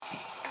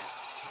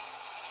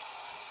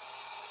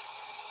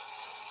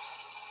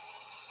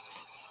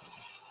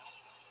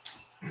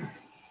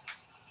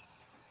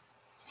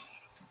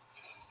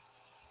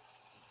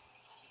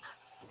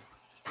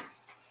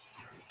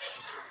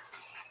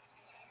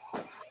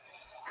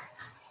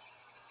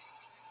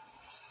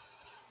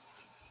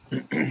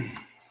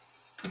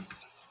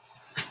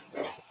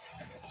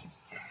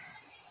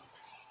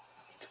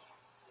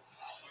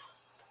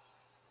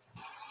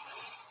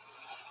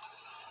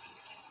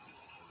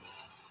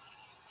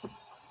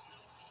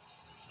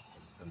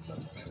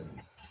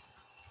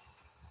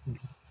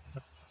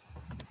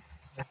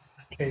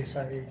Case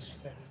IH.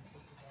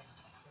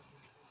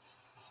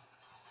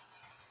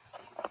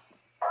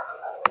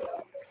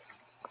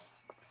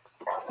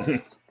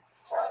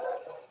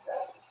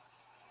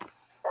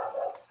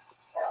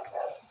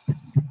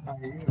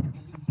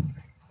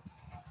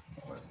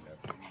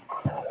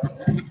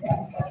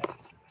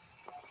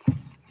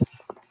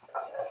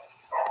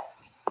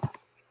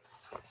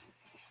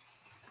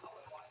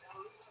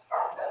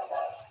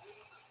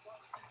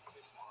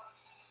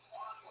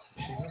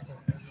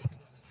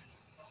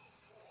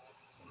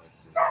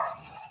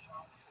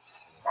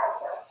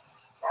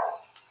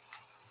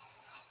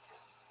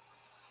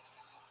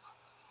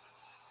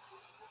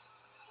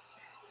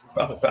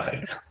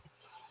 Right.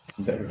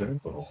 Better than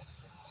both.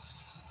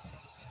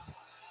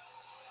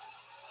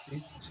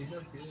 She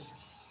does good.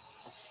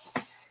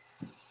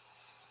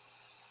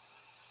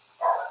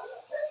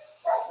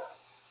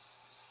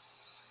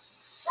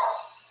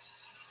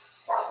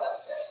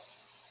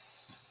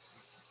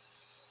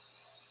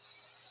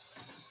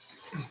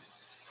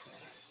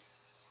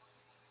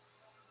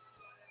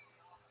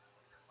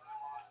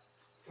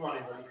 Come on,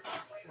 everybody.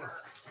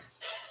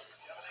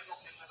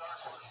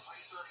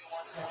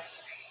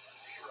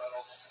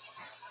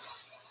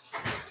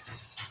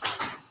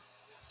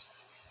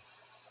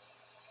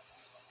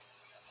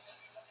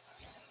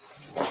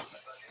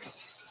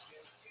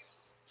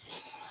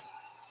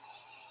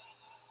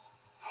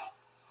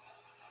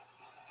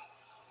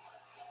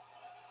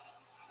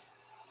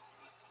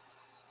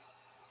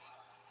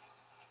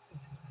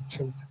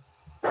 Choked.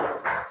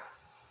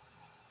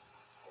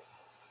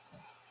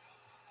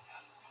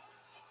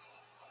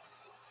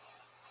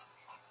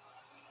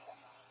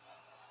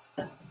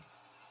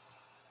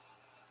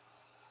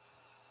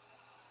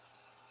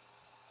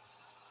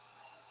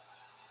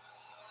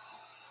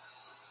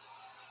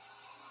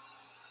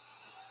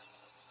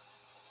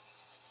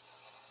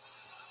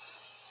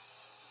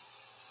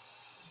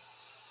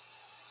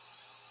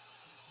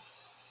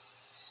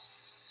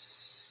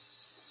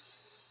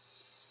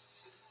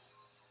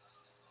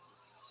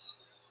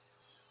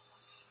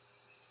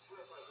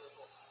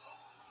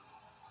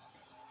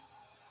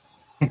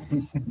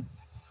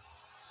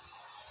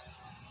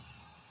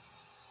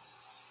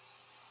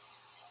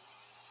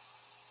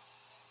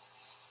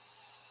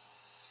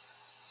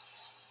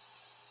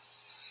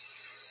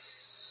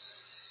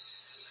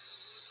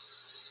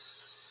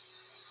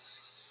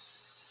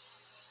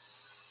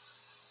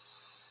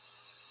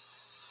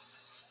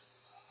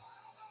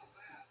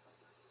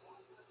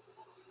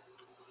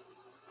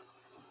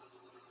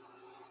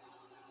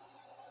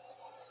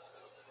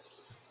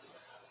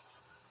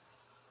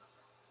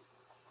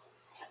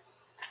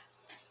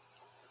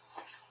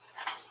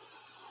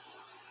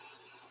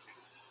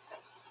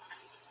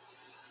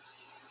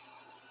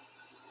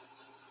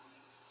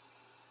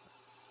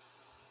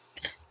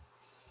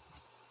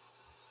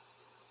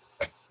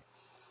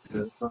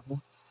 Good.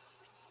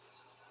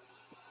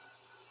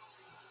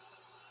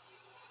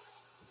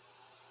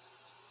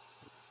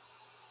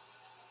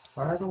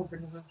 I don't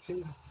think I've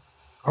seen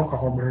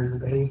alcohol barrier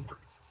day.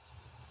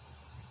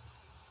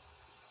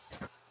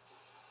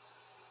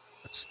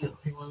 That's the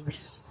only one.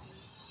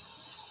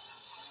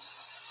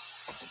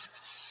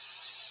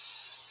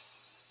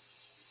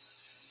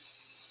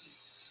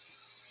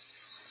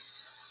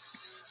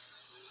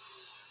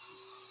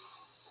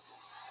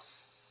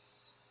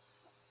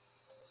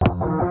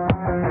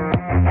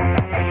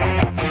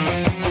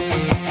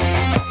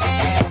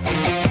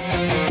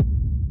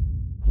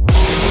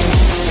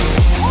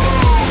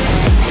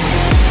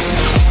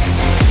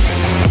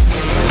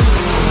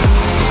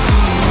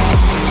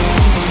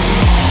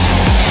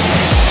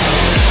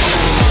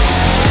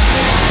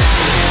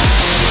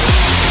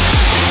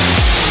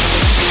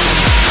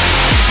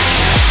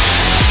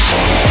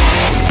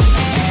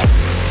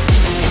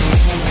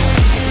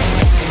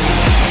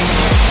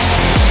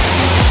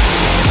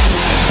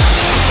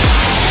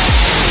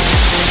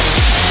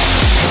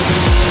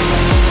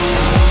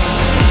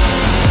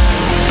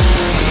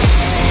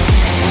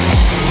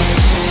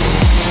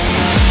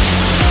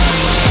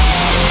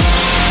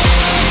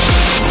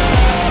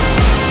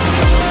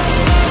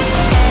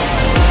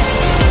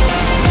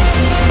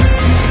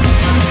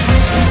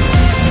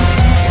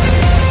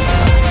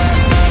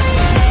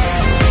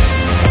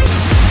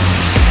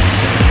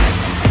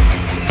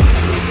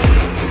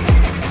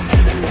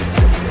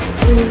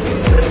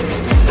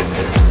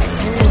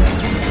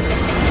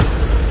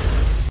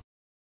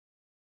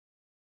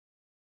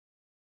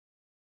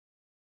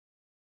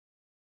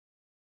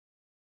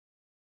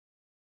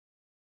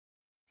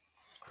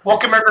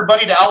 Welcome,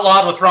 everybody, to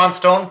Outlawed with Ron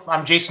Stone.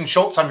 I'm Jason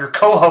Schultz. I'm your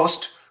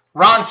co-host.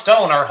 Ron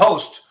Stone, our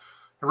host.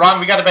 Ron,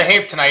 we got to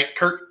behave tonight.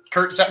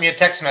 Kurt sent me a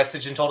text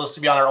message and told us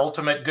to be on our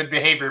ultimate good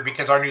behavior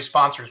because our new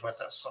sponsor's with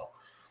us. So,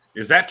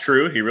 is that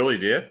true? He really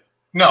did?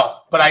 No,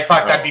 but I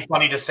thought that'd be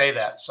funny to say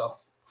that. So,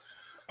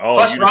 Oh,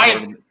 Plus,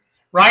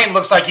 Ryan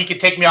looks like he could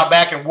take me out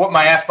back and whoop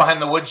my ass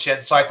behind the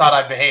woodshed, so I thought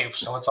I'd behave.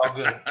 So it's all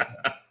good.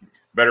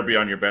 Better be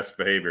on your best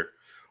behavior.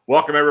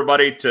 Welcome,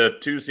 everybody, to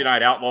Tuesday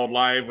Night Outlawed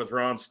Live with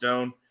Ron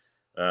Stone.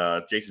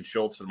 Jason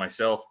Schultz and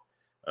myself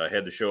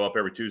head the show up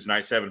every Tuesday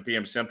night, 7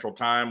 p.m. Central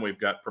Time. We've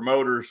got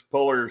promoters,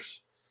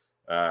 pullers,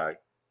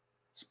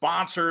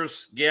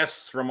 sponsors,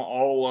 guests from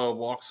all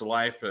walks of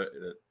life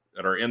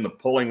that are in the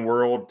pulling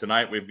world.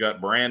 Tonight, we've got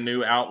brand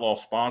new Outlaw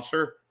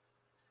sponsor,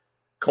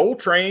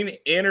 Coltrane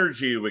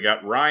Energy. We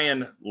got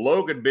Ryan,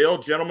 Logan, Bill.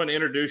 Gentlemen,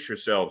 introduce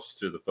yourselves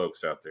to the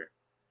folks out there.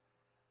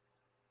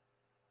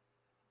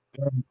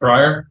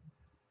 Pryor,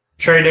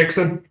 Trey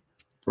Dixon,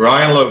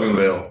 Ryan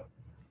Loganville.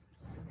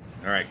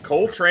 All right,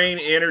 Coltrane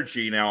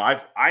Energy.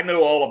 Now, I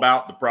know all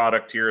about the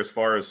product here as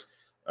far as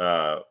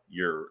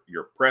your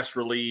press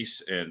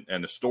release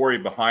and the story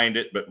behind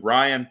it. But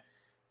Ryan,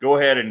 go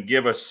ahead and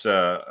give us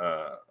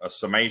a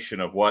summation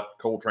of what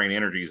Coltrane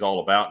Energy is all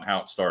about and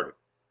how it started.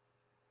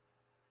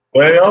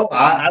 Well,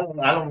 I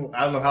don't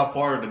know how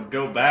far to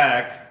go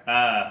back.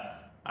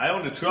 I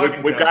owned a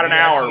trucking We've got an company,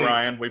 hour, actually.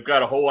 Ryan. We've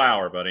got a whole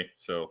hour, buddy.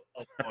 So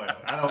Boy,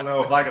 I don't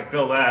know if I can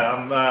fill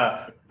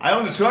that. I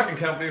owned a trucking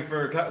company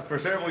for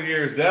several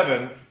years.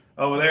 Devin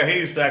over there, he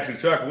used to actually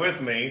truck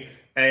with me,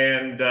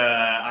 and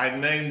I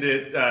named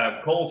it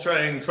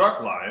Coltrane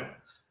Truck Line.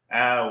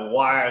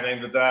 Why I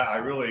named it that, I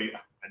don't really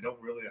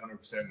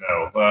 100%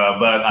 know,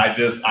 but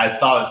I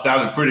thought it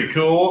sounded pretty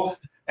cool.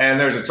 And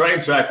there's a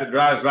train track that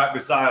drives right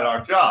beside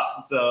our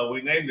job, so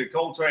we named it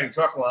Coltrane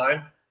Truck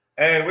Line.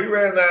 And I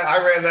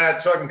ran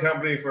that trucking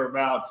company for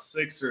about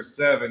 6 or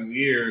 7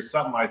 years,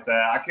 something like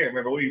that. I can't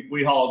remember.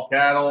 We hauled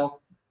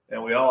cattle,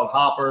 and we hauled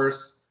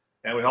hoppers,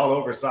 and we hauled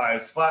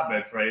oversized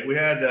flatbed freight. We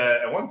had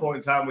at one point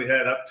in time we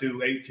had up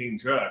to 18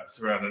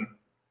 trucks running.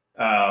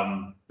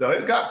 So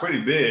it got pretty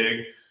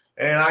big,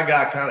 and I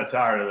got kind of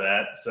tired of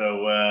that.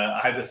 So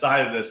I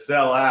decided to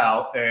sell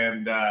out,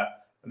 and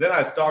then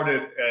I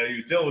started a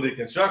utility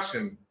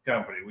construction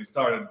company. We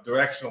started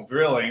directional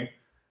drilling.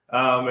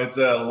 It's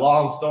a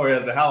long story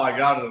as to how I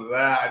got into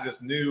that. I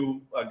just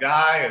knew a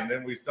guy, and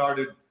then so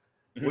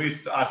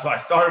I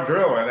started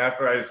drilling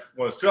after I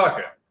was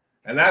trucking.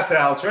 And that's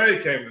how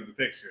Trey came to the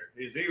picture.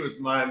 He was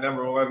my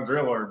number one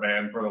driller,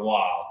 man, for a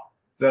while.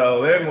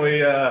 So then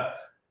we,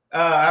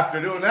 after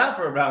doing that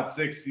for about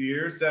 6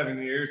 years, 7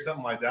 years,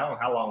 something like that, I don't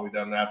know how long we've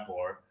done that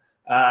for,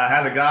 I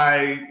had a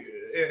guy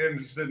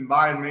interested in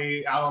buying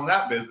me out on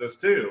that business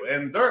too.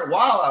 And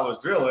while I was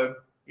drilling,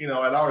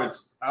 I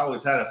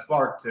always had a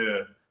spark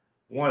to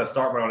want to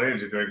start my own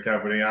energy drink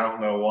company. I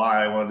don't know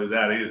why I want to do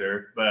that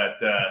either, but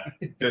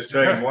just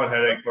trading one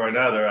headache for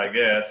another, I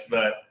guess.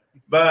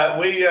 But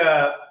we,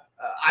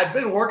 I've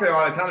been working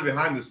on it kind of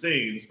behind the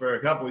scenes for a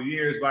couple of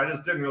years, but I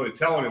just didn't really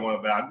tell anyone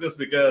about it just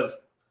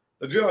because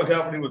the drilling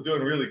company was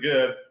doing really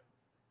good.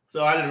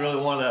 So I didn't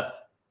really want to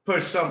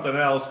push something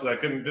else because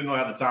I didn't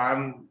have the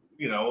time,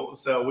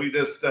 So we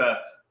just,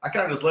 I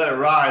kind of just let it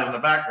ride in the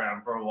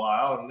background for a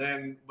while,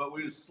 but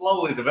we were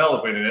slowly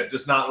developing it,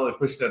 just not really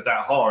pushing it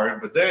that hard.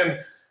 But then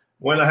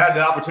when I had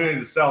the opportunity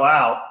to sell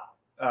out,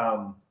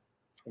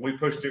 we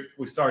pushed it.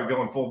 We started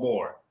going full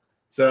bore.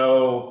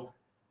 So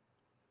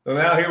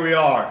now here we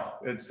are.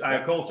 I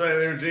have Coltrane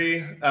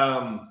Energy.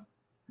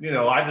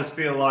 I just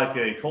feel like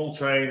a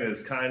Coltrane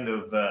is kind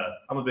of,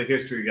 I'm a big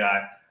history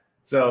guy.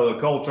 So the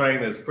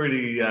Coltrane is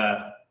pretty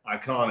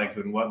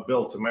iconic in what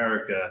built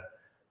America.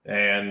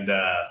 And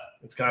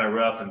it's kind of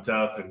rough and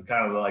tough and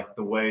kind of like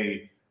the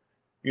way,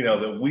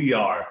 that we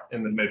are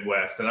in the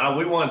Midwest. And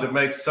we wanted to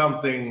make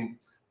something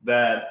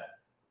that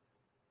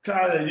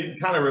you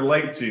kind of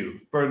relate to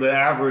for the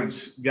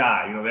average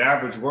guy, the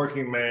average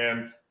working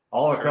man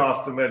all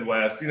across the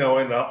Midwest, in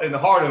the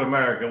heart of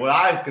America, what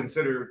I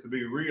consider to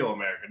be real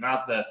America,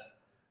 not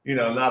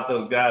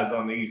those guys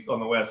on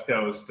the West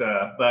Coast.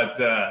 But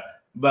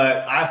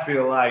I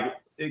feel like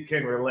it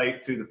can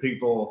relate to the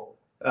people,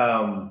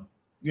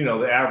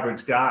 the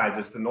average guy,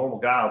 just the normal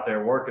guy out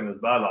there working his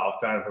butt off,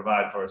 trying to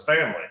provide for his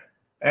family.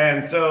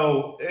 And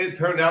so it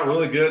turned out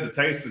really good. The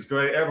taste is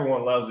great.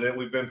 Everyone loves it.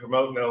 We've been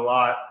promoting it a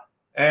lot.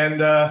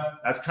 And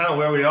that's kind of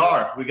where we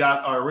are. We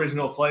got our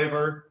original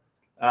flavor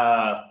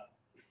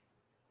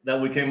that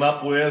we came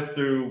up with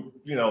through,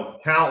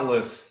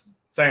 countless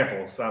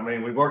samples. I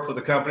mean, we worked with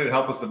a company to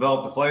help us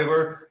develop the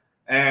flavor.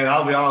 And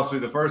I'll be honest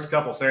with you, the first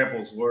couple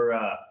samples were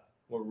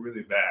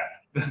really bad.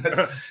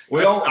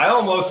 I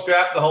almost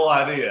scrapped the whole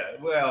idea.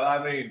 Well,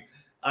 I mean,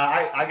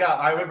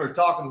 I remember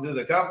talking to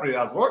the company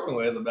I was working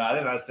with about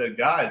it, and I said,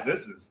 guys,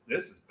 this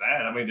is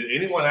bad. I mean, did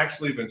anyone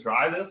actually even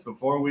try this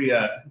before you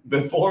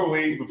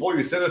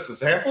sent us the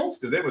samples?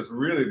 Because it was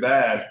really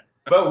bad.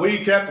 But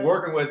we kept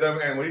working with them,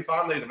 and we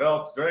finally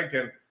developed the drink,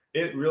 and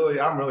I'm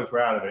really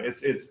proud of it.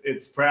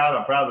 It's proud.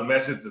 I'm proud of the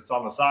message that's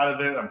on the side of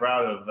it. I'm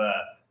proud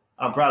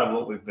of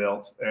what we've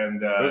built.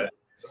 And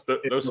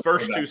those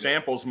first two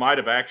samples might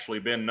have actually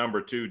been number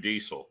 2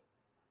 diesel.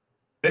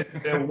 I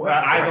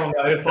don't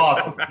know. It's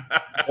possible.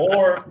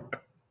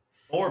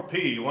 Or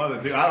P, one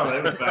of the two. I don't know.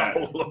 It was bad.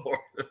 Oh,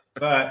 Lord.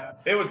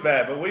 But it was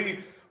bad. But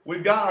we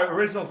we've got our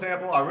original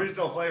sample, our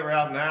original flavor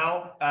out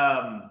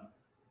now.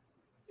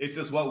 It's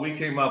just what we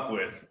came up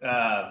with.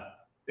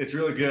 It's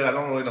really good. I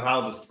don't really know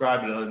how to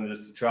describe it other than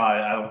just to try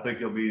it. I don't think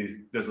you'll be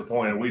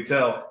disappointed.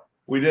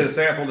 We did a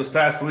sample this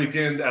past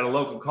weekend at a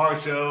local car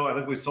show. I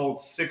think we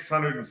sold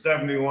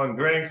 671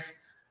 drinks,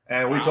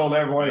 and we told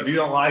everyone, if you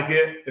don't like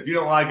it,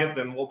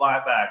 then we'll buy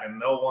it back.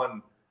 And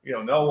everyone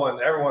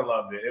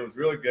loved it. It was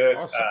really good.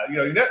 Awesome.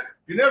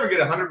 You never get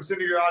 100% of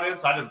your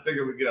audience. I didn't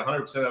figure we'd get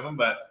 100% of them,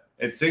 but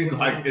it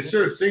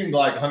sure seemed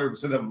like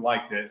 100% of them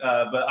liked it.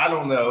 But I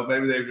don't know.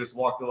 Maybe they just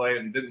walked away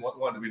and didn't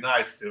want to be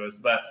nice to us.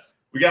 But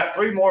we got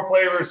 3 more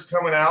flavors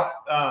coming out.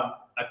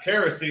 A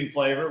kerosene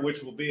flavor,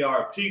 which will be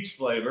our peach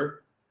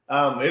flavor.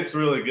 It's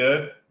really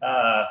good.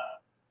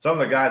 Some of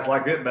the guys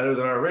liked it better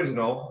than our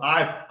original.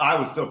 I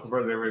would still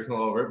prefer the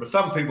original over it, but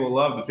some people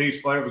love the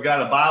peach flavor. We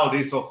got a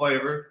biodiesel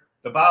flavor.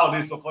 The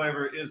biodiesel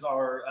flavor is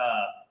our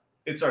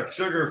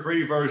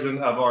sugar-free version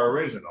of our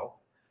original.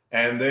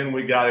 And then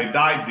we got a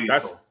dyed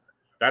diesel.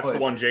 That's the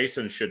one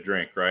Jason should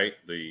drink, right?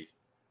 The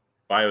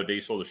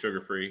biodiesel, the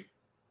sugar-free.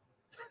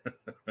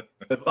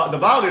 The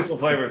biodiesel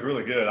flavor is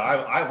really good.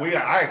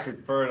 I actually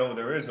prefer it over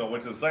the original,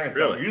 which is saying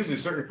really? something. Usually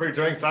sugar-free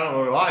drinks I don't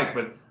really like,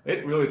 but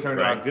it really turned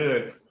out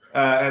good.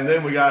 And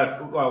then we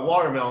got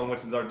watermelon,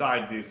 which is our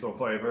dyed diesel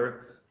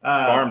flavor.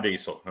 Farm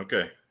diesel.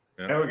 Okay.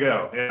 Yeah. There we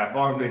go. Yeah,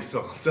 farm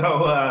diesel.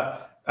 So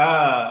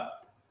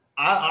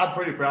I'm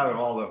pretty proud of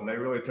all of them. They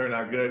really turned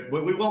out good.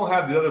 We won't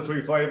have the other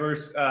 3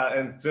 flavors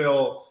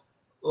until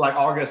like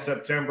August,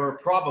 September,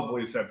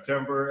 probably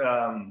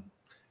September.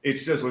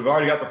 It's just we've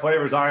already got the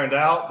flavors ironed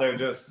out. There's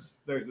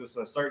just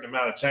a certain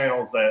amount of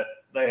channels that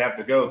they have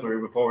to go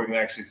through before we can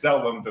actually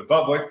sell them to the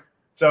public.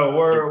 So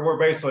we're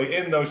basically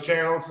in those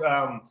channels.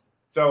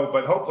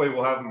 But hopefully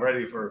we'll have them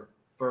ready for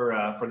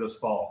this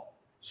fall.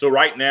 So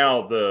right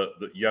now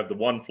you have the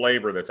one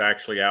flavor that's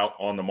actually out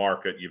on the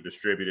market you've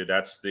distributed.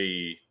 That's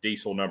the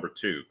diesel number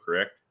 2,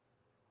 correct?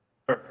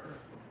 Sure.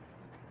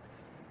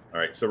 All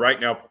right. So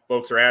right now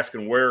folks are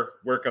asking where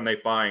can they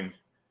find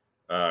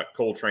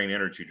Coltrane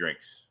energy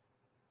drinks?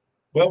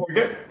 Well,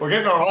 we're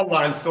getting our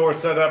online store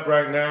set up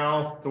right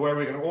now to where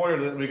we can order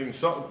them. We can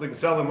sell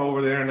them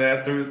over the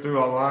internet through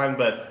online,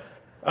 but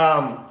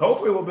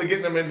hopefully we'll be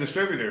getting them in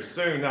distributors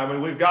soon. I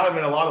mean, we've got them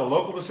in a lot of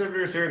local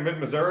distributors here in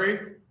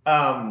mid-Missouri,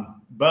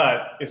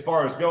 but as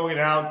far as going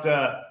out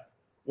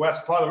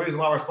west, part of the reason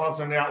why we're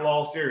sponsoring the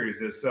Outlaw series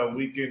is so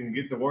we can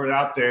get the word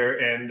out there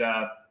and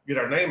get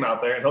our name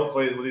out there, and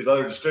hopefully with these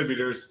other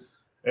distributors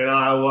in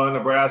Iowa,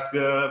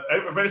 Nebraska,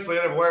 basically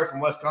everywhere from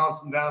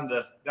Wisconsin down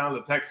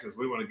to Texas,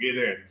 we want to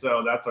get in.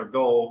 So that's our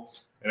goal,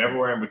 and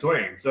everywhere in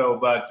between. So,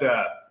 but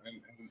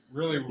and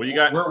really,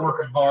 we're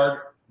working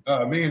hard.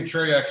 Me and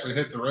Trey actually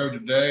hit the road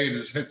today and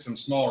just hit some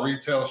small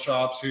retail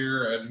shops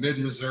here at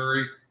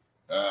mid-Missouri,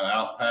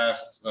 out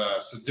past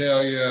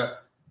Sedalia,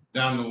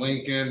 down to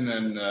Lincoln,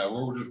 and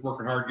we're just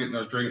working hard getting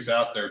those drinks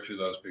out there to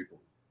those people.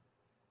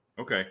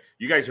 Okay.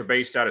 You guys are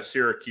based out of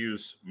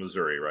Syracuse,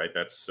 Missouri, right?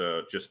 That's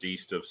just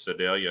east of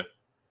Sedalia.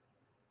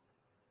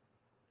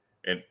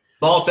 And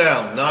small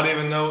town, not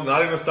even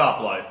a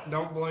stoplight.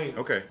 Don't blink.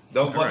 Okay.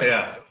 Don't blink. Right.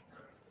 Yeah.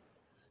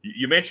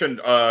 You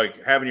mentioned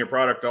having your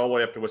product all the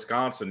way up to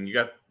Wisconsin. You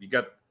got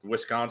the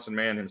Wisconsin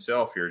man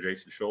himself here.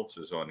 Jason Schultz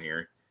is on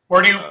here.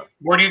 Where do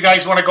you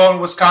guys want to go in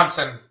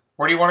Wisconsin?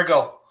 Where do you want to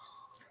go?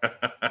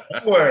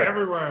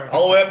 Everywhere.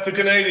 All the way up to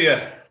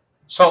Canada.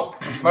 So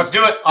let's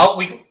do it.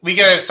 We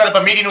got to set up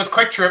a meeting with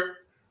Quick Trip.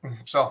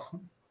 So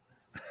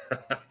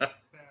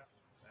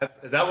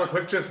is that where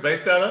Quick Trip's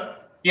based out of?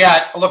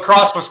 Yeah, La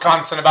Crosse,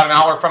 Wisconsin, about an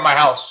hour from my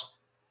house.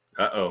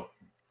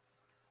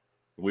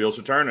 Wheels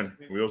are turning.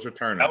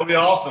 That would be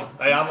awesome.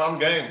 Hey, I'm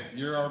game.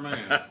 You're our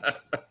man.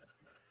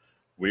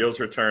 Wheels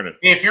are turning.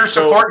 If you're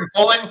supporting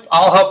pulling,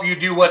 I'll help you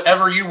do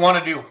whatever you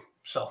want to do.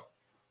 So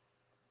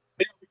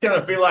we kind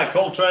of feel like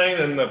Coltrane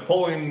and the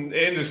pulling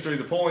industry,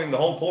 the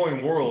whole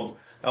pulling world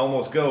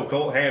almost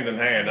go hand in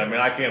hand. I mean,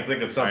 I can't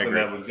think of something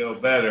that would go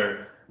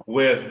better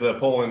with the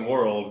pulling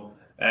world,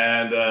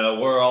 and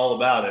we're all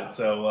about it.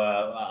 So,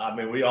 I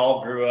mean, we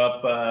all grew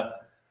up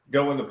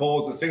going to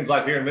pulls. It seems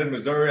like here in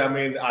mid-Missouri, I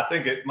mean, I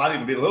think it might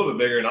even be a little bit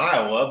bigger in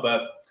Iowa,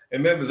 but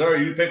in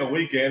mid-Missouri, you pick a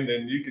weekend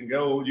and you can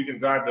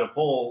drive to a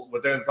pull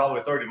within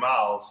probably 30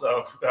 miles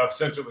of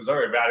central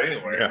Missouri, about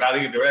anywhere, about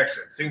any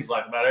direction. It seems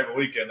like about every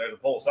weekend there's a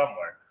pull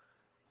somewhere.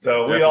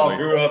 So we all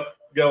grew up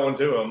going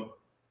to them.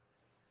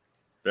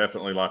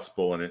 Definitely lots of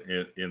pulling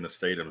in the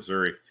state of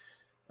Missouri.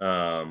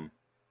 Let's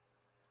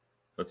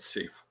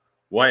see.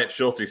 Wyatt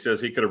Schulte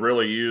says he could have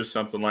really used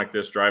something like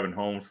this driving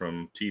home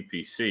from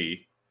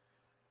TPC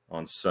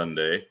on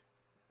Sunday.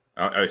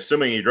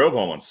 Assuming he drove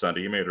home on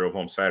Sunday, he may have drove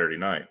home Saturday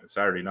night.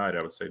 Saturday night,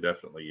 I would say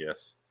definitely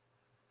yes.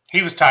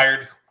 He was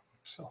tired.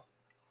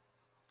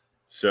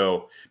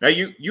 So now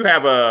you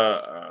have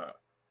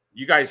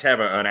you guys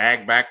have an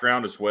ag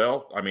background as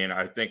well. I mean,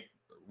 I think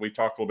we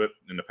talked a little bit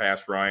in the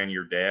past, Ryan.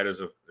 Your dad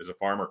is a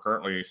farmer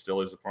currently. He still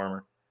is a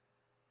farmer.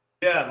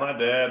 Yeah, my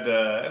dad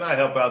and I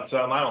help out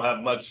some. I don't have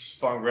much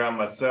farm ground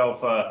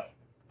myself.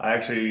 I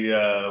actually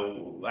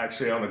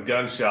own a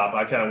gun shop.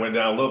 I kind of went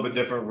down a little bit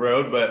different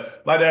road,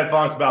 but my dad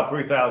farms about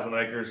 3,000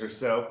 acres or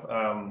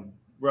so,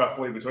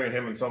 roughly between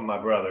him and some of my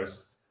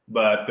brothers.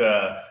 But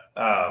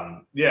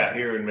yeah,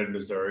 here in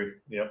mid-Missouri,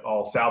 yep,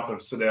 all south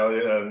of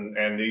Sedalia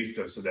and east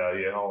of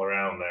Sedalia, all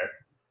around there.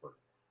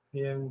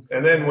 Yeah.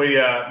 And then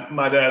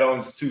my dad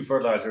owns 2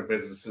 fertilizer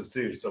businesses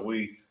too.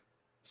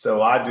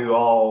 So I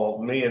do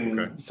me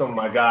and some of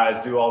my guys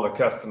do all the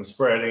custom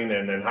spreading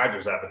and then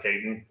hydros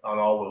applicating on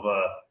all of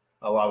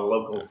a lot of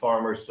local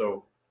farmers.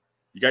 So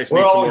you guys need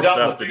some more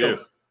stuff to do.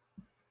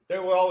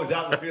 We're always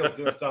out in the fields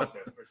doing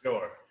something for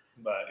sure.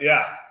 But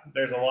yeah,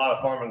 there's a lot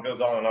of farming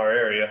goes on in our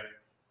area.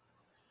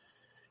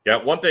 Yeah,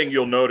 one thing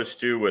you'll notice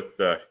too with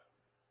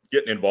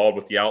getting involved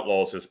with the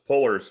Outlaws is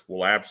pullers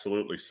will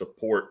absolutely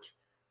support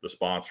the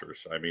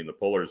sponsors. I mean, the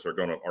pullers are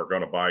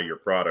gonna buy your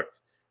product.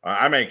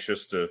 I'm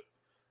anxious to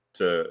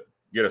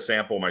get a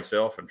sample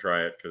myself and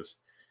try it because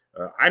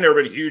I've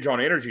never been huge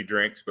on energy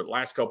drinks, but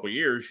last couple of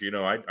years,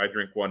 I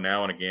drink one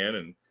now and again,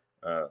 and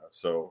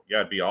so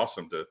yeah, it'd be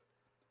awesome to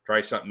try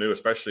something new,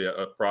 especially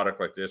a product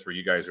like this where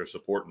you guys are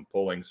supporting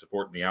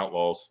the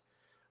Outlaws.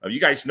 You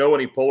guys know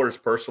any pullers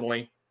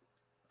personally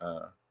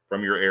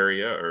from your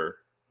area or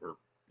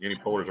any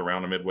pullers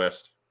around the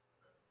Midwest?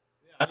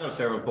 Yeah, I know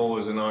several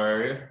pullers in our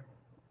area.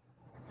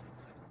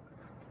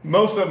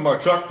 Most of them are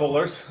truck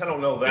pullers. I don't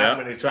know that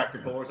many tractor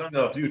pullers. I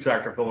know a few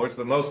tractor pullers,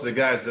 but most of the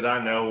guys that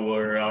I know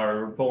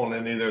are pulling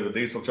in either the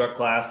diesel truck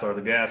class or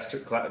the gas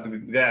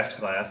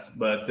class.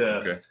 But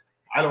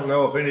I don't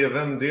know if any of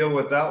them deal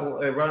with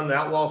run the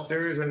Outlaw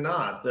series or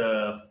not.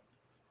 I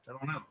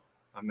don't know.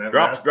 I've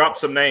never drop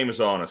some names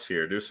on us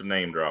here. Do some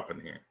name dropping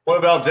here. What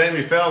about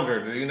Jamie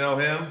Felger? Do you know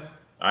him?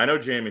 I know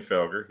Jamie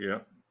Felger.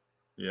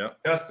 Yeah.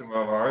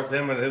 Customer of ours.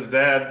 Him and his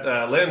dad,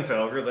 Lynn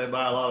Felger, they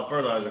buy a lot of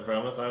fertilizer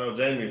from us. I know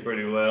Jamie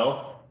pretty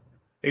well.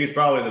 He's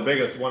probably the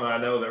biggest one I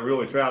know that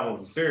really travels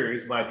the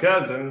series. My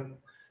cousin,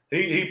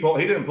 he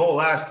didn't pull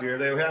last year.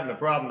 They were having a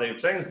problem. They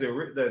changed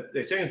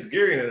the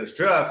gearing in his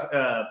truck.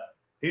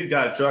 He's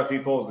got a truck. He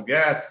pulls a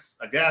gas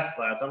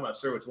class. I'm not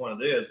sure which one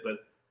it is, but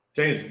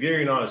changed the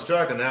gearing on his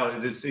truck, and now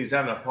he's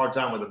having a hard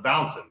time with it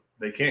bouncing.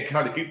 They can't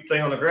kind of keep the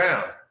thing on the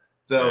ground.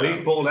 So he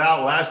pulled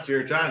out last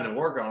year trying to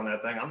work on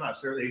that thing. I'm not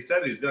sure. He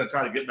said he's going to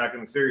try to get back in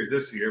the series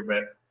this year,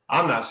 but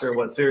I'm not sure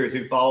what series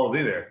he followed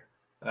either.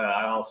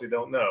 I honestly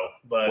don't know.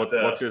 But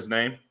what's his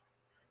name?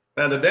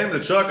 Now the name of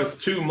the truck is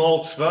Two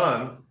Mulch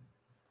Fun.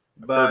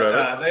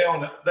 But they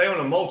own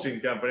a mulching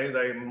company.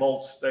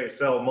 They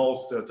sell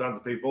mulch to tons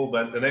of people.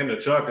 But the name of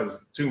the truck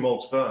is Two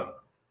Mulch Fun.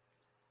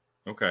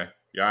 Okay.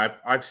 Yeah,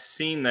 I've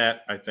seen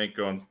that, I think,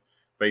 on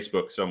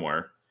Facebook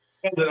somewhere.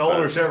 It's an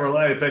older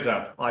Chevrolet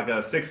pickup, like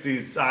a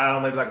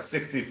 60s, maybe like a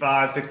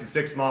 65,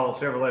 66 model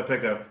Chevrolet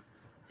pickup.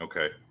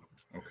 Okay.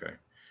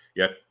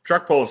 Yeah,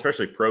 truck pulling,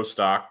 especially pro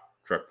stock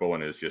truck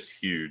pulling, is just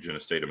huge in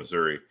the state of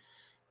Missouri.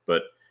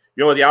 But,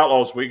 with the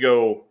Outlaws, we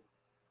go,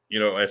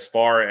 as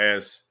far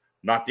as,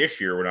 not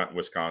this year, we're not in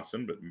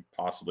Wisconsin, but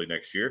possibly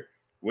next year.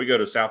 We go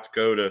to South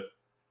Dakota,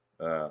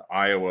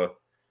 Iowa,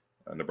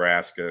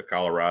 Nebraska,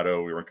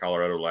 Colorado. We were in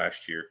Colorado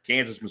last year.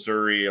 Kansas,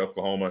 Missouri,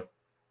 Oklahoma,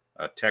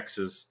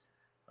 Texas.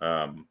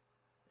 And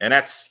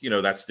that's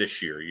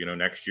this year.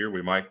 Next year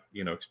we might,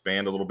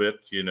 expand a little bit.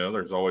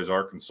 There's always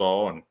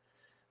Arkansas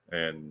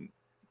and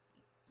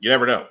you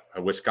never know.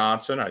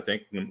 Wisconsin, I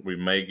think we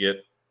may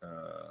get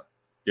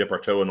dip our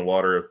toe in the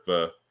water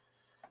of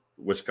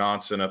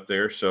Wisconsin up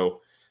there.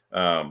 So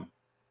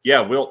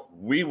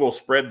we will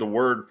spread the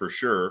word for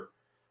sure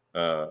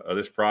of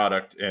this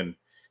product. And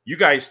you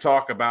guys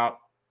talk about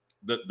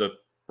the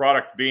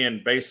product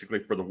being basically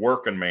for the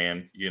working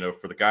man,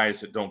 for the guys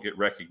that don't get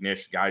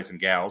recognition, guys and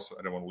gals.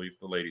 I don't want to leave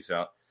the ladies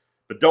out,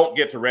 but don't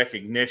get the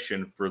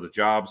recognition for the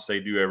jobs they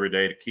do every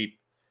day to keep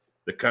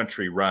the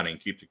country running,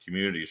 keep the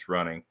communities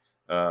running.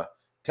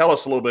 Tell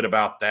us a little bit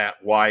about that,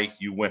 why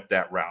you went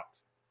that route.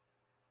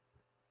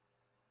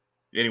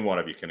 Any one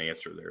of you can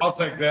answer there. I'll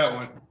take that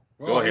one.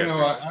 Well, go ahead.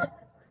 I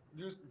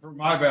just for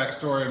my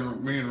backstory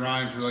and me and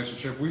Ryan's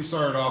relationship, we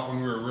started off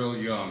when we were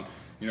really young.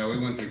 We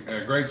went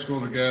to grade school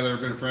together,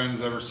 been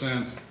friends ever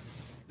since.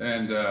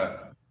 And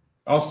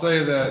I'll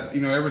say that,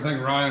 everything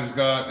Ryan's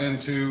got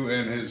into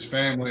and his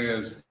family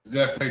is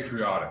definitely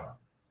patriotic,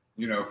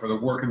 for the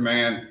working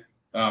man.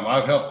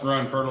 I've helped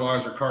run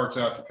fertilizer carts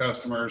out to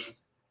customers.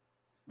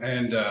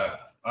 And I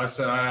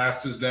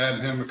asked his dad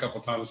and him a couple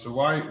of times, I said,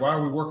 why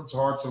are we working so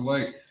hard so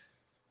late?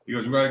 He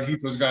goes, we got to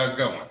keep those guys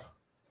going.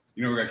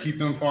 We got to keep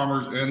them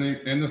farmers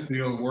in the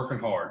field working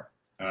hard.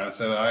 And I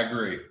said, I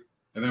agree.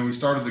 And then we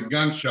started the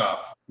gun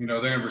shop.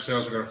 There in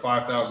Versailles, we've got a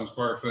 5,000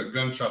 square foot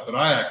gun shop that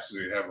I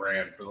actually have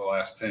ran for the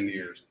last 10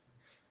 years.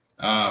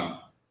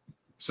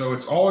 So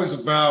it's always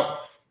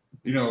about,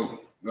 the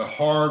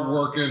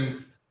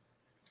hardworking,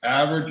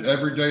 average,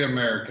 everyday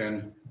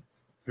American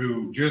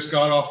who just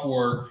got off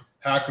work.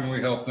 How can we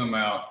help them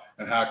out?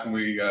 And how can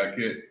we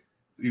get,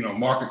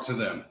 market to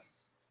them?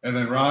 And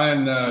then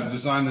Ryan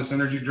designed this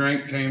energy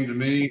drink, came to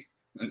me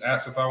and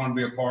asked if I want to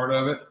be a part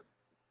of it.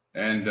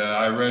 And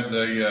I read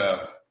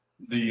the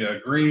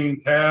green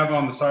tab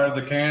on the side of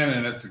the can,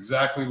 and it's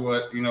exactly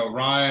what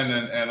Ryan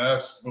and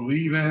us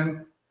believe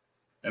in,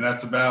 and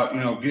that's about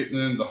getting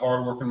in the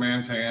hardworking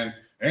man's hand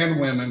and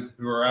women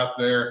who are out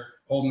there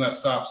holding that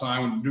stop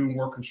sign when doing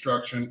work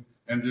construction,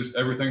 and just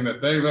everything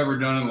that they've ever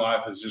done in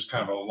life is just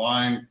kind of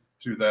aligned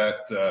to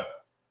that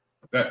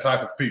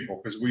type of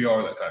people, because we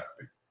are that type of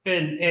people.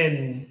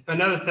 And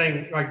another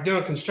thing, like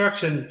doing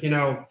construction,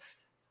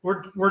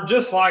 we're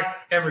just like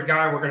every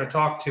guy we're going to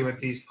talk to at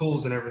these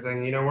pools and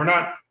everything.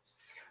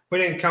 We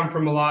didn't come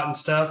from a lot and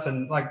stuff.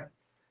 And like,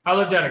 I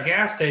lived at a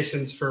gas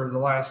stations for the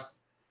last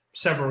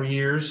several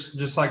years,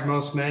 just like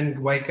most men.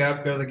 Wake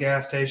up, go to the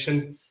gas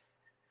station,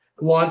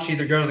 lunch,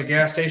 either go to the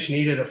gas station,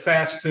 eat at a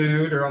fast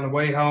food, or on the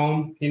way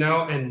home,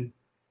 and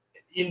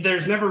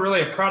there's never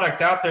really a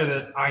product out there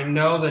that I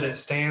know that it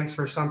stands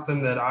for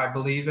something that I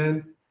believe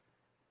in.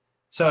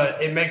 So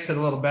it makes it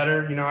a little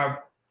better.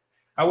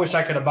 I wish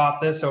I could have bought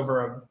this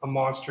over a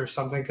Monster or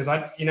something, because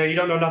you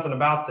don't know nothing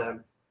about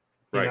them,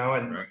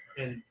 Right.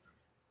 And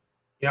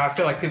I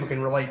feel like people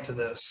can relate to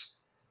this.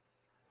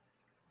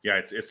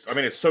 Yeah,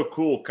 it's so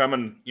cool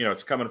coming,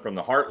 it's coming from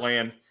the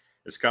heartland.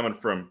 It's coming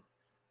from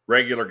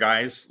regular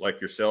guys like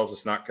yourselves.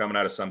 It's not coming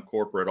out of some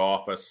corporate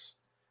office,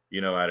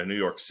 out of New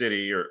York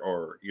City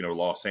or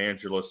Los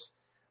Angeles.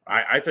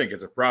 I think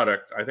it's a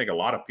product I think a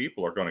lot of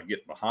people are going to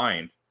get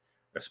behind,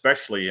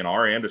 especially in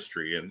our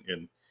industry,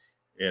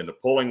 in the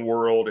pulling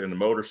world, in the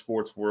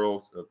motorsports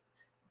world,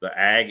 the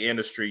ag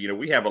industry.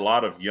 We have a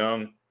lot of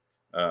young,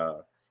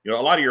 a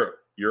lot of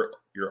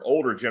your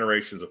older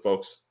generations of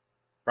folks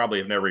probably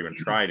have never even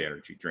tried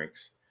energy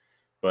drinks,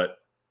 but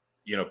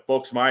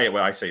folks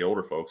I say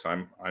older folks,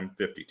 I'm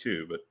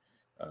 52, but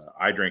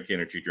I drink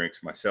energy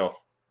drinks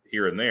myself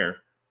here and there,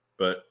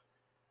 but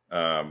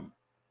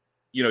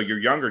your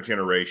younger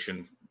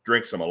generation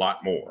drinks them a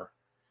lot more.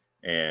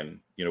 And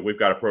we've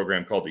got a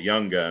program called the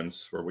Young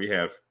Guns, where we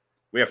have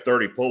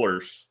 30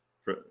 pullers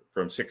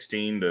from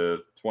 16 to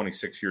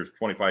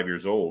 25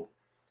 years old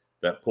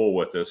that pull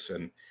with us,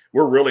 and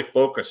we're really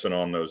focusing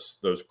on those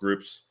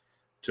groups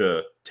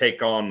to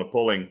take on the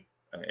pulling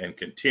and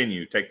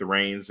take the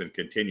reins and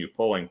continue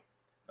pulling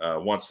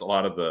once a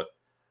lot of the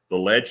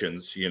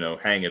legends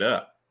hang it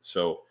up.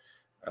 So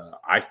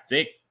I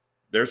think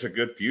there's a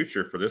good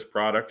future for this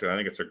product, and I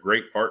think it's a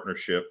great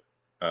partnership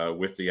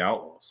with the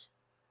Outlaws.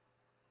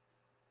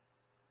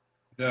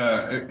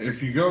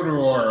 If you go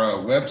to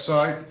our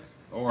website,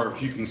 or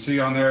if you can see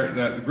on there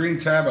that the green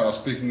tab I was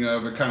speaking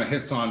of, it kind of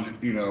hits on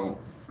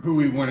who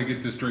we want to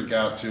get this drink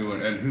out to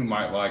and who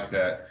might like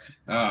that.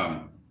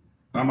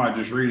 I might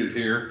just read it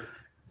here.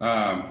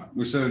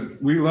 We said,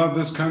 we love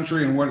this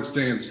country and what it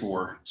stands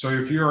for. So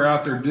if you're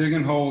out there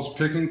digging holes,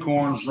 picking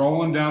corn,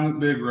 rolling down the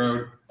big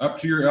road, up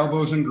to your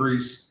elbows in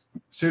grease,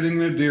 sitting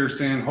in a deer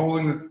stand,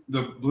 holding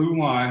the blue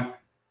line,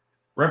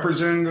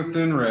 representing the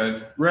thin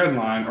red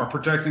line, or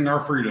protecting our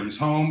freedoms,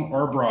 home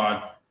or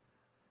abroad,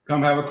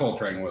 come have a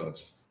Coltrane with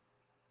us.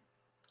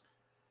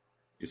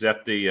 Is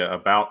that the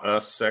About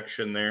Us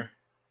section there?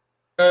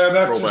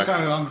 That's just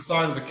kind of on the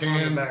side of the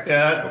can. Yeah,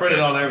 that's printed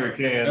on every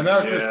can. And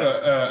that's just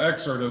an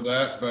excerpt of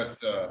that.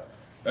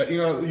 But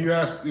you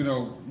asked,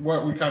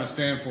 what we kind of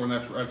stand for, and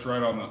that's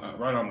right on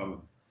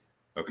the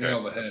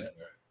nail of the head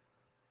there.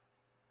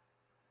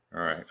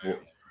 All right. Well,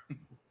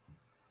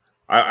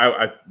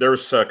 I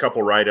there's a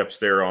couple write-ups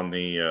there on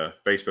the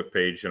Facebook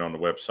page and on the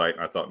website,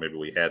 and I thought maybe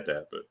we had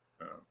that, but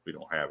we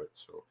don't have it.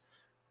 So,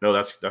 no,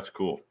 that's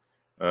cool.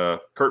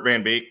 Kurt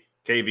Van Beek,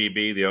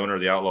 KVB, the owner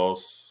of the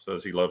Outlaws,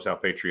 says he loves how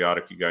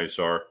patriotic you guys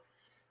are.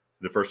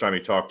 The first time he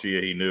talked to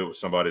you, he knew it was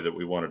somebody that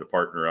we wanted to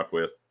partner up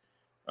with.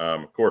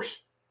 Of course,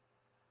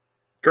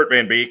 Kurt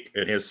Van Beek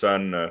and his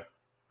son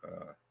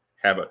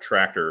have a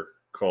tractor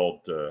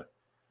called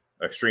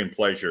Extreme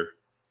Pleasure,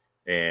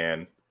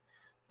 and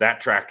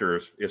that tractor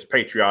is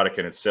patriotic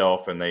in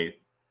itself, and they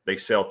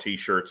sell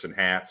T-shirts and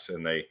hats,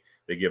 and they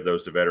give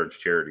those to veterans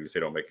charities. They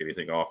don't make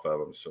anything off of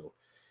them. So,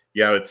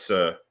 yeah, it's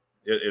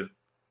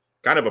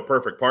kind of a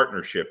perfect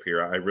partnership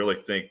here. I really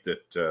think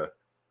that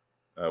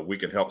we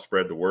can help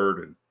spread the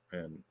word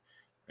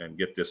and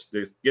get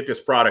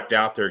this product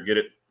out there, get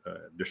it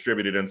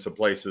distributed in some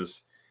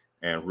places,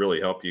 and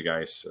really help you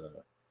guys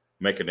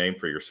make a name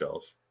for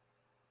yourselves.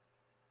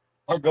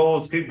 Our goal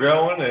is to keep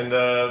growing, and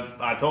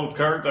I told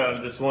Kurt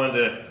I just wanted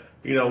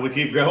to, we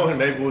keep growing.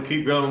 Maybe we'll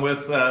keep growing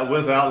with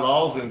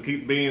Outlaws and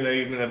keep being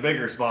even a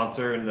bigger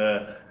sponsor in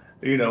the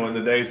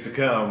days to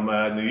come,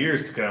 in the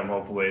years to come.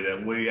 Hopefully,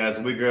 that as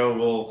we grow,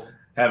 we'll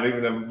have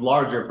even a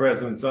larger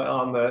presence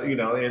on the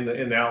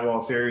in the Outlaw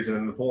series and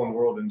in the pulling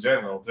world in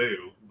general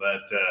too.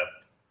 But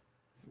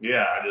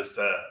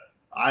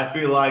I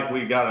feel like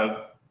we got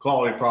a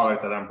quality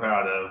product that I'm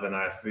proud of, and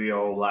I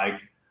feel like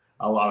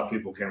a lot of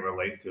people can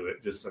relate to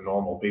it, just the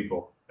normal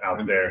people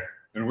out there.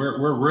 And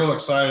we're real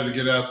excited to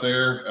get out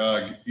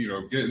there,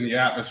 get in the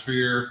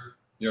atmosphere,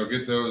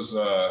 get those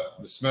the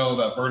smell of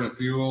that burning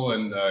fuel,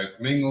 and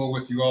mingle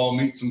with you all,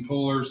 meet some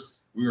pullers.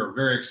 We are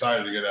very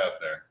excited to get out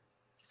there.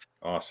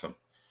 Awesome.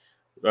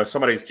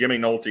 Jimmy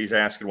Nolte's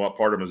asking what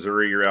part of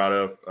Missouri you're out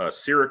of.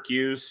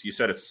 Syracuse. You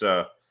said it's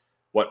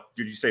what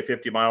did you say,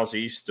 50 miles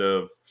east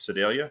of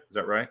Sedalia? Is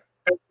that right?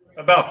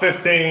 About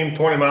 15,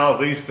 20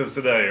 miles east of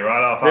Sedalia,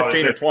 right off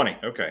 15 or 20.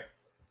 Okay.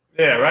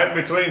 Yeah, right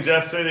between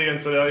Jeff City and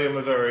Sedalia,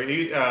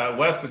 Missouri.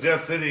 West of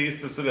Jeff City,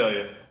 east of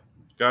Sedalia.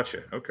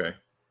 Gotcha. Okay.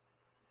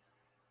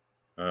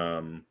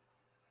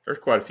 There's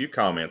quite a few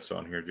comments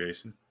on here,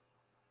 Jason.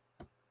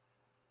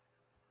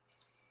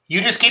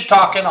 You just keep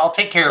talking. I'll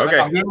take care of it. Okay.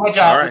 I'm doing my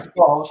job All as a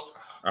co-host.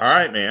 All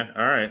right, man.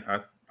 All right.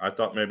 I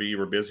thought maybe you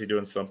were busy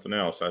doing something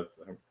else. I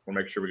want to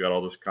make sure we got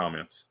all those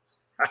comments.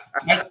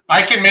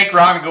 I can make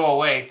Ron go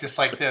away just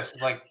like this.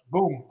 It's like,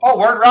 boom. Oh,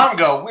 where'd Ron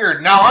go?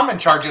 Weird. Now I'm in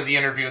charge of the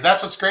interview.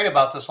 That's what's great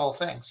about this whole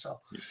thing. So,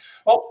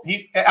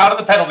 he's out of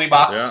the penalty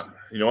box. Yeah.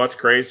 You know what's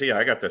crazy?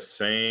 I got the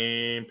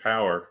same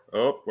power.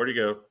 Oh, where'd he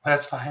go?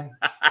 That's fine.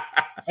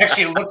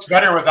 Actually, it looks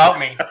better without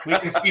me. We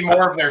can see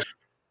more of their.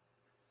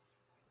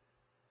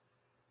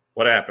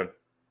 What happened?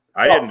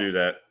 I didn't do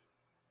that.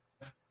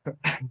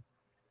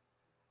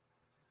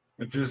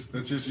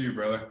 It's just you,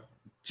 brother.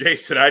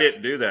 Jason, I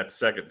didn't do that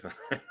second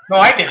time. No,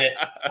 I did it.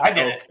 I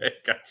did Okay,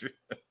 got you.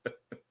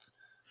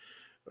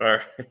 All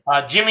right.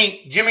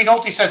 it. Jimmy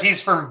Nolte says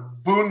he's from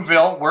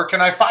Boonville. Where can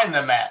I find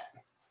them at?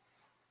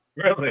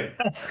 Really?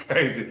 That's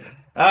crazy.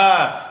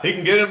 He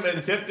can get them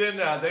in Tipton.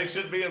 They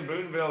should be in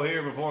Boonville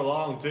here before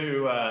long,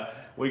 too.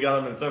 We got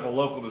them in several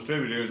local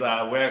distributors.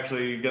 We're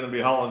actually going to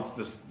be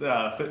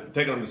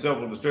taking them to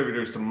several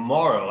distributors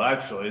tomorrow,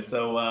 actually.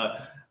 So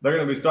they're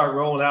going to be start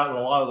rolling out in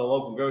a lot of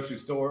local grocery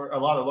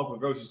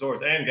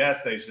stores and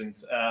gas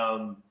stations.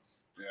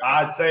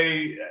 I'd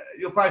say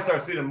you'll probably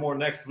start seeing them more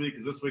next week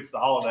because this week's the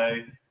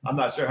holiday. I'm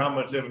not sure how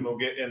much of them will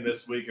get in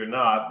this week or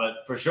not,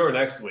 but for sure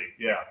next week,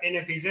 yeah. And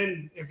if he's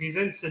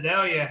in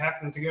Sedalia,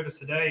 happens to go to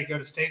Sedalia, go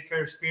to State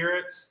Fair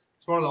Spirits.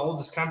 It's one of the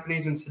oldest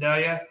companies in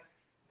Sedalia.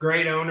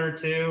 Great owner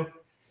too.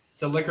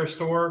 It's a liquor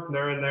store.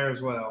 They're in there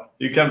as well.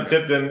 You come to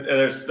Tipton,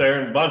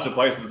 they're in a bunch of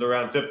places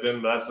around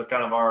Tipton, but that's the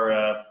kind of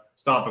our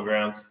stomping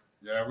grounds.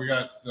 Yeah,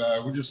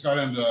 we just got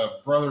into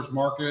Brothers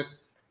Market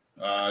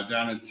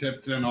down in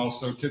Tipton,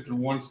 also Tipton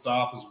One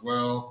Stop as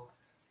well.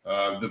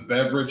 The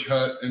Beverage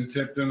Hut in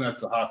Tipton,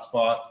 that's a hot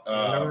spot.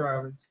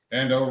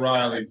 And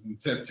O'Reilly's in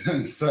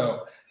Tipton.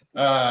 So,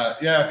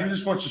 if he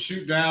just wants to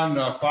shoot down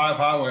 5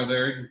 Highway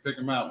there, he can pick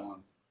him out one.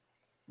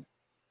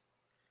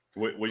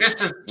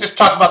 This is just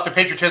talk about the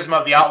patriotism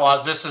of the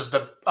Outlaws. This is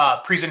the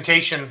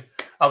presentation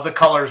of the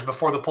colors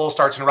before the poll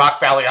starts in Rock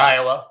Valley,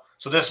 Iowa.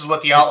 So this is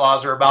what the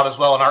Outlaws are about as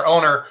well. And our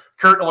owner,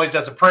 Kurt, always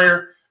does a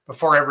prayer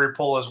before every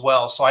poll as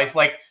well. So I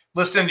like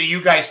listening to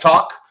you guys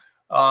talk.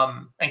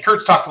 And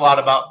Kurt's talked a lot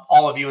about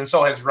all of you, and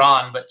so has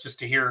Ron. But just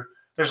to hear,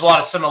 there's a lot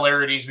of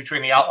similarities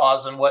between the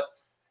Outlaws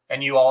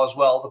and you all as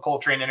well, the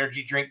Coltrane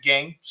Energy Drink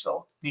Gang.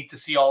 So neat to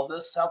see all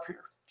this out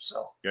here.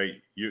 So yeah,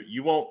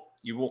 you won't.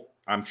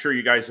 I'm sure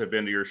you guys have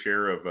been to your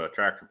share of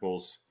tractor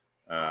pulls,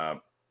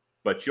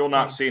 but you'll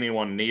not see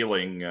anyone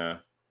kneeling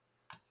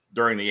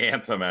during the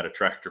anthem at a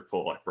tractor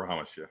pull. I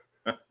promise you.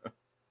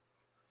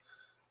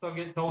 They'll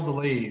get told to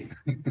leave.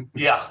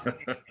 Yeah.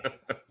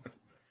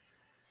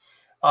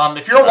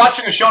 If you're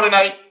watching the show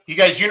tonight, you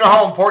guys, you know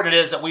how important it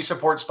is that we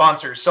support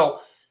sponsors.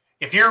 So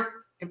if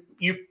you're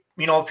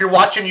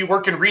watching, you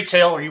work in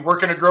retail or you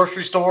work in a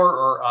grocery store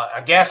or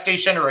a gas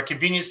station or a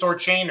convenience store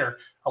chain or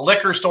a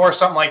liquor store or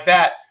something like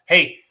that,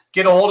 hey,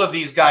 get a hold of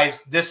these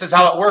guys. This is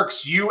how it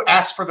works. You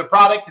ask for the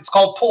product. It's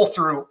called pull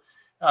through.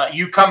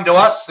 You come to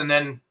us and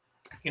then,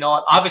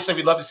 obviously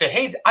we'd love to say,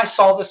 hey, I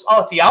saw this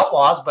at the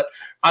Outlaws, but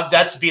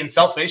that's being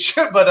selfish.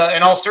 But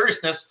in all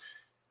seriousness,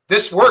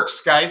 this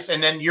works, guys,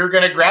 and then you're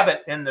going to grab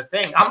it in the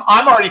thing.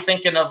 I'm already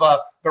thinking of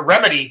the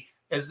Remedy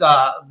is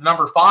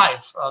number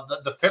 5,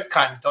 the 5th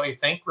kind, don't you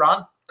think,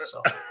 Ron?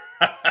 So.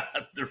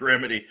 The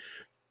Remedy.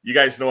 You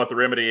guys know what the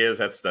Remedy is?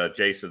 That's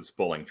Jason's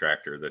pulling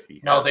tractor that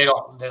he. No, they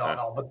don't. They don't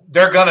know, but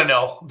they're gonna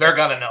know. They're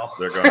gonna know.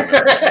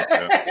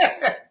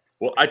 Yeah.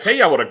 Well, I tell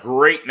you what, a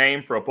great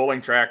name for a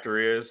pulling tractor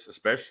is,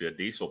 especially a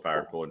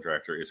diesel-powered pulling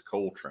tractor, is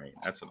Coltrane.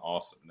 That's an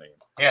awesome name.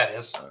 Yeah, it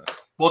is.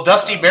 Well,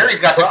 Dusty Berry's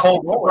got the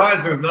cold roller. I'm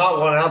surprised there's not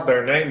one out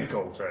there named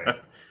Coltrane.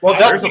 Well,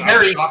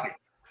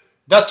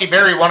 Dusty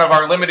Berry, one of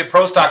our limited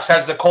pro stocks,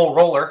 has the cold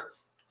roller.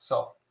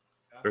 So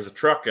there's a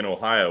truck in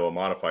Ohio, a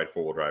modified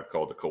four-wheel drive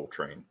called the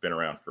Coltrane. Been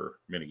around for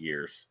many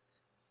years.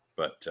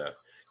 But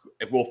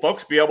will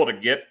folks be able to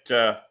get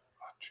the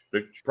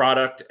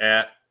product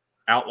at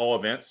Outlaw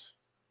events?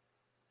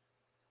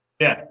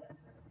 Yeah.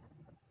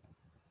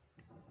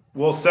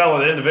 We'll sell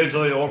it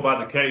individually or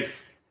by the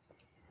case.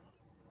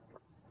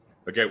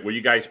 Okay. Will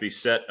you guys be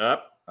set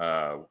up?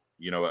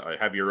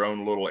 Have your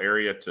own little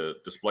area to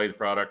display the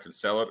product and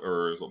sell it,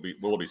 or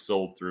will it be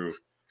sold through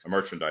a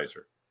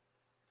merchandiser?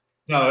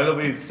 No, it'll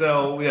be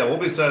we'll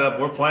be set up.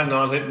 We're planning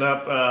on hitting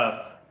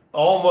up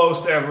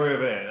almost every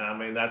event. I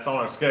mean, that's on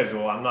our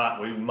schedule.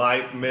 We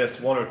might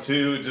miss one or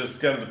two, just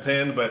going to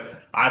depend,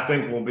 but I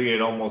think we'll be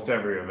at almost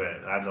every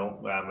event.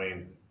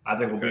 I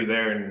think we'll be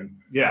there, and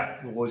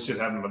we should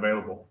have them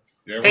available.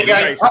 Yeah, hey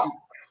guys,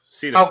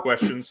 see the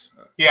questions.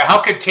 Yeah, how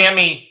could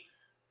Tammy?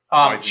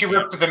 She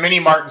works at the Mini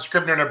Mart in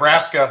Scribner,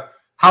 Nebraska.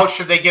 How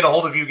should they get a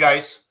hold of you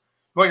guys?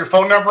 want your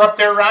phone number up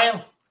there,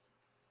 Ryan?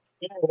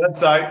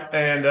 Website,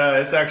 and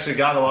it's actually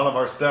got a lot of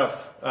our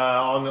stuff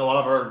on a lot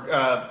of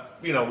our.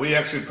 We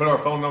actually put our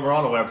phone number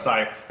on the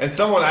website, and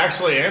someone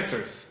actually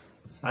answers.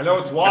 I know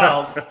it's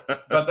wild,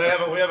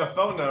 but we have a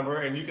phone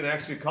number, and you can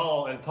actually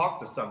call and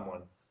talk to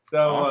someone. So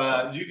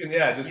Awesome. you can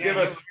just give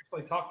us.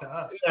 Actually talk to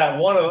us. Yeah,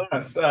 one of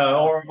us,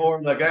 or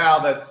the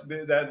gal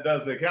that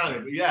does the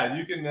accounting. But yeah,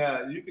 you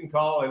can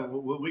call and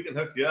we can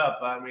hook you up.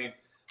 I mean,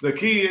 the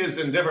key is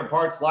in different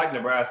parts like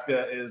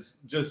Nebraska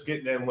is just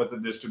getting in with the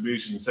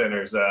distribution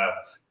centers.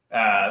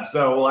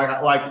 So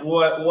like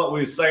what we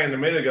were saying a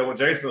minute ago, what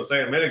Jason was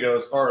saying a minute ago,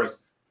 as far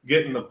as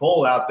getting the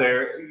pull out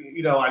there,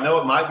 I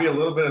know it might be a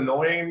little bit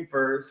annoying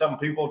for some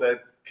people to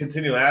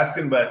continue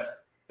asking, but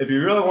if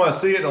you really want to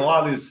see it in a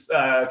lot of these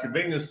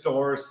convenience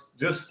stores,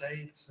 just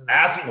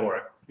ask for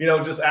it.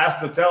 Just ask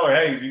the teller,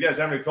 hey, do you guys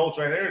have any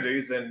Coltrane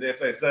Energies? And if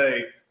they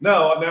say,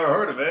 no, I've never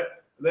heard of it,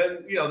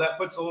 then, that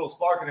puts a little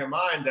spark in their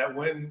mind that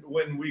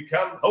when we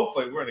come,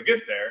 hopefully we're going to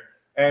get there.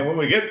 And when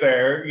we get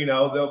there,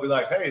 they'll be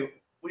like, hey,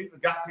 we've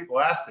got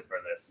people asking for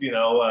this,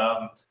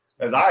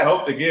 as I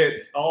hope to get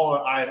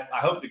I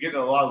hope to get in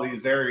a lot of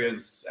these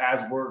areas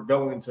as we're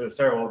going to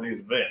several of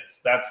these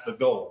events. That's the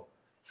goal.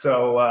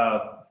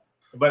 So,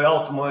 but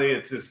ultimately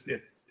it's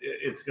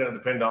going to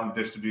depend on the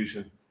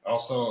distribution.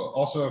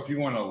 Also, if you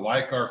want to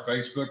like our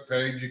Facebook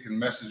page, you can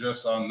message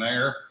us on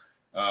there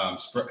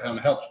and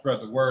help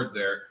spread the word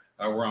there.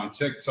 We're on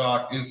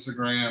TikTok,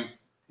 Instagram,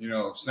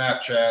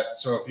 Snapchat.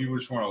 So if you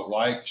just want to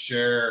like,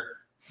 share,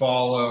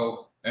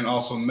 follow, and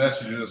also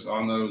message us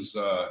on those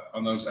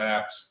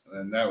apps,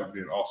 and that would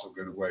be also a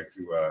good way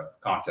to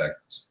contact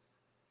us.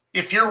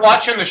 If you're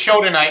watching the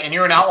show tonight and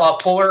you're an Outlaw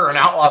puller or an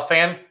Outlaw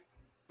fan,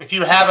 if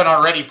you haven't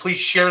already, please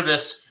share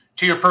this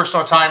to your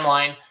personal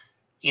timeline.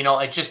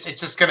 It's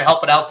just going to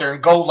help it out there,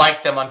 and go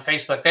like them on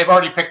Facebook. They've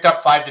already picked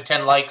up 5 to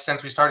 10 likes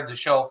since we started the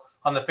show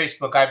on the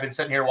Facebook. I've been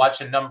sitting here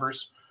watching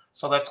numbers,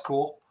 so that's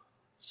cool.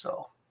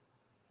 So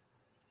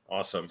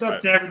awesome. It's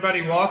up to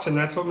everybody watching.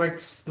 That's what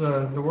makes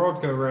the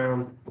world go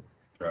round.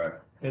 Right.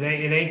 It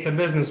ain't the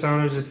business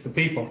owners, it's the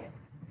people.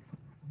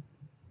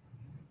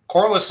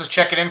 Corliss is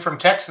checking in from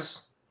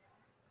Texas.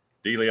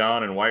 De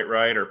Leon and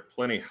Whitewright are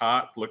plenty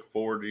hot. Look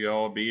forward to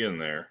y'all being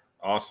there.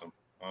 Awesome.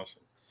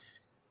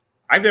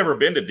 I've never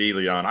been to De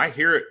Leon. I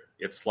hear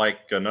it's like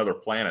another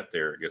planet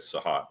there. It gets so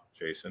hot,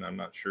 Jason. I'm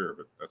not sure,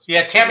 but that's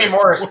Tammy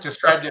Morris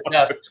described it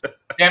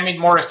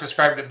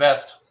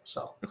best.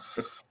 So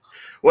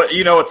well,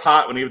 it's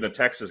hot when even the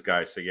Texas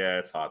guys say, yeah,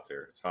 it's hot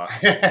there. It's hot.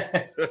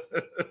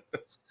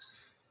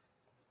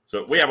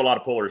 So we have a lot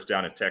of pullers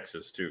down in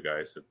Texas too,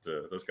 guys.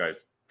 Those guys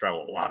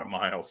travel a lot of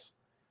miles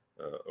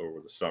over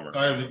the summer.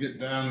 Excited to get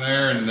down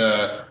there and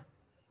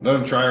let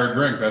them try our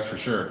drink. That's for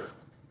sure.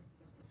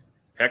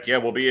 Heck yeah,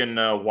 we'll be in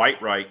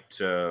Whitewright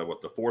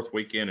the fourth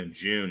weekend in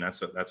June.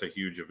 That's a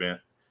huge event.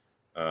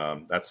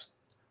 That's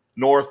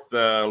north,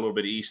 a little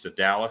bit east of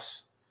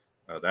Dallas.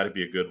 That'd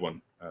be a good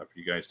one for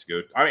you guys to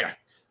go. I mean,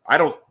 I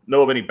don't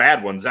know of any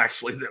bad ones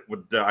actually that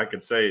would I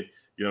could say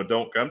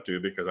don't come to,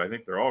 because I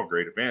think they're all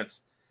great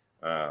events.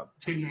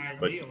 2-night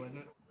deal, isn't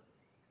it?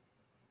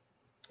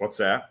 What's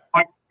that?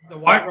 The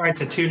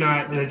Whiteright's a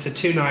 2-night. It's a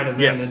 2-night event,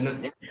 Yes.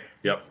 isn't it?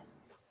 Yep.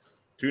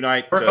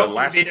 2-night. We're hoping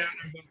Last. to be down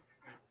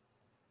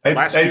Hey,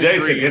 Last hey two,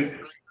 Jason, three.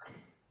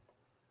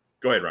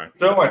 Go ahead, Ryan.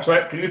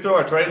 can you throw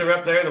our trailer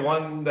up there? The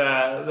one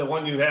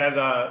you had.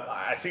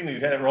 I seen that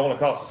you had it rolling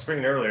across the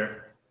screen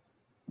earlier.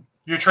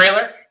 your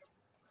trailer?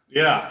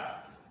 Yeah.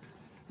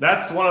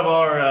 That's one of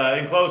our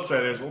enclosed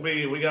trailers.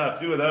 We got a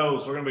few of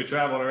those. We're going to be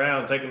traveling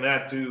around, taking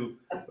that to.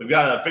 We've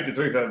got a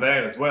 53-ton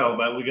van as well,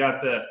 but we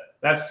have 2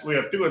 of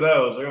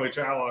those. We're going to be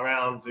traveling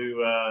around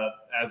to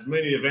as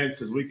many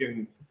events as we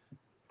can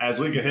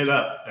hit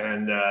up,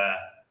 and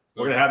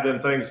we're going to have them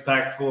things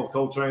packed full of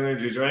Coltrane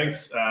Energy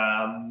drinks,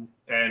 and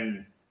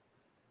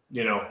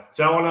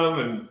selling them,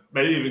 and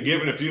maybe even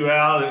giving a few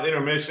out at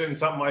intermission,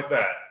 something like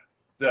that.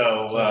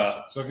 So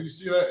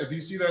if you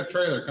see that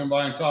trailer, come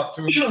by and talk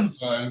to us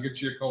and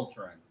get you a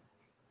Coltrane.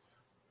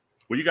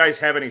 Will you guys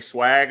have any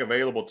swag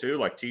available too,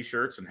 like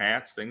T-shirts and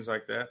hats, things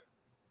like that?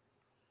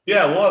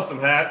 yeah, we'll have some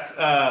hats.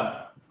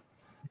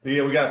 We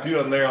got a few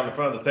of them there on the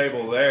front of the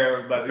table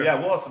there, but Okay. yeah,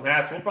 we'll have some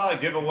hats. We'll probably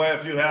give away a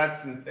few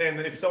hats, and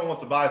if someone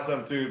wants to buy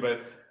some too,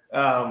 but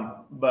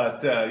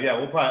yeah,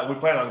 we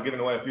plan on giving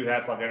away a few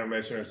hats like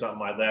intermission or something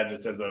like that,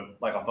 just as a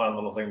fun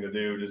little thing to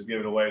do. Just give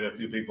it away to a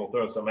few people,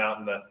 throw some out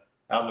in the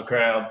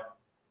crowd.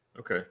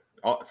 Okay.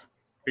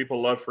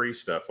 People love free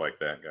stuff like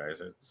that, guys.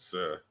 It's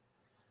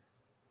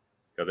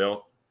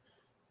they'll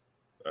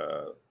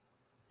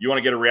you want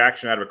to get a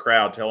reaction out of a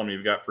crowd, tell them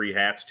you've got free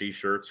hats,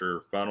 T-shirts,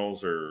 or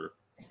funnels, or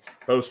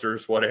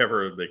posters,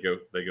 whatever. They go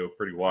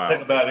pretty wild.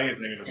 Think about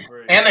anything that's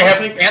free. And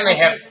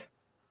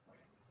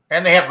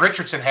they have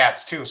Richardson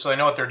hats too, so they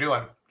know what they're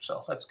doing.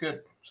 So that's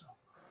good. So.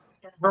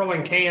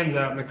 hurling cans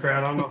out in the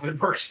crowd. I don't know if it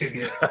works too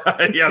good.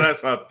 Yeah,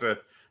 that's not that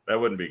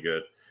wouldn't be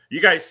good.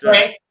 You guys,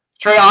 Trey,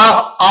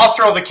 I'll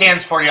throw the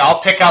cans for you.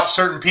 I'll pick out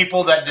certain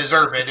people that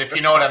deserve it, if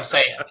you know what I'm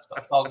saying. So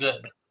it's all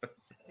good.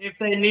 If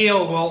they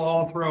kneel, we'll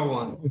all throw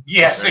one.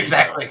 Yes,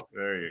 exactly.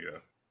 There you go.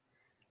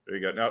 There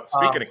you go. Now,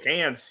 speaking of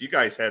cans, you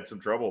guys had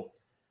some trouble.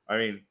 I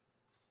mean,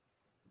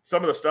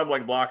 some of the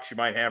stumbling blocks you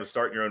might have to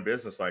starting your own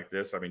business like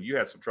this. I mean, you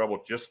had some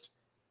trouble just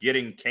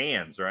getting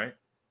cans, right?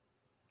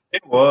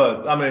 It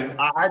was. I mean,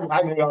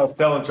 I knew I was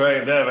telling Trey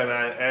and Devin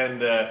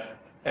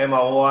and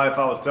my wife,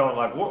 I was telling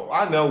like, well,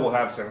 I know we'll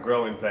have some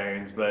growing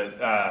pains,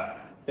 but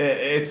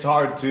it's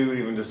hard to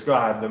even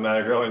describe the amount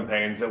of growing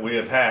pains that we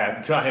have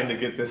had trying to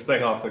get this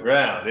thing off the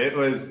ground. It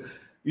was,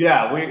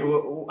 yeah,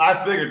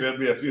 I figured there'd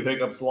be a few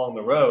hiccups along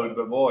the road,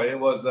 but boy, it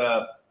was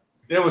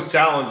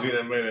challenging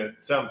a minute.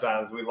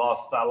 Sometimes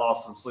I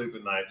lost some sleep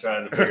at night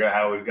trying to figure out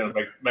how we we're going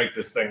to make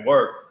this thing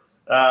work.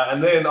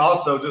 And then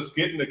also just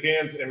getting the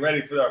cans and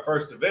ready for our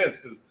first events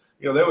because,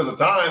 there was a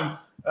time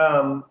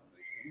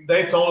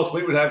they told us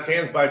we would have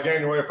cans by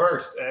January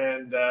 1st,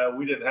 and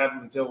we didn't have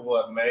them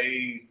until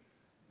May?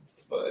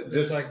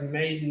 Just like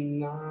May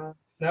 9th.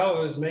 No,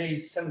 it was May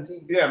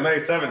 17th. Yeah, May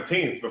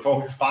 17th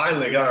before we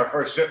finally got our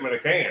first shipment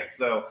of cans.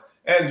 So,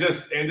 and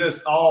just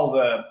all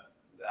the,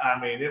 I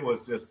mean, it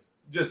was just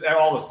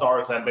all the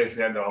stars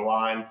basically had to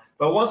align.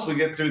 But once we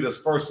get through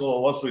this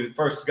once we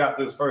first got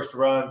through this first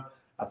run,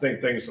 I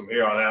think things from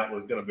here on out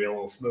was going to be a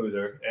little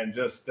smoother. And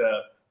just,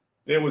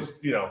 it was,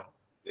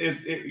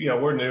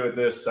 we're new at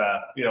this,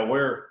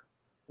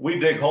 we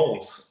dig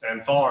holes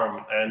and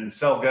farm and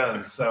sell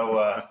guns.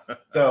 So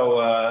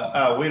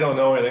we don't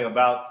know anything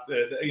about,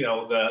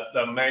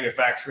 the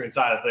manufacturing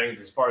side of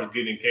things as far as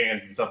getting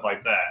cans and stuff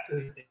like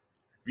that.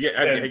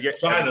 Yeah.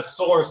 Trying to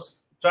source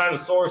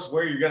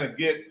where you're going to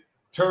get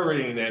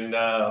taurine and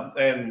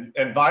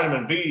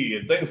vitamin B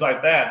and things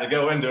like that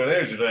go into an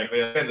energy drink. We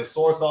had to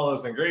source all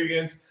those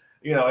ingredients,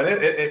 and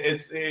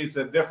it's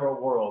a different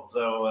world.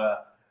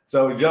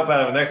 So we jump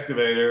out of an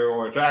excavator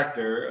or a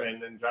tractor and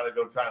then trying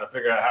to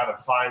figure out how to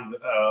find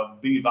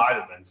B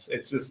vitamins.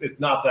 It's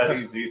not that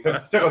easy. It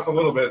took us a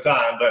little bit of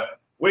time,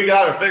 but we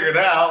got it figured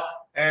out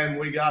and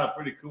we got a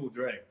pretty cool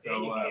drink.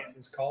 So you can't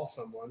just call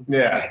someone.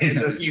 Yeah.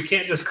 You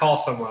can't just call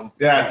someone.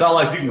 Yeah, it's not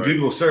like you can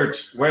Google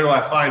search, where do I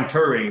find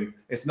taurine?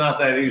 It's not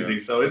that easy.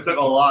 Yeah. So it took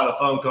a lot of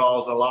phone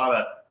calls, a lot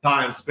of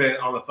time spent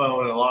on the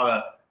phone, and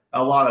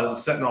a lot of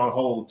sitting on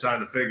hold trying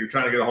to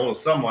get a hold of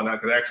someone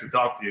that could actually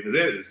talk to you.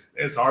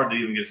 It's hard to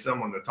even get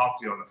someone to talk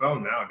to you on the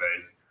phone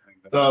nowadays.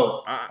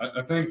 So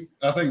I think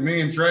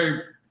me and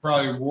Trey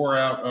probably wore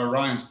out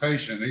Ryan's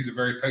patient. He's a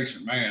very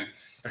patient man.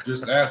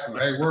 Just ask him,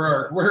 hey, where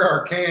are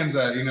our cans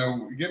at?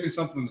 Give me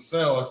something to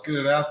sell. Let's get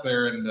it out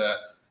there. And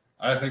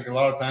I think a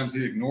lot of times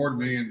he ignored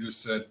me and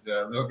just said,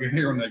 they'll get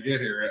here when they get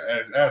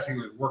here, as he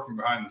was working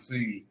behind the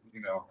scenes,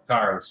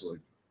 tirelessly.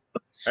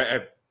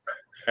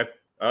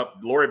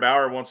 Lori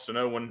Bauer wants to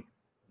know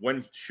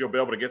when she'll be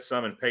able to get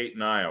some in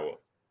Peyton, Iowa.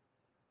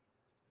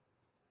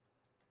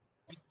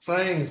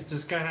 Things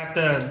just gonna have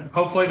to.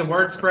 Hopefully, the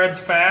word spreads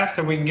fast,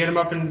 and we can get them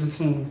up into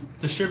some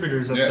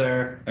distributors up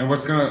there. And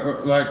what's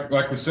gonna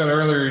like we said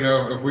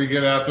earlier, if we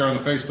get out there on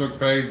the Facebook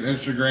page,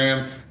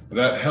 Instagram,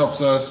 that helps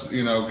us,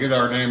 get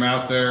our name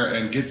out there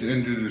and get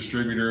into the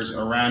distributors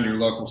around your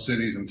local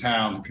cities and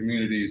towns and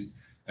communities.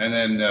 And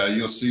then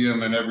you'll see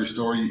them in every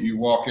store you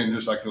walk in,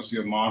 just like you'll see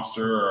a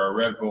Monster or a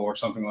Red Bull or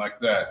something like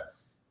that.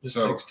 It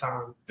takes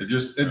time. It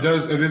is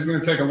going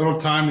to take a little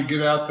time to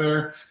get out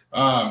there.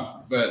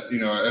 But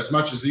as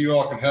much as you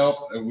all can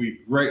help, we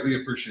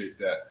greatly appreciate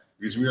that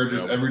because we are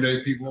just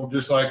everyday people,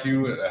 just like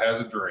you, that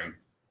has a dream.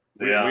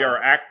 Yeah. We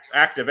are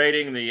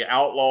activating the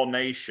Outlaw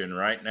Nation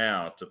right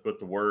now to put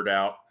the word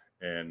out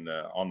and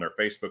on their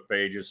Facebook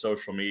pages,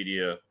 social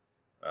media,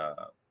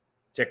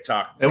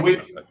 TikTok, and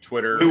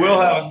Twitter. We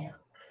will have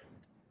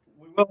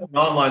an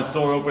online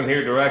store open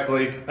here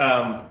directly,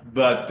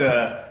 but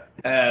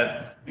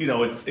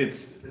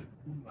it's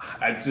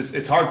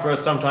hard for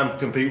us sometimes to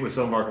compete with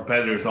some of our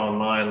competitors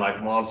online,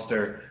 like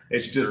Monster.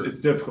 It's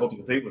difficult to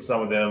compete with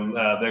some of them.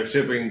 Their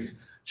shipping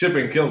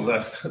kills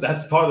us.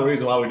 That's part of the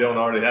reason why we don't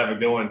already have it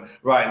going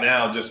right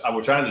now.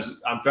 I'm trying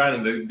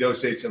to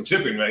negotiate some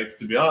shipping rates.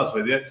 To be honest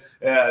with you,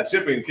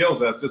 shipping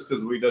kills us just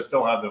because we just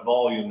don't have the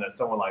volume that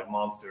someone like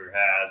Monster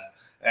has,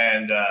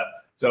 and.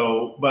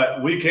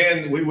 But we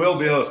will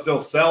be able to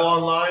still sell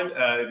online.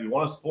 If you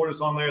want to support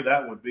us on there,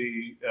 that would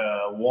be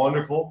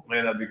wonderful.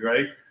 Man, that'd be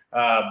great.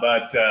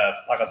 But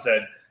like I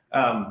said,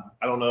 I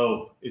don't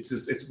know.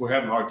 We're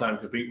having a hard time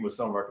competing with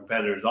some of our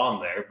competitors on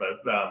there.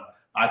 But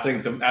I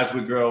think as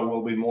we grow,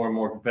 we'll be more and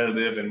more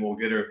competitive, and we'll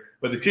get her.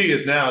 But the key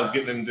is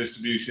getting in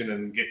distribution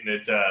and getting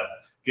it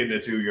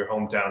to your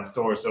hometown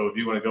store. So if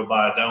you want to go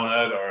buy a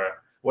donut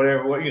or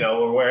whatever,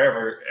 or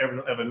wherever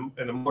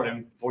in the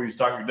morning before you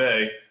start your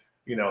day.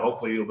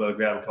 Hopefully you'll be able to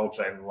grab a Cold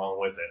Chain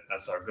along with it.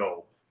 That's our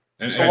goal.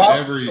 And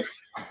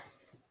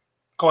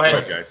Go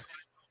ahead, guys.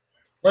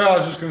 Well, I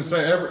was just going to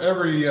say,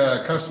 every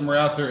customer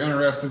out there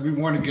interested, we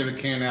want to get a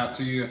can out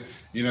to you.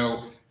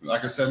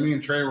 Like I said, me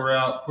and Trey were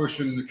out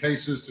pushing the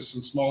cases to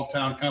some small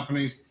town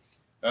companies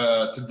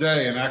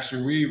today, and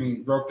actually we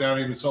even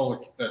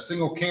sold a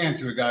single can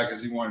to a guy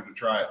because he wanted to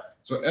try it.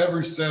 So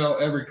every sale,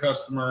 every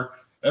customer,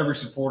 every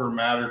supporter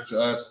matters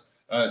to us.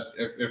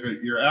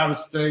 You're out of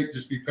state,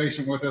 just be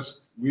patient with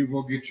us. We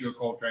will get you a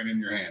cold train in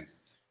your hands.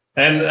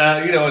 And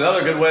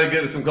another good way to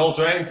get us some cold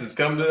trains is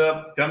come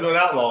to an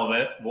Outlaw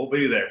event. We'll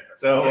be there.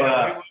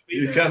 So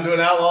you come to an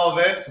Outlaw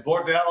event,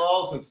 support the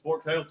Outlaws, and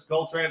support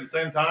Cold Train at the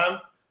same time.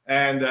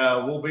 And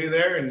we'll be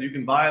there. And you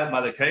can buy it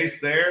by the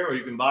case there, or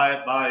you can buy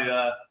it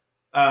by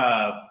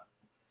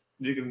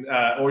you can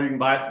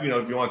buy it.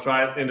 If you want to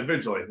try it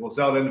individually, we'll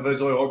sell it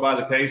individually or by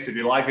the case. If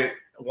you like it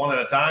one at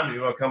a time, and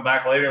you want to come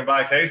back later and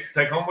buy a case to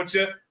take home with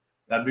you,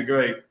 that'd be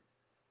great.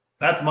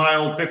 That's my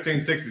old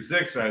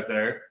 1566 right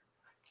there.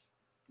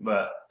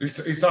 But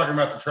he's talking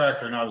about the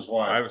tractor, not his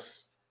wife. I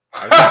was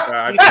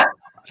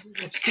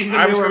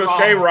going to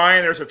say,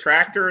 Ryan, there's a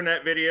tractor in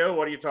that video.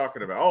 What are you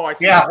talking about? Oh, I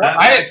see. Yeah,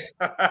 I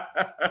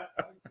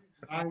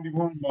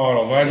 91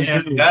 model.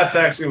 Yeah, that's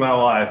actually my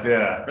wife.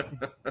 Yeah.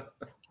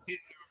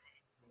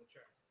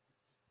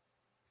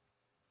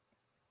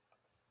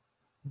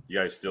 You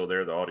guys still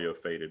there? The audio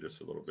faded just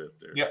a little bit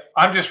there. Yeah,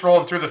 I'm just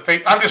rolling through the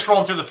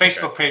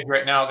Facebook page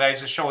right now, guys,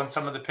 just showing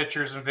some of the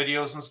pictures and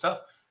videos and stuff.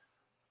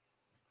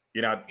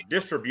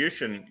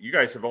 Distribution, you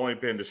guys have only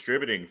been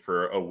distributing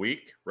for a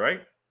week,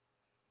 right?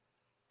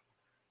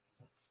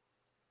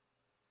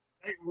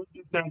 Hey, we're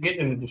just now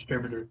getting in the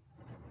distributor.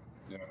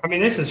 Yeah. I mean,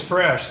 this is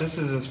fresh. This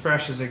is as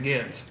fresh as it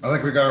gets. I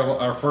think we got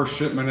our first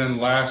shipment in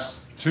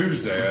last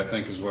Tuesday, I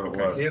think is what it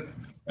was. Yep.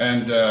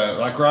 And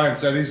like Ryan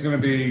said, he's going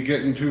to be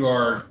getting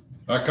to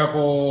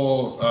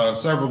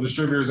several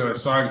distributors that have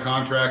signed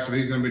contracts, and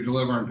he's going to be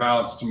delivering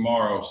pallets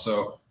tomorrow.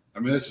 So, I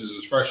mean, this is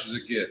as fresh as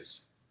it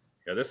gets.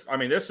 Yeah,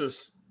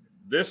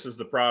 this is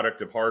the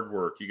product of hard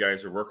work. You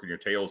guys are working your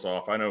tails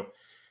off. I know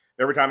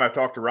every time I've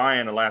talked to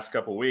Ryan the last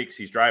couple of weeks,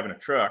 he's driving a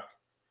truck,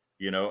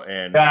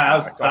 and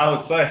yeah, I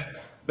was saying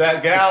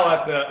that gal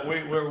at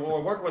we're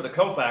working with a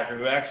co-packer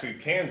who actually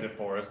cans it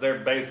for us. They're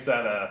based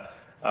at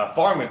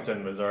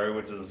Farmington, Missouri,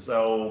 which is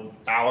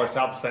hour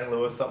south of St.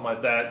 Louis, something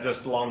like that,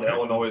 just along the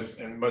Illinois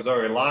and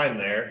Missouri line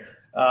there.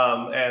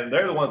 And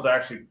they're the ones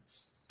actually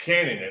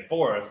canning it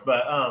for us.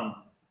 But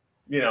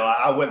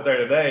I went there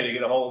today to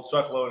get a whole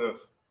truckload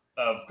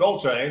of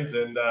cold trains,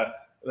 and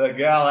the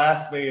gal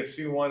asked me if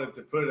she wanted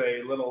to put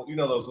a little,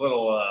 those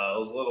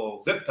little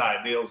zip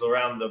tie deals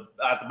around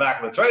at the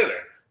back of the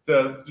trailer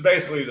to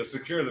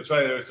secure the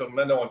trailer so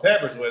no one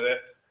tampers with it.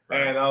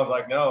 And I was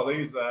like, no,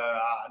 these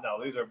are.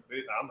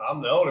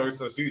 I'm the owner,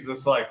 so she's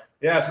just like,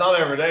 yeah, it's not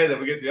every day that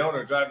we get the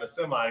owner driving a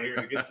semi here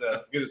to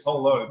get his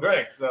whole load of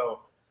drinks.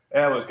 So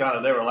that was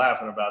they were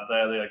laughing about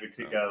that. They got a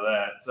kick out of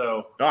that.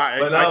 So,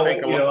 I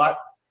think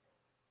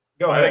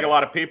Go ahead. I think a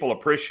lot of people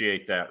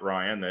appreciate that,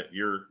 Ryan, that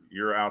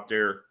you're out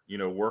there,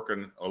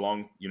 working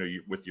along,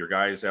 with your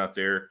guys out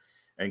there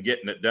and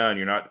getting it done.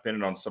 You're not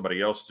dependent on somebody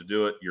else to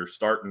do it. You're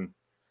starting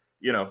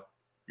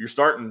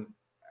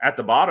at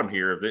the bottom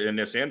here in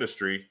this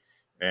industry.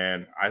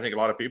 And I think a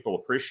lot of people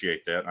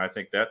appreciate that. And I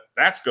think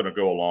that's going to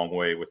go a long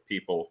way with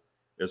people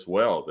as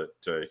well,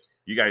 that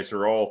you guys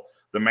are all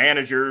the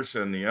managers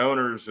and the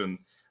owners and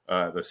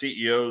the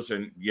CEOs,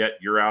 and yet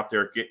you're out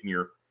there getting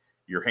your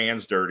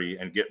hands dirty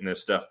and getting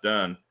this stuff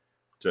done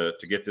to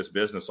get this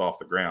business off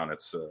the ground.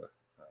 It's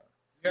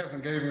he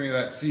hasn't given me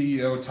that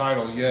CEO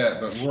title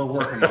yet, but we're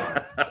working on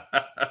it.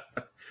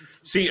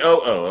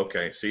 COO,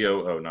 okay,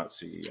 COO, not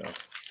CEO.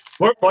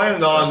 We're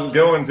planning on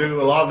going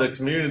to a lot of the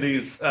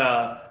communities,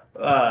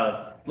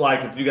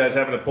 like if you guys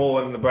happen to pull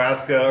in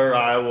Nebraska or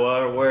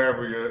Iowa or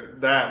wherever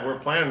we're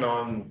planning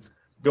on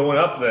going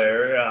up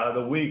there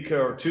the week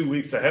or 2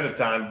 weeks ahead of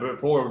time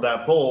before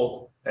that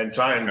pull and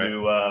trying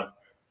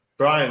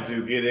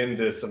to get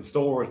into some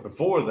stores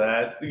before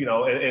that,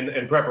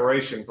 in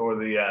preparation for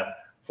the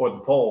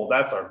poll.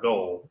 That's our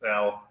goal.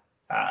 Now,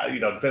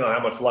 depending on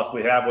how much luck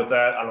we have with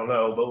that, I don't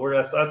know,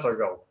 but that's our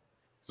goal.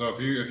 So if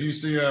you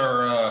see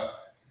our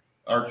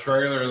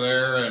trailer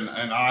there in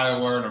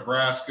Iowa or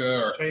Nebraska,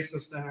 or chase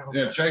us down.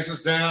 Yeah, chase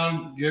us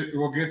down.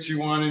 We'll get you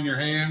one in your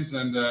hands,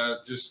 and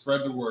just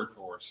spread the word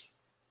for us.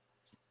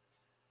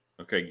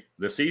 Okay,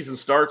 the season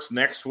starts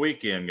next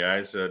weekend,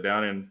 guys,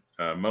 down in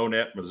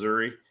Monette,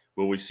 Missouri.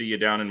 Will we see you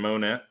down in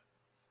Monette?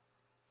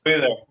 Be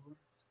there.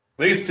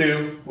 These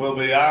two will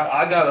be.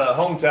 I got a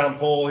hometown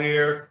poll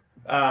here,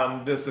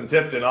 just in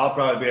Tipton. I'll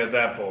probably be at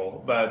that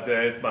poll, but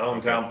it's my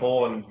hometown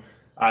poll, and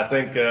I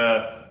think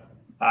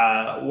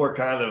we're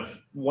kind of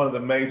one of the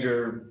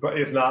major,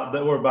 if not,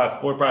 we're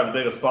probably the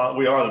biggest sponsor.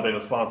 We are the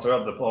biggest sponsor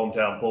of the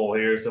hometown poll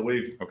here. So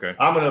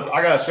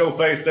I got a show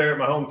face there at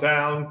my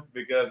hometown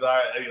because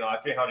I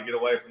can't hardly get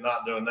away from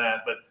not doing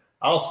that. But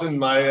I'll send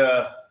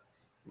my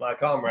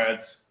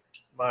comrades,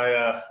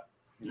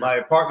 my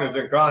partners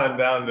in crime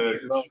down to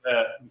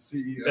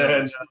CEO.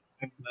 And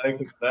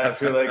I'm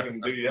sure they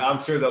can do.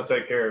 I'm sure they'll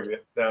take care of you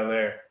down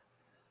there.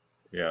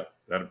 Yeah,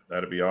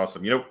 that'd be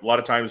awesome. A lot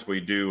of times we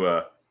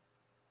do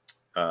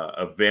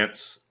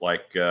events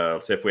like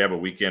say if we have a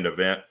weekend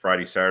event,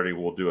 Friday, Saturday,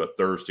 we'll do a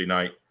Thursday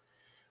night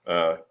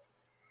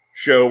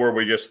show where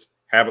we just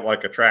have it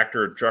like a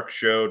tractor and truck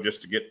show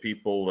just to get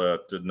people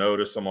to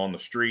notice them on the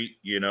street.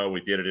 We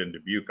did it in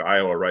Dubuque,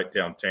 Iowa, right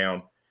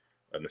downtown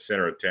in the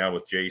center of town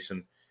with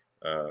Jason.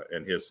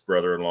 and his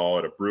brother-in-law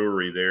at a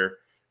brewery there.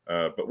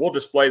 But we'll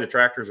display the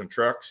tractors and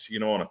trucks,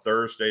 on a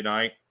Thursday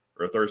night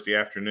or a Thursday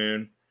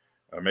afternoon,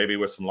 maybe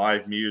with some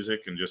live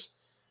music, and just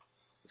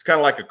it's kind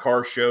of like a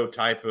car show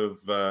type of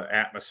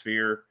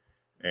atmosphere.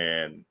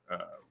 And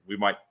we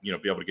might, be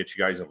able to get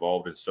you guys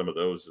involved in some of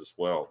those as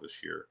well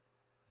this year.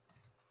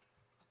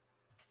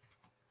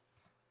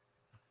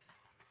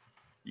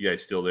 You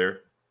guys still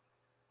there?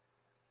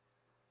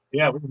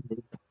 Yeah.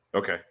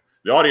 Okay.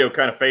 The audio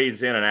kind of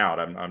fades in and out.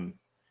 I'm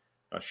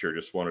not sure.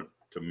 Just wanted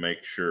to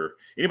make sure.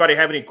 Anybody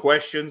have any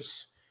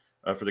questions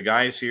for the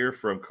guys here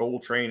from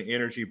Coltrane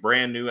Energy,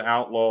 brand new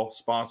Outlaw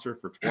sponsor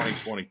for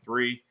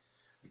 2023?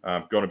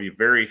 Going to be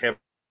very heavy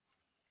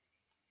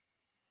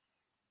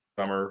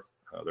summer.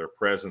 Their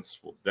presence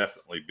will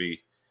definitely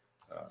be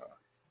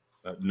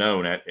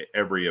known at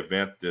every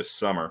event this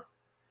summer.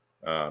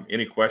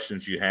 Any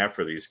questions you have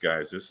for these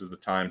guys, this is the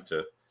time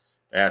to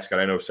ask.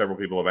 And I know several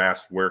people have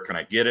asked, where can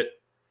I get it?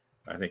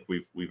 I think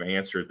we've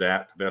answered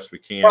that the best we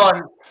can.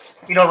 Well,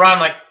 Ron,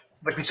 like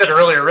we said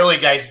earlier, really,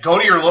 guys, go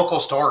to your local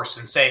stores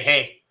and say,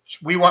 hey,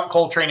 we want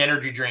Coltrane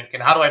Energy drink.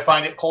 And how do I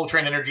find it?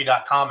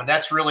 ColtraneEnergy.com. And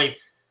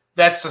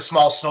that's the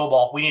small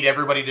snowball. We need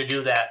everybody to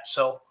do that.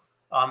 So,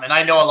 and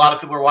I know a lot of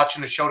people are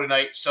watching the show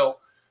tonight, so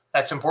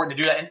that's important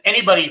to do that. And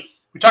anybody,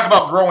 we talk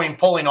about growing,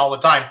 pulling all the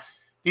time.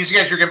 These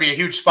guys are going to be a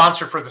huge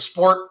sponsor for the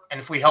sport. And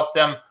if we help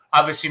them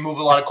obviously move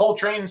a lot of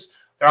Coltranes,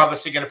 they're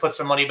obviously going to put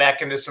some money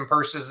back into some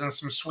purses and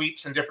some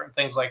sweeps and different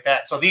things like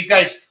that. So these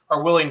guys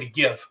are willing to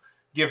give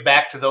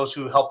back to those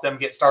who help them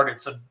get started.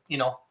 So,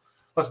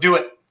 let's do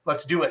it.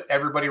 Let's do it.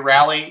 Everybody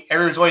rally.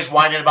 Everyone's always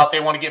whining about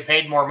they want to get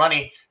paid more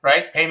money,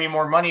 right? Pay me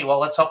more money. Well,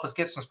 let's help us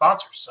get some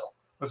sponsors. So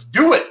let's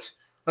do it.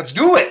 Let's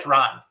do it,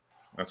 Ron.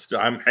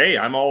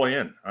 I'm all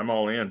in. I'm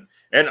all in.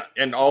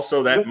 And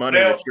also that money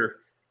that you're.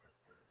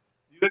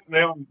 You hit the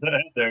nail on the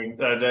head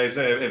there,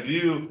 Jason. If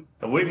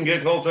we can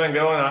get Coltrane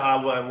going,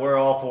 and we're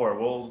all for it.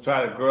 We'll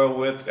try to grow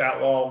with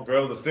Outlaw,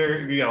 grow the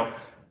series,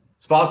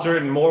 sponsor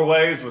it in more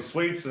ways with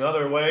sweeps and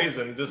other ways,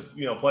 and just,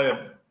 play it.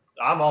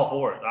 I'm all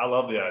for it. I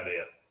love the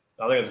idea.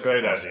 I think it's a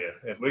great idea.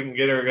 If we can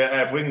get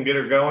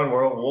her going,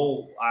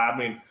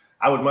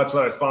 I would much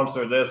rather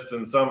sponsor this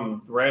than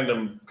some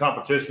random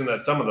competition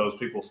that some of those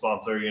people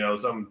sponsor.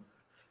 Some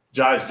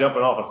guys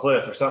jumping off a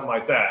cliff or something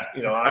like that.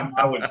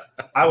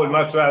 I would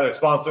much rather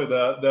sponsor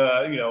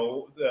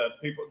the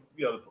people,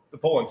 the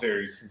pulling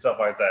series and stuff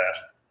like that.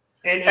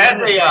 And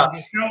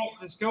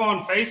just go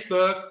on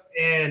Facebook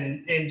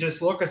and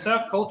just look us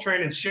up,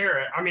 Coltrane, and share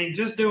it. I mean,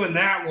 just doing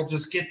that will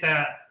just get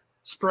that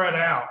spread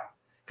out,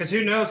 because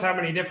who knows how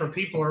many different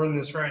people are in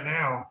this right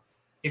now.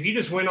 If you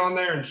just went on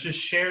there and just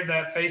shared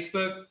that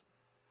Facebook,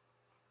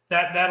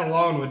 that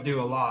alone would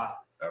do a lot.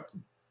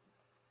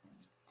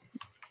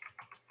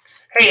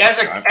 Hey, as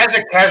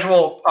a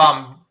casual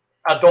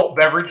adult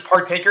beverage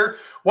partaker,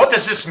 what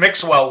does this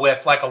mix well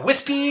with? Like a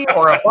whiskey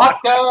or a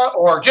vodka,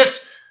 or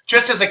just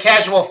as a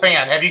casual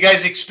fan? Have you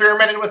guys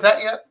experimented with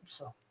that yet?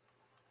 So.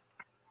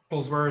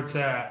 Where it's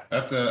at.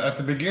 At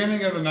the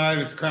beginning of the night,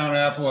 it's Crown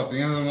Apple. At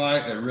the end of the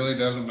night, it really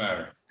doesn't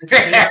matter.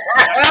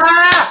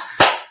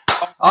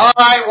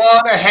 I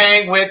want to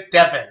hang with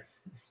Devin,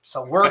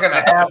 so we're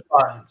gonna have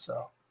fun.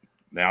 So.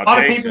 Now, a lot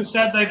of people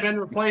said they've been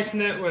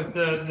replacing it with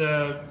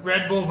the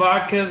Red Bull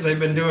vodkas. They've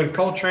been doing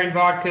Coltrane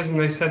vodkas, and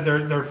they said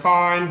they're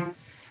fine.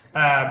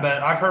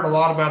 But I've heard a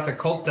lot about the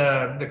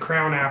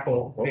Crown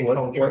Apple.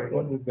 What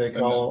did they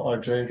call our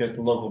drink at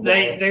the local bar?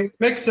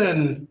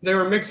 They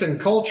were mixing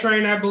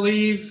Coltrane, I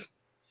believe,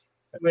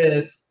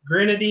 with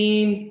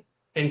grenadine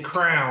and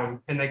Crown,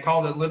 and they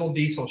called it Little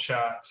Diesel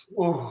Shots.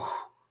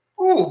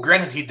 Ooh,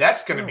 grenadine.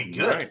 That's going to be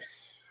good.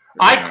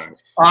 Nice.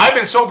 I've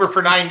been sober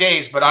for 9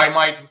 days, but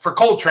for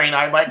Coltrane,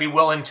 I might be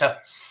willing to.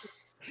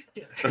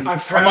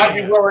 Ron,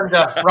 you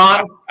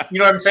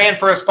know what I'm saying?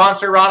 For a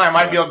sponsor, Ron, I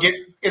might be able to get.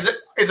 Is it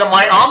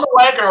my on the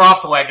wagon or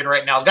off the wagon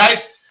right now,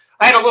 guys?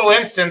 I had a little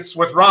instance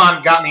with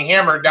Ron, got me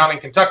hammered down in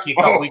Kentucky a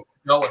couple weeks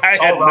ago. I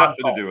had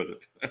nothing to do with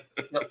it.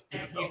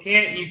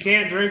 You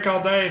can't drink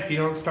all day if you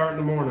don't start in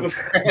the morning.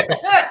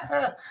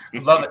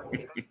 Love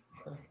it.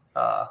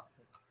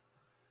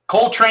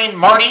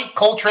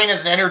 Coltrane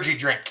is an energy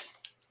drink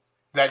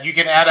that you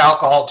can add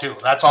alcohol to.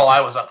 That's all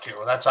I was up to.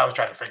 That's what I was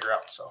trying to figure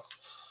out. So,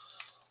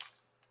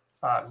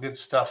 good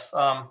stuff.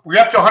 We're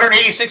up to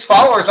 186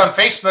 followers on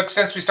Facebook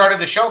since we started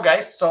the show,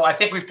 guys. So I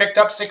think we've picked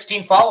up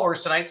 16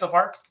 followers tonight so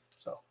far.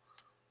 So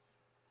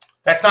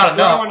that's not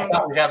enough. I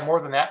thought we'd have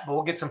more than that, but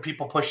we'll get some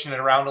people pushing it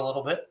around a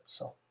little bit.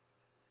 So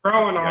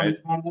growing on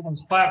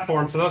those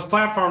platforms. So those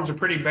platforms are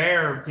pretty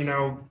bare.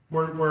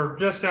 We're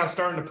just now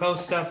starting to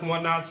post stuff and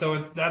whatnot.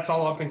 So that's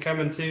all up and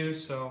coming too.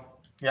 So.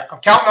 Yeah, I'm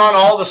counting on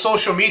all the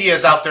social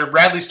medias out there.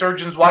 Bradley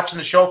Sturgeon's watching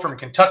the show from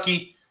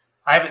Kentucky.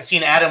 I haven't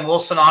seen Adam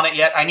Wilson on it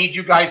yet. I need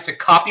you guys to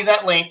copy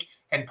that link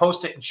and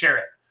post it and share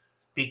it,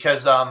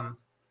 because,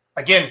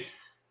 again,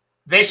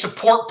 they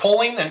support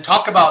polling and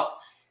talk about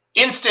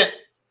instant,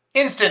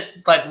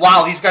 like,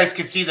 wow, these guys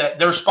can see that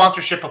their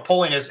sponsorship of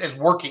polling is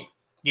working.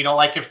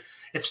 Like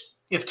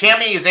if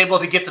Tammy is able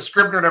to get the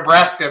Scribner,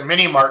 Nebraska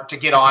mini mart to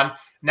get on,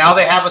 Now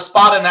they have a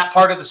spot in that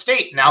part of the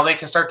state. Now they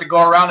can start to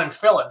go around and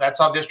fill it. That's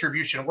how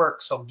distribution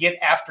works. So get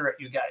after it,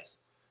 you guys.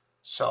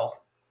 So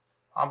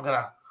I'm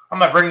gonna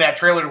bring that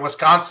trailer to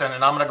Wisconsin,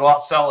 and I'm gonna go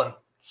out selling.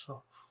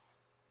 So.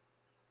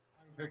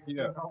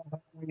 Yeah.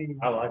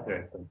 I like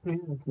that.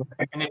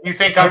 And if you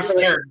think I'm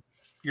scared,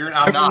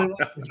 I'm not.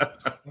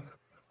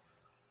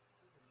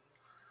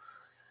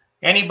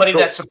 Anybody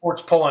that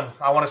supports pulling,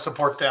 I want to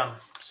support them.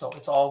 So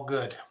it's all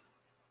good.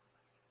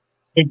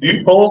 Do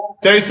you pull,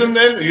 Jason,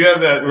 then? You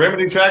have that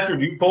Remedy tractor.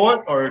 Do you pull it?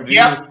 Or do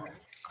Yeah.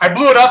 I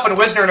blew it up in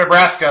Wisner,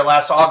 Nebraska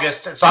last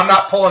August. So I'm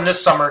not pulling this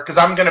summer because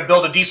I'm going to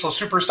build a diesel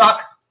super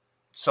stock.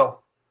 So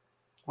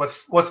with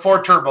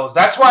 4 turbos.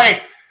 That's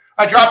why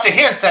I dropped a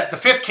hint that the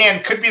 5th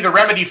can could be the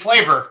Remedy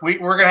flavor. We're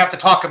going to have to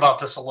talk about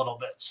this a little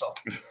bit. So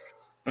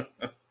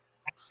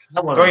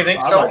don't you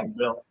think so? I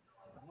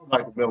would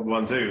like to build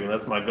one too.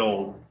 That's my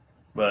goal.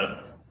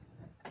 But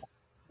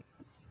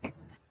that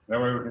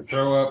way we can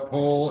show up,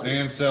 pull,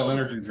 and sell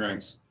energy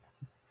drinks.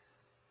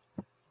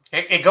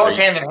 It goes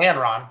hand in hand,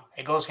 Ron.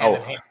 It goes hand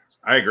in hand.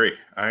 I agree.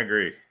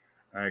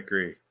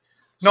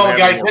 No,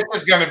 guys, this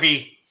is going to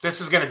be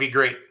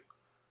great.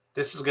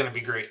 This is going to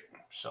be great.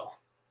 So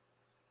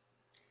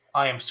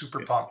I am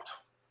super pumped.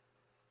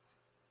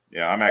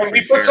 Yeah, I'm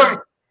actually.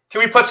 Can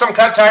we put some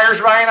cut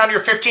tires, Ryan, on your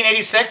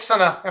 1586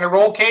 and a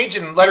roll cage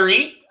and let her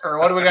eat? Or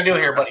what are we going to do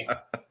here, buddy?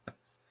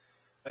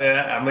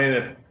 Yeah, I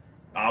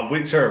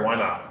mean, sure, why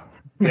not?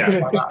 Yeah,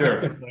 Why not?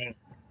 Sure.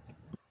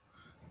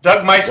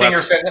 Doug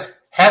Meisinger says it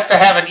has to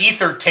have an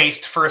ether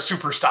taste for a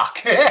super stock.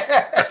 So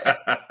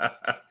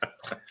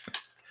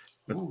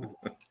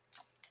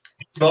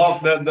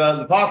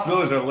the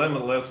possibilities are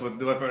limitless with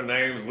different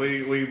names.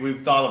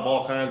 We've thought of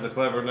all kinds of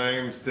clever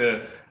names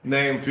to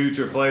name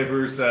future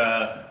flavors.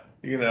 I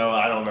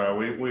don't know.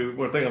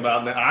 We're thinking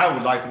about. I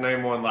would like to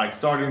name one like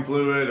starting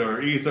fluid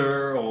or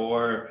ether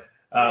or.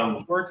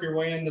 Work your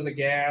way into the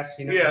gas.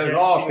 Yeah, there's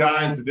all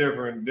kinds of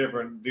different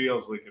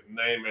deals we could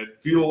name it.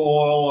 Fuel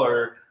oil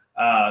or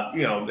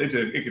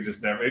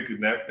it could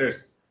never.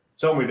 There's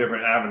so many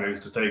different avenues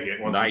to take it.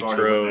 Once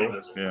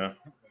Nitro.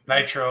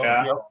 Nitro.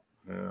 Yeah.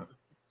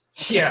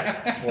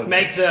 Yeah.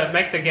 make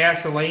the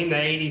gasoline the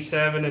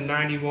 87 and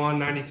 91,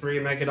 93,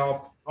 and make it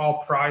all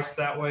priced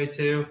that way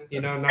too.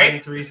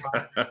 93's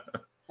high.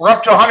 We're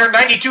up to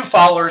 192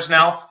 followers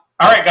now.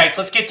 All right, guys,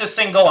 let's get this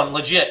thing going.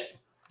 Legit.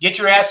 Get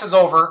your asses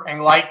over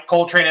and like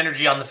Coal Train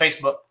Energy on the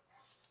Facebook.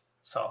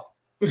 So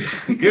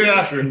get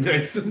after him,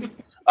 Jason.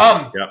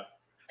 Yep.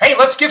 Hey,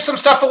 let's give some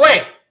stuff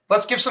away.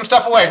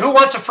 Who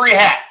wants a free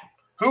hat?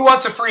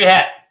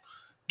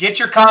 Get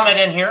your comment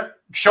in here.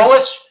 Show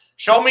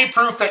me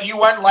proof that you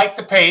went and liked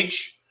the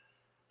page.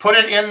 Put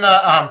it in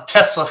the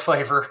Tesla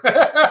flavor.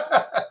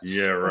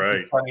 Yeah,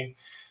 right. Funny.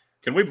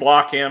 Can we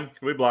block him?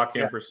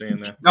 For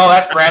saying that? No,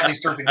 that's Bradley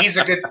Sturgeon. He's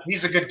a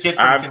good kid.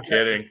 I'm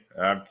kidding.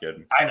 I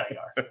know you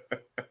are.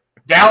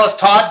 Dallas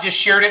Todd just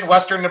shared it in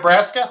Western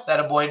Nebraska. That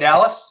a boy,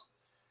 Dallas.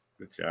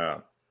 Good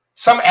job.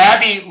 Some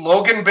Abby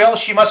Logan Bill.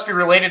 She must be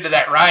related to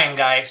that Ryan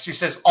guy. She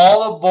says,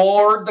 all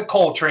aboard the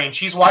coal train.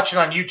 She's watching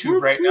on YouTube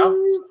right now.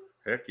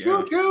 Heck yeah.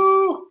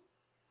 Choo-choo.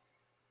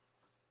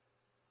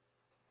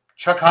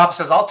 Chuck Hobbs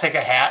says, I'll take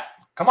a hat.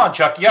 Come on,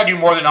 Chuck. You got to do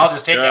more than I'll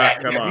just take a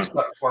hat. Come on. Do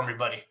something for me,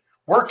 buddy.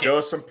 Work it. Show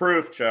us some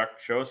proof, Chuck.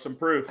 Show us some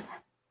proof that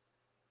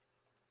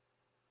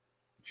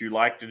you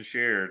liked and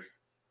shared.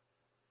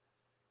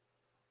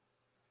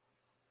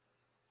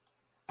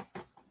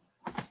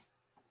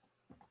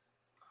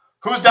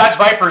 Whose Dodge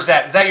Viper is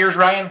that? Is that yours,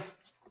 Ryan?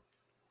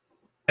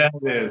 Yeah,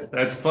 it is.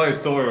 That's a funny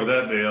story with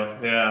that deal.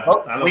 Yeah.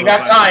 Oh, we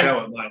got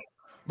time.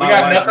 We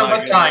got nothing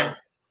but time.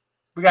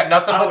 We got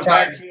nothing but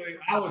time.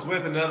 I was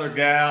with another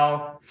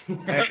gal.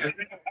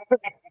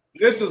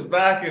 This was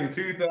back in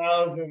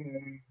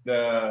 2000. You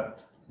were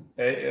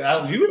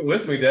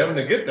with me, Devin,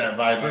 to get that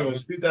Viper. It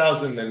was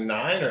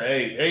 2009 or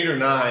 8 or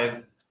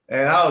 9.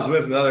 And I was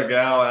with another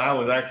gal, and I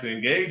was actually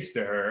engaged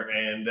to her.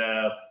 And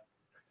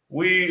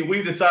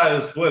we decided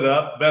to split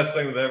up. Best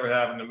thing that ever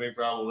happened to me,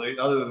 probably,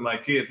 other than my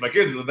kids. My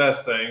kids are the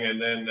best thing.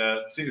 And then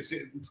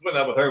splitting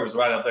up with her was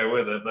right up there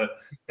with it. But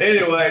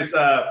anyways,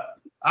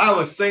 I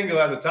was single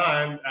at the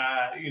time.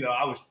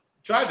 I was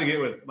tried to get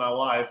with my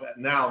wife.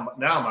 Now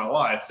my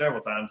wife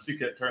several times. She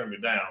kept turning me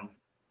down.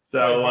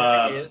 So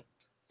I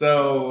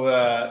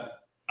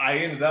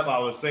ended up. I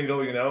was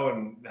single, and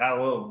had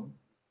a little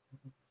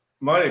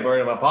money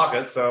burning in my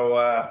pocket.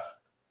 So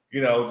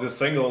just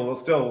single.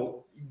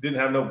 Still didn't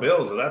have no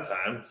bills at that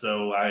time.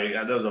 So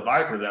there was a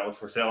Viper that was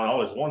for sale. I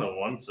always wanted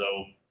one, so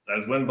I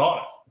just went and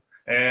bought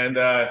it. And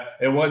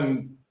it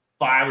wasn't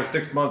 5 or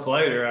 6 months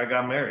later I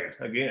got married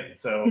again.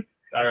 So.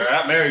 I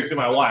got married to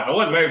my wife. I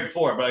wasn't married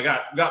before, but I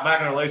got back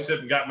in a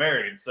relationship and got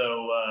married.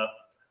 So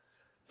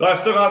I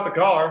still got the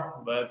car,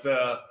 but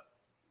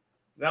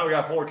now we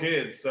got 4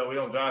 kids, so we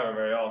don't drive her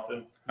very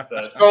often.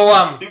 But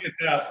So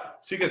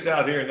she gets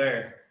out here and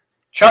there.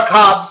 Chuck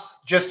Hobbs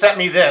just sent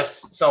me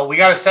this, so we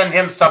got to send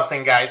him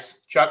something, guys.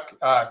 Chuck,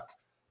 do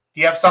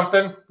you have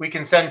something we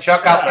can send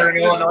Chuck out there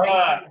in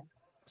Illinois?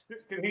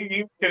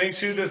 Can he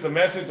shoot us a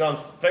message on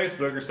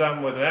Facebook or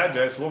something with an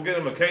address? We'll get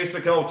him a case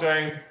of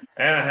Coltrane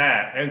and a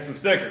hat and some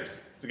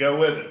stickers to go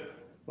with it.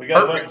 We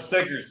got a bunch of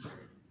stickers.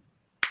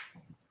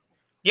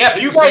 Yeah,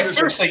 if you guys,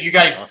 seriously, you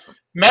guys, Awesome.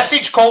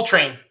 message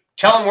Coltrane.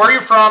 Tell them where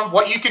you're from,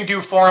 what you can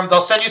do for them.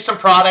 They'll send you some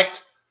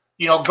product.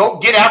 You know, go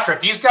get after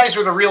it. These guys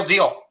are the real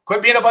deal.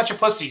 Quit being a bunch of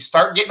pussies.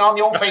 Start getting on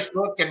the old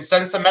Facebook and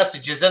send some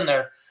messages in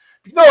there.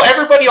 No,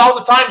 everybody all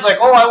the time is like,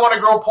 oh, I want to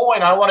grow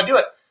pulling. I want to do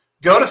it.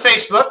 Go to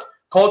Facebook,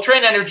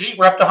 Coltrane Energy.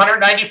 We're up to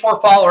 194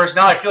 followers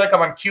now. I feel like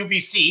I'm on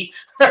QVC.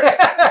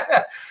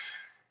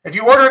 If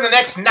you order in the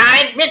next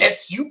 9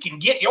 minutes, you can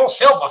get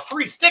yourself a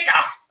free sticker.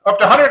 Up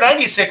to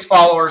 196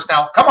 followers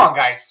now. Come on,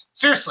 guys.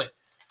 Seriously.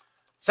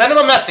 Send them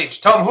a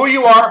message. Tell them who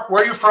you are,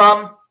 where you're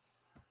from.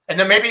 And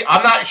then maybe,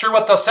 I'm not sure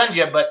what they'll send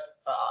you, but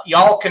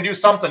y'all can do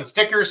something.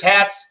 Stickers,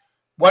 hats,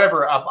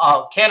 whatever.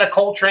 A can of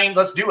Coltrane.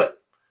 Let's do it.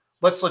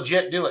 Let's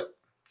legit do it.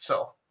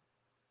 So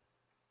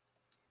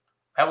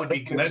that would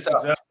be good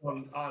stuff.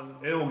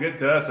 It will get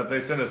to us if they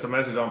send us a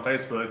message on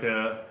Facebook.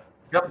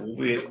 Yep.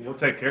 We'll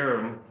take care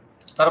of them.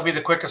 That'll be the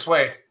quickest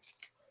way.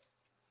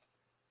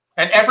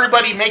 And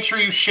everybody, make sure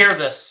you share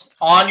this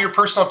on your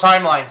personal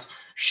timelines.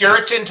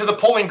 Share it into the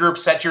pulling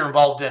groups that you're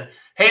involved in.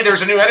 Hey,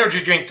 there's a new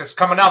energy drink that's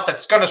coming out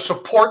that's going to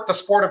support the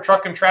sport of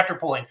truck and tractor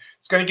pulling.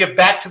 It's going to give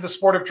back to the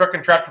sport of truck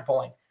and tractor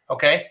pulling.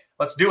 Okay?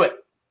 Let's do it.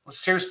 Let's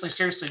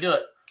seriously do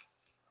it.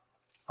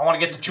 I want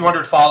to get to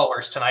 200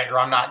 followers tonight, or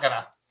I'm not going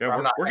to. Yeah,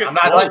 I'm not getting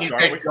letting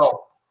close, you guys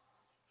go.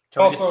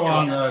 Also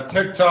on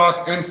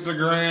TikTok,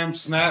 Instagram,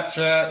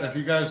 Snapchat. If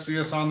you guys see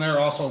us on there,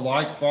 also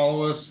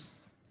follow us,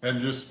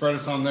 and just spread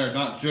us on there,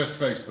 not just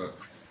Facebook.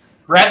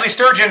 Bradley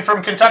Sturgeon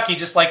from Kentucky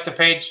just liked the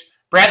page.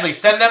 Bradley,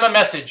 send them a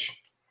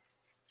message.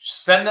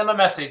 Send them a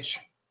message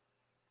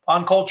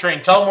on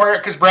Coltrane. Tell them where,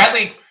 because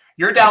Bradley,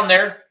 you're down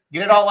there.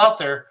 Get it all out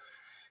there.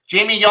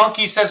 Jamie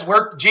Yonke says,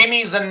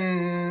 Jamie's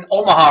in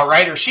Omaha,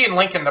 right? Or is she in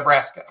Lincoln,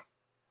 Nebraska?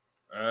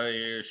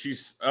 Yeah,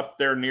 she's up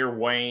there near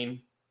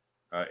Wayne.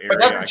 Area. But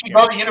doesn't she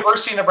go to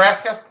University of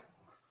Nebraska?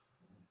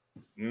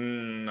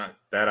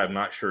 That I'm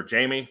not sure.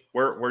 Jamie,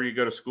 where do you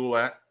go to school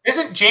at?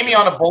 Isn't Jamie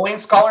on a bowling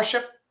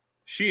scholarship?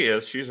 She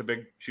is. She's a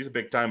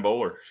big time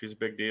bowler. She's a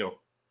big deal.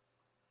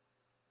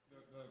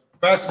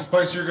 The fastest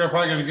place you're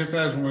probably going to get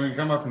that is when we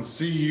come up and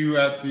see you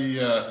at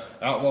the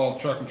Outlawed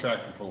truck and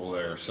tractor pool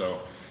there.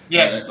 So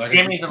yeah,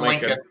 Jamie's in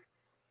Lincoln.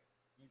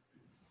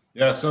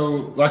 Yeah,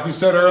 so like we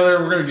said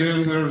earlier, we're going to get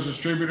into those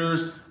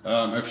distributors.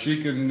 If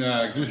she can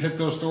just hit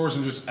those stores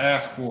and just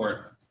ask for it.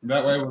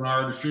 That way, when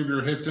our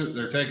distributor hits it,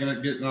 they're taking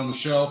it, getting on the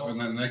shelf, and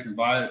then they can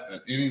buy it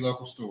at any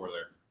local store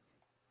there.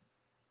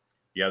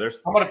 Yeah,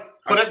 I'm going to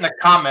put it in the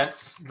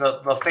comments,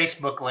 the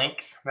Facebook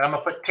link. And I'm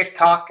going to put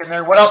TikTok in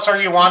there. What else are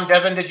you on,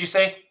 Devin, did you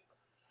say?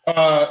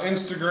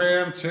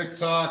 Instagram,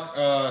 TikTok,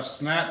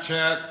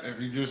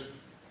 Snapchat.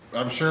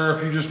 I'm sure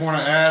if you just want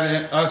to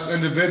add us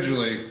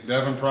individually,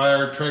 Devin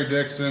Pryor, Trey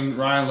Dixon,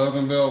 Ryan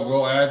Loganville,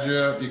 we'll add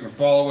you. You can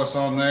follow us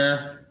on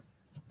there,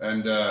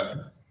 and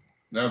that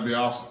would be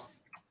awesome.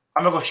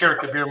 I'm going to go share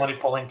it with the Beer Money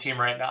Pulling team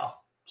right now.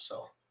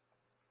 So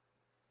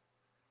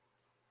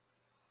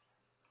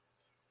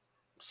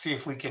see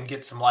if we can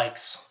get some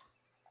likes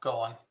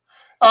going.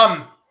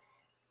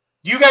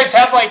 You guys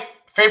have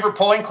favorite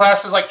pulling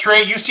classes? Like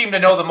Trey, you seem to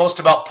know the most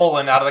about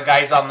pulling out of the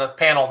guys on the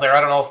panel there.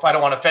 I don't know if I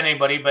don't want to offend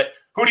anybody, but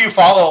who do you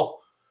follow,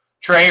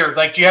 Trey? Or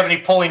do you have any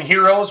pulling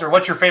heroes, or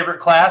what's your favorite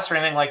class or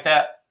anything like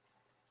that?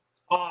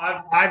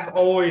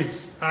 Oh,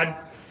 it's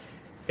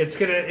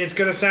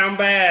gonna sound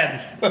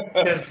bad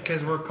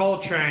because we're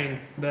Coltrane,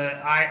 but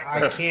I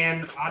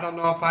don't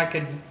know if I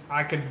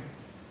could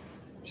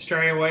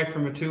stray away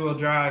from a 2-wheel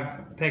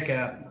drive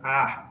pickup.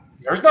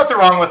 There's nothing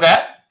wrong with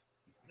that.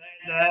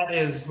 That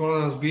is one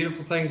of those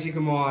beautiful things you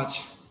can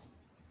watch.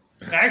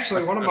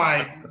 Actually, one of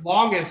my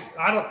longest,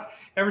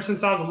 ever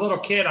since I was a little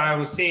kid, I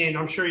was seeing,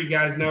 I'm sure you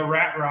guys know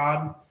Rat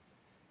Rod,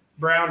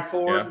 Brown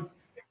Ford.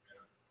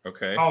 Yeah.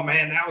 Okay. Oh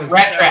man, that was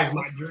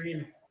my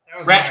dream. That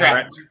was Rat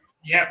Trap.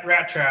 Yeah,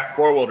 Rat Trap.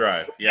 4-wheel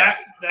drive. Yeah.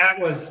 That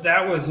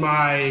was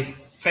my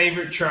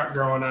favorite truck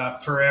growing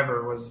up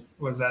forever was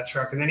that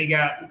truck. And then he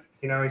got,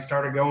 he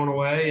started going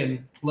away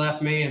and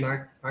left me, and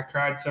I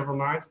cried several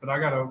nights, but I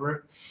got over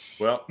it.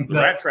 Well, the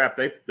Rat Trap,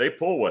 they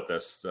pull with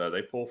us.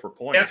 They pull for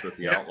points with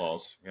the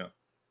Outlaws. Yeah.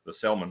 The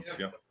Selmans.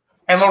 Yeah.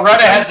 And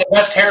Loretta has the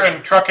best hair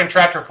in truck and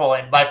tractor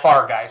pulling by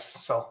far, guys.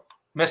 So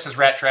Mrs.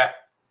 Rat Trap.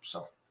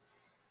 So.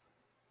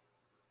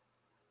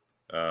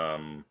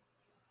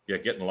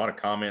 Getting a lot of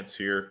comments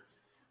here.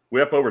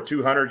 We up over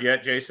 200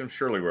 yet, Jason?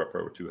 Surely we're up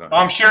over 200.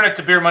 I'm sharing it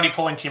to Beer Money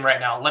Pulling team right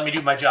now. Let me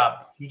do my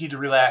job. You need to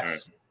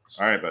relax.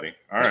 All right, buddy.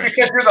 All Just right.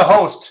 because you're the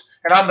host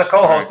and I'm the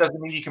co-host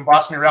doesn't mean you can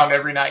boss me around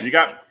every night. You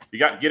got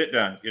get it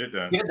done. Get it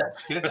done. Get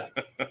it done.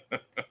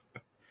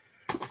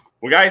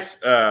 Well, guys,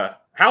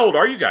 how old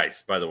are you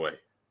guys, by the way?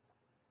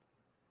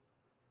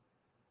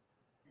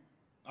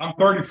 I'm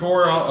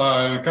 34.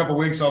 In a couple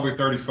weeks, I'll be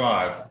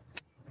 35.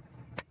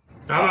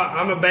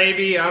 I'm a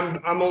baby.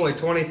 I'm only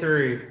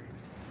 23.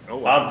 Oh,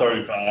 wow.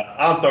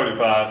 I'm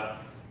 35.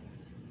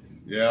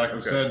 Yeah, like I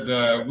said,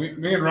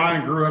 me and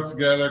Ryan grew up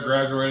together,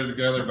 graduated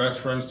together,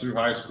 best friends through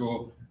high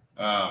school.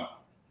 And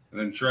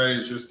then Trey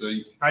is just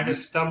I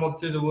just stumbled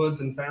through the woods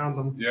and found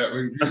him. Yeah,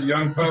 we're a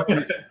young puppy.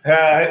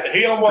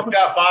 He almost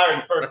got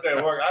fired the first day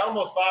of work. I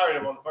almost fired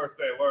him on the first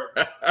day of work.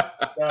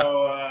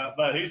 So,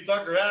 but he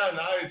stuck around.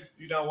 Now he's,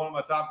 one of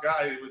my top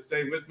guys. He would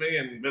stay with me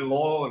and been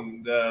loyal.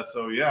 And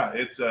so, yeah,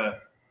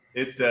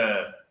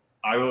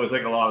 I really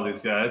think a lot of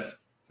these guys.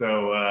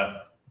 So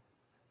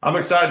I'm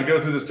excited to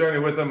go through this journey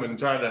with them and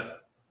try to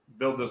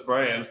build this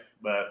brand.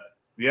 But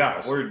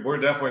yeah, we're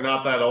definitely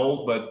not that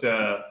old, but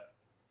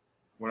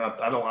we're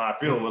not. I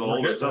feel a little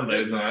older some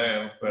days than I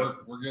am,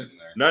 but we're getting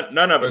there.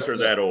 None of us are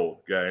that old,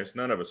 guys.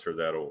 None of us are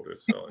that old.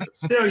 It's still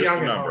just young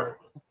a at number. heart.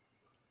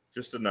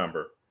 Just a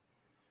number.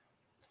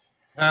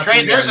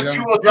 Trey, there's a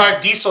 2-wheel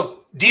drive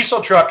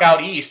diesel truck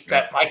out east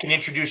that I can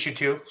introduce you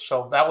to.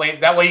 So that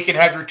way you can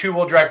have your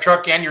 2-wheel drive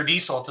truck and your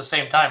diesel at the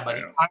same time,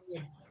 buddy.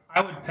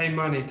 I would pay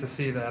money to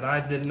see that. I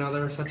didn't know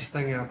there was such a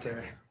thing out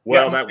there.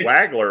 Well, that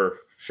Wagler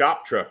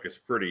shop truck is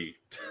pretty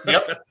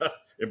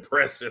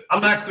impressive.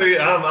 I'm actually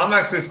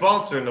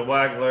sponsoring the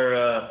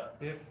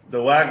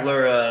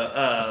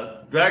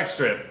Wagler drag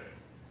strip.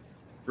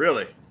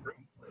 Really?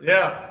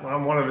 Yeah,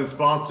 I'm one of his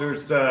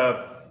sponsors.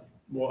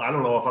 Well, I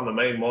don't know if I'm the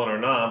main one or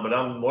not, but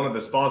I'm one of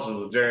the sponsors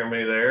with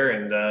Jeremy there,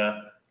 and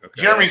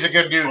Jeremy's a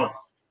good dude.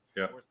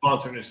 Yeah, we're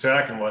sponsoring his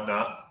track and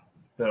whatnot.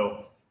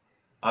 So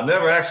I've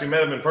never actually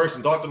met him in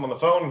person. Talked to him on the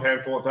phone a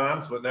handful of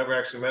times, but never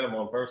actually met him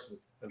in person.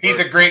 He's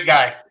a great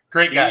guy.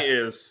 Great guy.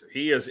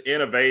 He is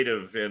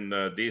innovative in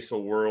the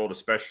diesel world,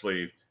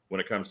 especially when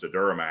it comes to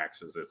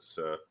Duramaxes. It's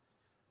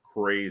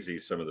crazy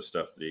some of the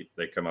stuff that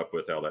they come up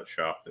with out of that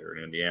shop there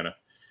in Indiana.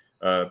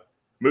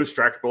 Moose's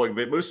tractor pulling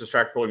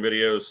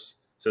videos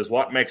says,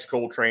 what makes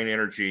Coltrane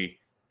Energy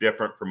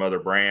different from other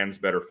brands?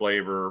 Better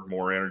flavor,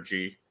 more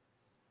energy?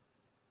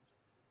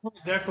 I'd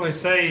definitely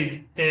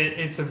say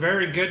it's a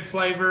very good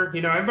flavor.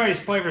 Everybody's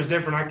flavor is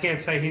different. I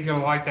can't say he's going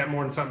to like that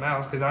more than something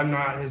else because I'm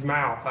not his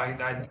mouth.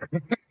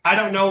 I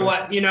don't know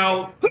what, in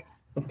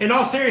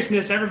all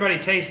seriousness, everybody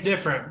tastes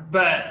different.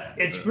 But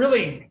it's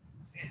really,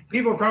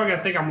 people are probably going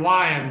to think I'm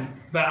lying,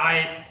 but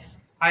I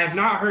have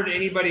not heard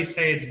anybody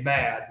say it's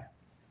bad.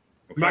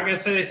 I'm not going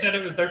to say they said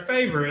it was their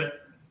favorite,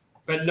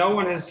 but no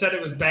one has said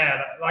it was bad.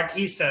 Like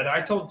he said,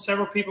 I told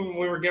several people when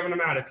we were giving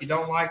them out, if you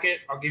don't like it,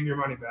 I'll give your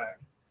money back.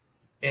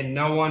 And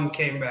no one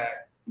came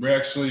back. We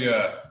actually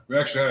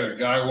had a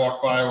guy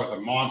walk by with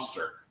a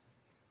monster,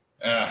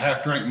 a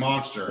half-drink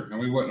monster, and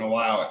we wouldn't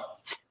allow it.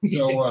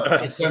 So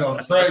I said,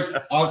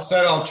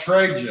 I'll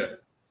trade you.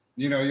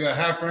 You got a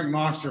half-drink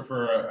monster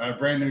for a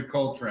brand new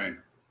Coltrane.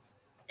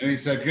 And he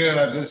said,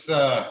 good,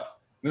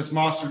 this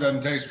monster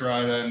doesn't taste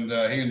right, and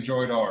he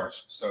enjoyed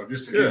ours. So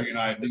just to give you an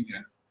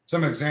idea.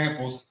 Some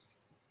examples.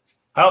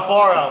 How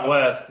far out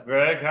west,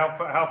 Greg?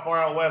 How far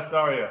out west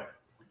are you?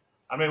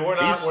 I mean, we're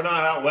not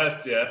out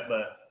west yet,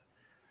 but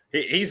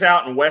he's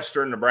out in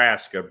western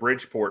Nebraska.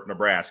 Bridgeport,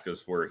 Nebraska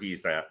is where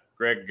he's at.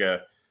 Greg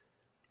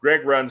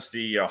runs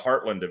the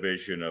Heartland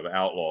division of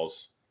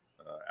Outlaws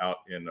out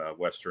in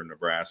western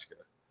Nebraska.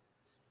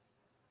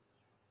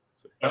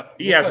 So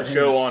he has a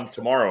show on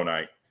tomorrow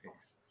night.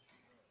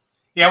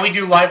 Yeah, we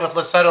do live with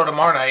Lassetto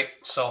tomorrow night,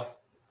 so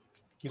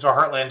he's our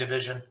Heartland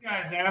division.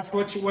 Guys, ask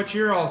what's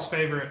your all's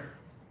favorite?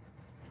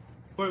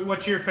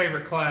 What's your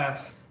favorite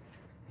class?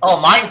 Oh,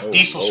 mine's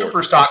diesel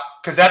super stock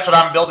because that's what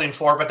I'm building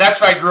for. But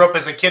that's what I grew up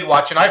as a kid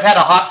watching. I've had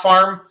a hot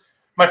farm.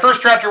 My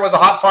first tractor was a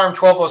hot farm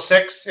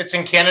 1206. It's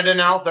in Canada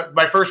now.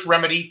 My first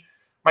remedy.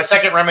 My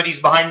second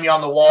remedy's behind me on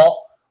the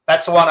wall.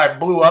 That's the one I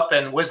blew up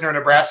in Wisner,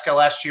 Nebraska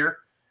last year.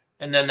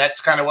 And then that's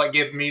kind of what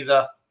gave me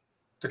the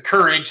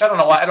courage. I don't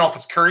know why. I don't know if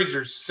it's courage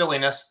or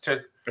silliness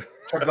to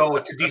go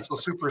with the diesel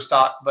super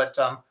stock. But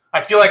I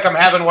feel like I'm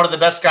having one of the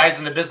best guys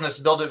in the business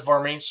build it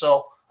for me.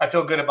 So I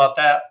feel good about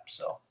that.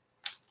 So.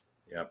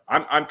 Yeah,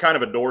 I'm kind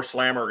of a door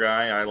slammer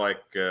guy. I like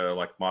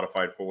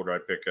modified four-wheel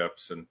drive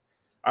pickups, and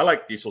I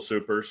like diesel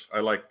supers. I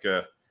like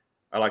the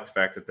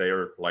fact that they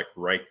are like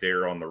right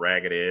there on the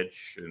ragged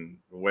edge. And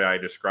the way I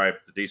describe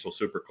the diesel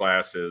super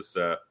class is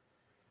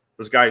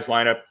those guys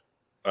line up,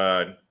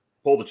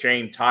 pull the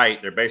chain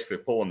tight. They're basically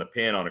pulling the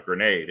pin on a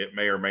grenade. It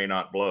may or may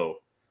not blow,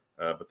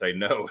 but they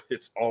know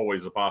it's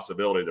always a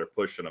possibility. They're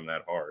pushing them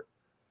that hard.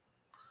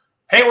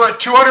 Hey, we're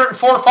at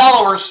 204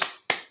 followers.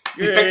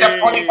 We picked up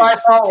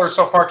 25 followers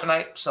so far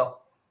tonight. So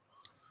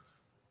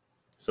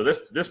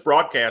this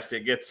broadcast,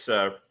 it gets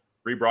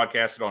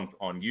rebroadcasted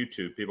on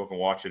YouTube. People can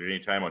watch it at any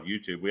time on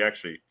YouTube. We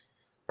actually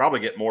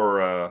probably get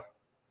more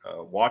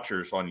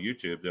watchers on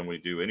YouTube than we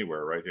do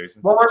anywhere, right,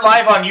 Jason? Well, we're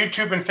live on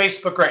YouTube and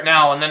Facebook right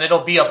now, and then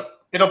it'll be up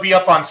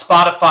on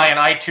Spotify and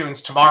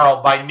iTunes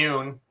tomorrow by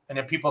noon, and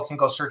then people can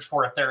go search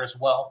for it there as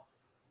well.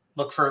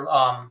 Look for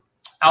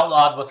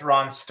Outlawed with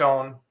Ron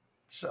Stone.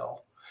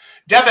 So,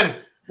 Devin,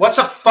 what's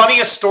the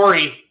funniest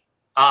story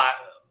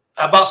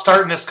about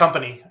starting this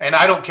company? And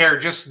I don't care.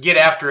 Just get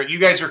after it. You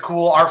guys are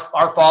cool.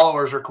 Our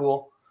followers are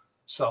cool.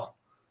 So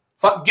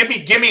give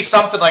me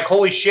something like,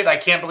 holy shit, I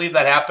can't believe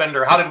that happened.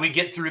 Or how did we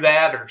get through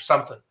that or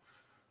something?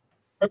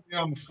 Put me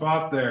on the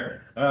spot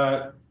there.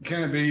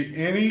 Can it be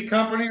any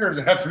company, or does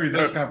it have to be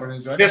this company?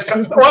 Is that-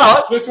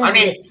 Well, This I one's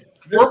mean,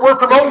 this- we're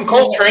promoting this is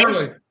Colt Train.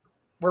 early.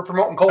 We're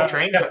promoting Colt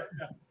Train. Yeah.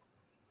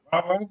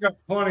 I've got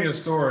plenty of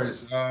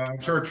stories. I'm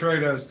sure Trey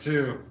does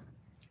too.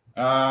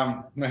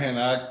 Man,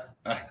 I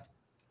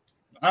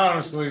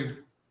honestly,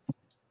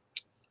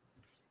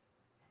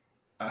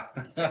 I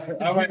mean,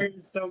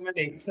 There's so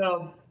many.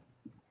 So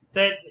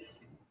that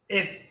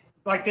if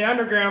like the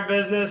underground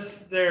business,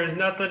 there is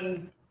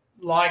nothing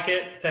like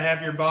it to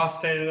have your boss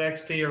standing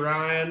next to you,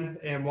 Ryan,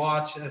 and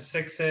watch a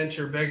 6-inch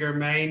or bigger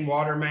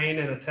water main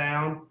in a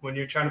town when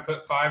you're trying to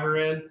put fiber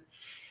in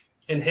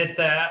and hit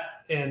that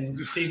and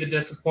see the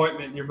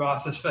disappointment in your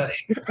boss's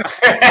face.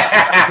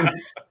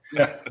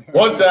 yeah.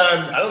 One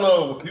time, I don't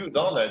know if you was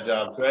on that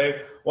job,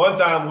 Trey. One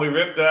time we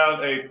ripped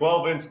out a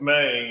 12-inch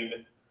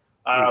main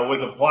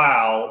with a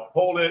plow,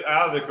 pulled it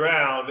out of the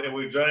ground, and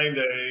we drained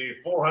a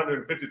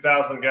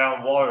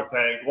 450,000-gallon water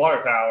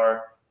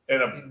tower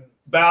in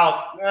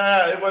about,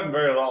 it wasn't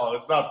very long. It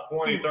was about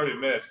 20, 30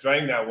 minutes,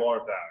 drained that water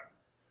tower.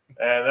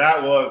 And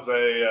that was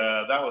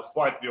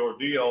quite the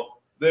ordeal.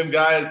 Them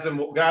guys at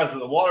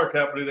the water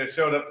company, they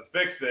showed up to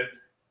fix it,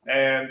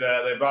 and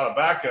they brought a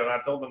backhoe. And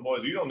I told them,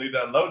 boys, you don't need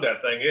to unload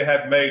that thing. It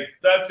had made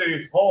such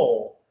a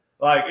hole.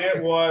 Like,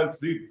 it was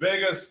the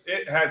biggest.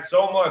 It had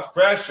so much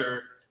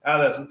pressure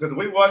out of this because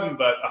we wasn't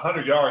but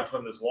 100 yards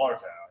from this water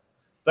tower.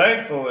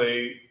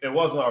 Thankfully, it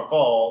wasn't our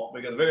fault,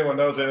 because if anyone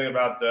knows anything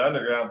about the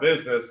underground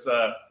business,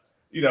 if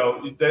you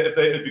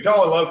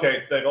call and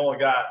locate, they've only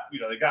got,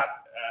 they got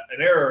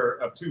an error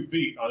of 2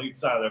 feet on each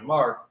side of their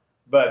mark,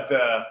 but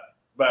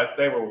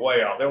they were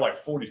way off. They were like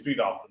 40 feet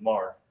off the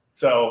mark.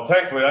 So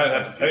thankfully, I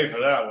didn't have to pay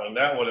for that one.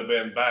 That would have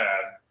been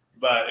bad.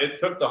 But it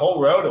took the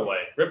whole road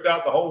away, ripped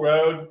out the whole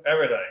road,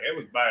 everything. It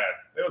was bad.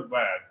 It was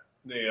bad,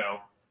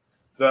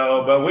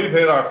 So, but we've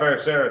hit our fair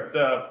share of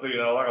stuff.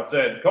 Like I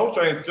said, Colt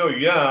Train's still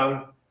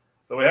young,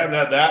 so we haven't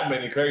had that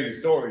many crazy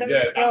stories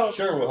yet. I'm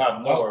sure we'll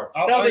have more.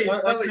 Tell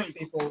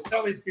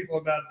these people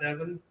about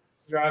Devin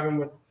driving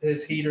with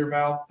his heater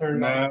valve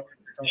turned on.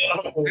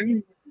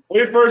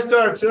 We first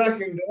started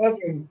trucking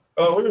Devin.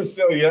 Oh, we were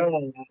still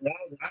young.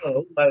 I don't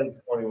know, maybe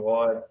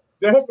 21.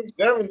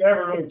 Devin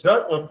never really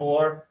trucked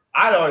before.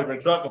 I'd already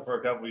been trucking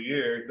for a couple of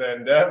years.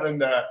 Then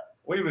Devin,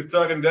 we was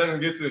trucking. Devin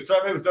gets to his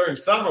truck. It was during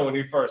summer when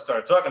he first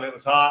started trucking. It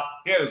was hot.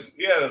 He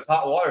had his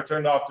hot water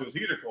turned off to his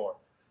heater core,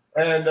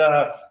 and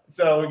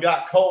so we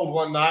got cold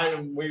one night,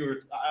 and we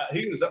were.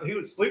 He was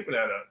sleeping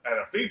at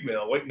a feed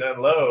mill waiting to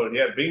unload. He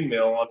had a bean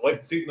mill on,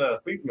 sleeping at a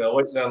feed mill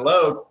waiting to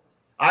unload.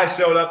 I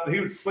showed up. He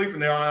was sleeping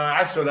there.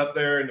 I showed up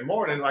there in the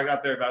morning. I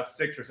got there about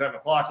 6 or 7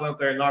 o'clock. Went up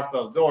there and knocked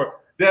on his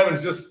door.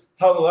 Devin's just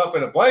huddled up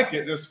in a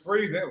blanket, just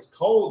freezing. It was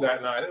cold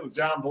that night. It was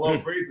down below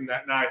freezing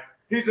that night.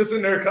 He's just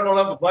in there cuddling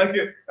up in a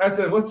blanket. I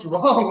said, "What's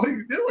wrong? What are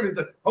you doing?" He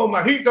said, "Oh,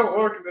 my heat don't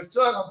work in this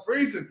truck. I'm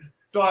freezing."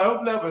 So I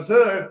opened up his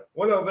hood,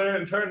 went over there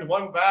and turned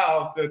one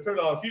valve to turn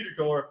on his heater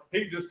core.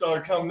 He just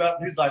started coming up.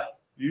 He's like,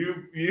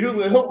 "You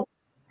little."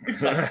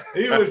 He's like,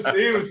 he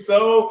was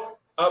so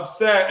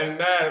upset and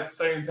mad at the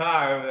same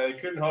time. And he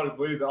couldn't hardly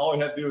believe that all he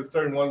had to do was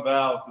turn one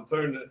valve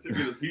to get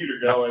his heater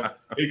going.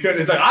 He's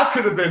like, "I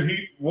could have been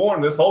heat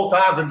warm this whole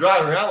time, been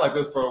driving around like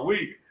this for a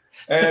week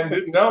and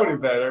didn't know any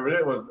better." But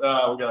it was, we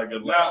got a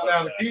good laugh.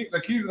 Now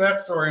the key to that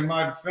story, in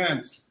my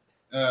defense,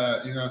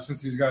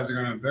 since these guys are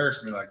going to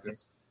embarrass me like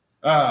this,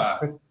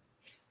 the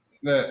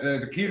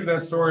key to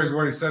that story is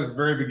what he said at the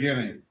very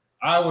beginning.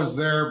 I was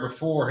there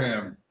before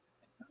him,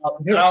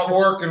 out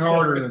working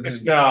harder than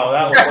him.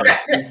 No,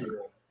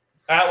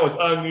 that was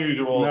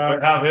unusual to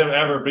have him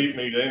ever beat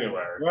me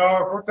anywhere. Well,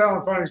 if we're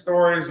telling funny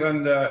stories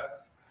and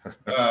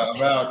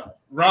about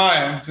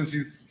Ryan, since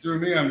he threw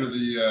me under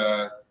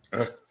the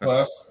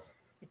bus.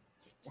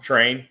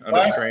 Train.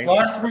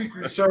 Last week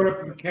we showed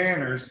up to the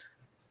Canners.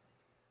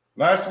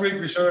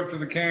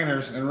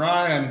 And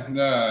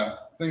Ryan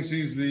thinks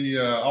he's the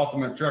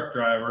ultimate truck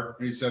driver.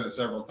 He said it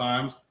several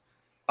times.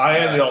 I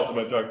am the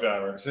ultimate truck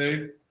driver.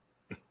 See?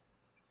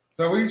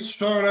 So we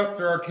showed up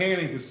to our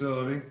canning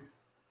facility,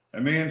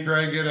 and me and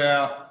Trey get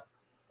out,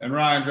 and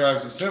Ryan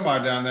drives a semi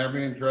down there.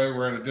 Me and Trey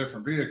were in a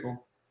different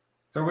vehicle.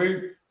 So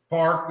we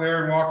park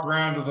there and walk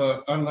around to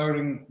the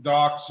unloading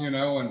docks, and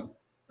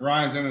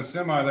Ryan's in a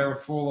semi there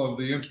full of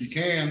the empty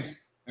cans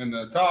and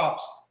the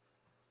tops.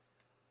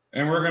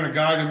 And we're going to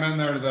guide him in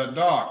there to that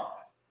dock.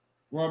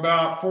 Well,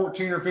 about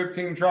 14 or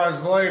 15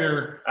 tries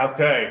later,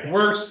 okay,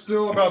 we're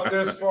still about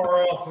this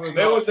far off.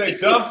 There was a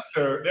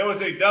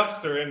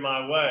dumpster in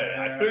my way.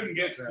 I couldn't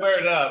get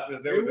squared up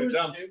because there was a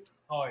dumpster.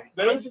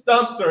 There was a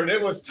dumpster and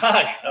it was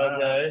tight.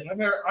 Okay.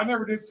 I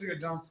never did see a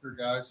dumpster,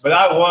 guys. But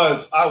I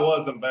was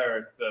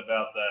embarrassed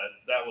about that.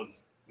 That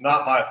was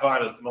not my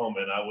finest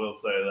moment. I will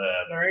say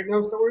that. There ain't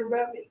no stories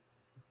about me.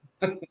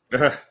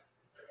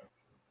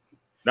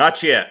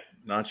 Not yet.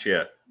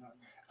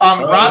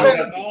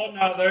 Robin. Oh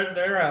no,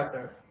 they're out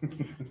there.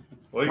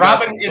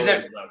 Robin, is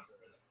it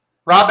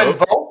Robin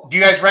Vogt? Do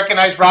you guys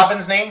recognize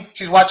Robin's name?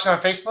 She's watching on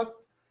Facebook.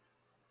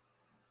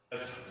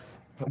 Yes.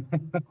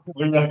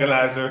 We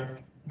recognize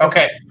her.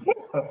 Okay.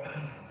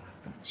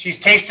 She's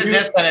tasted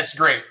this and it's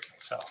great.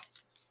 So,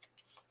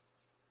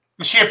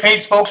 is she a paid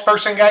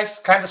spokesperson, guys?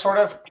 Kind of, sort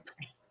of.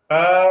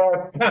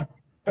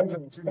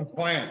 She's a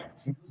plant.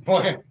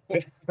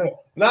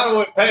 Not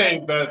really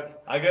paid,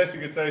 but I guess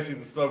you could say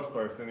she's a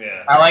spokesperson.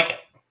 Yeah. I like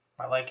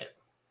it.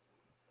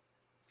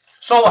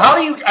 So how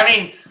do you? I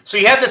mean, so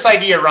you have this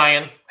idea,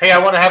 Ryan. Hey, I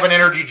want to have an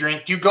energy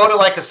drink. Do you go to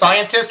like a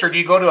scientist, or do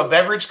you go to a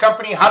beverage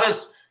company?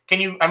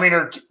 Can you? I mean,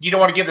 or you don't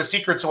want to give the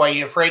secrets away?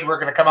 You're afraid we're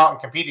going to come out and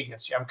compete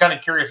against you? I'm kind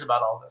of curious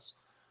about all this.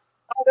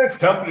 There's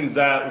companies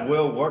that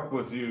will work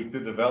with you to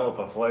develop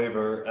a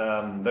flavor.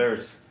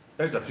 There's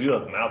a few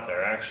of them out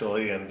there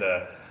actually, and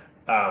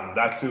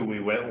that's who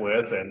we went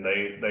with, and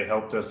they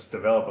helped us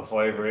develop a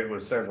flavor. It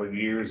was several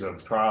years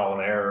of trial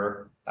and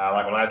error.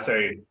 Like when I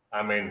say,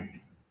 I mean,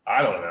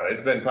 I don't know.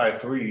 It's been probably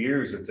 3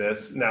 years of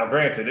this. Now,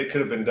 granted, it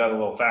could have been done a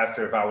little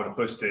faster if I would have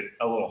pushed it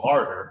a little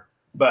harder.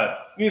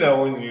 But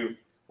when you're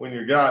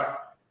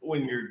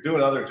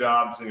doing other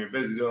jobs and you're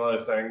busy doing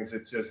other things,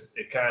 it's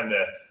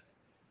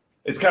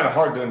kind of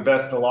hard to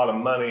invest a lot of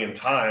money and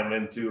time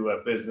into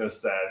a business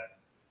that,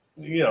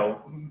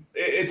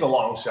 it's a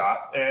long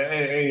shot.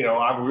 And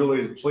I'm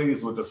really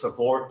pleased with the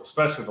support,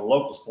 especially the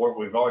local support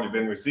we've already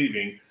been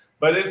receiving.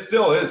 But it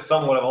still is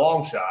somewhat of a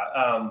long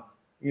shot.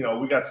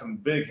 We got some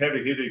big,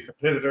 heavy-hitter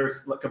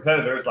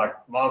competitors like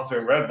Monster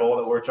and Red Bull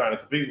that we're trying to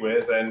compete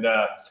with. And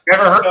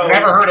never heard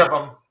of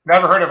them.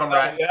 Never heard of them,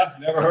 right? Yeah,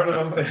 never heard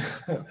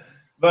of them.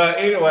 But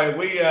anyway,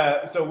 we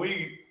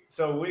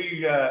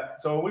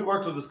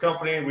worked with this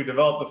company and we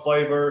developed the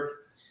flavor.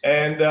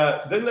 And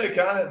then they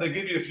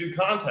give you a few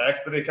contacts,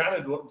 but they kind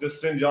of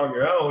just send you on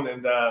your own.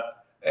 And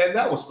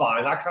that was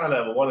fine. I kind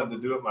of wanted to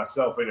do it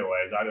myself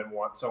anyways. I didn't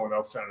want someone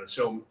else trying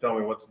to tell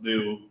me what to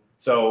do.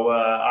 So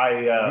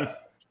I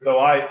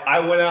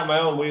went out on my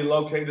own. We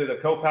located a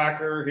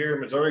co-packer here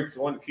in Missouri because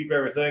I wanted to keep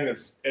everything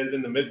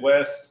in the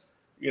Midwest.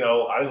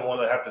 I didn't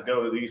want to have to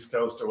go to the East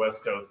Coast or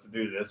West Coast to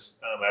do this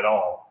at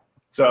all.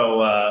 So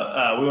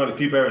we want to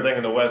keep everything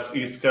in the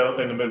East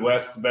Coast, in the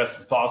Midwest, the best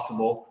as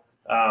possible.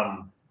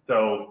 I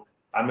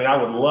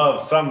would love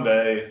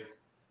someday,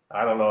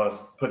 I don't know,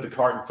 let's put the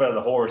cart in front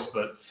of the horse,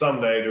 but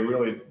someday to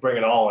really bring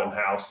it all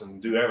in-house and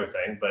do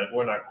everything. But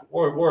we're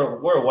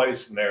a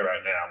ways from there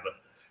right now. But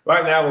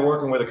right now we're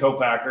working with a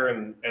co-packer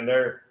and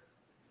they're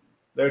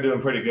doing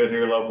pretty good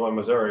here local in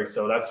Missouri.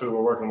 So that's who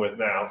we're working with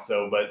now.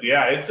 So, but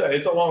yeah, it's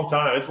a long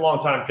time. It's a long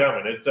time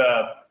coming.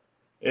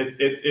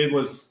 There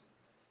was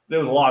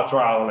a lot of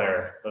trial and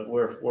error, but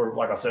we're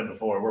like I said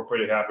before, we're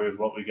pretty happy with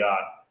what we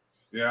got.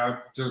 Yeah,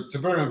 to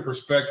put it in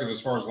perspective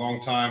as far as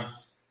long time,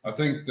 I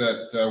think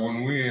that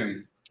when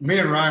me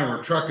and Ryan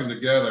were trucking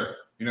together,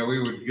 we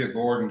would get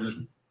bored and just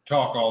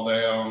talk all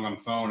day on the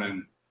phone.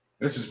 And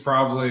this is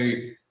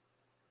probably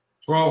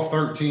 12,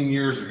 13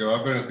 years ago.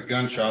 I've been at the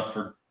gun shop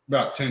for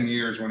about 10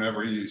 years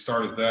whenever he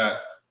started that.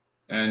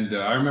 And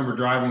I remember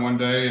driving one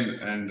day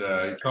and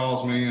he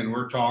calls me and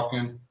we're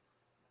talking.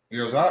 He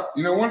goes, one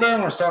day I'm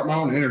going to start my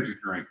own energy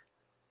drink.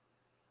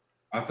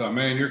 I thought,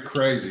 man, you're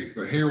crazy.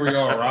 But here we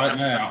are right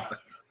now.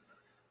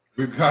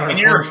 We've got our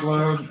first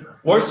load.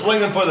 We're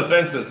swinging for the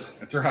fences.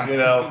 That's right.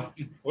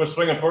 We're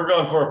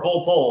going for a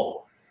full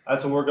pull.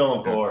 That's what we're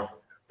going for.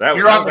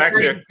 You're on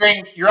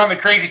the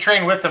crazy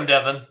train with them,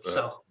 Devin.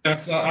 So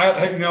that's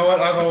you know what?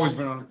 I've always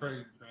been on the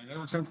crazy train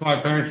ever since my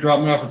parents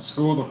dropped me off at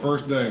school the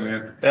first day,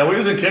 man. Yeah, we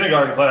was in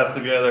kindergarten class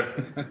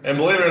together, and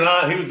believe it or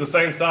not, he was the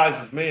same size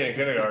as me in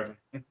kindergarten.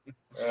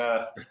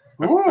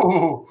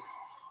 Ooh.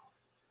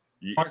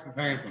 Quite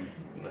handsome.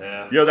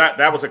 Yeah.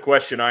 That was a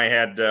question I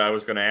had. I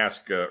was going to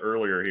ask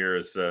earlier. Here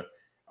is,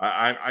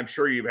 I'm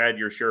sure you've had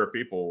your share of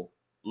people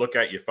look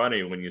at you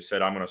funny when you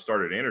said I'm going to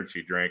start an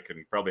energy drink, and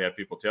you probably had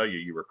people tell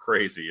you were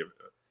crazy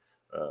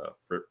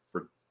for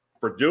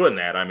doing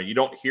that. I mean, you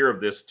don't hear of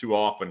this too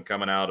often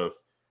coming out of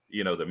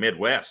the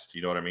Midwest.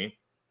 You know what I mean?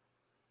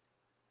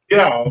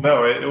 Yeah.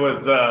 No, it was.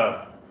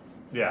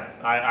 Yeah,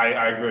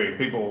 I agree.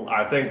 People,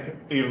 I think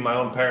even my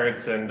own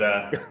parents and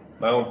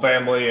my own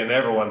family and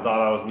everyone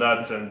thought I was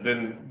nuts and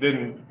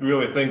didn't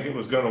really think it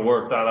was going to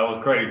work. Thought I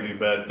was crazy,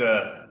 but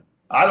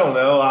I don't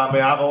know. I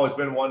mean, I've always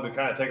been one to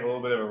kind of take a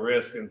little bit of a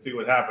risk and see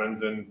what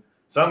happens, and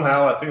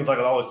somehow it seems like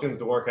it always seems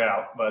to work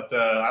out. But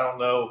I don't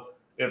know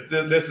if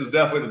this is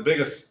definitely the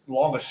biggest,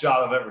 longest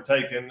shot I've ever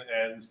taken,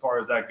 and as far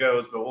as that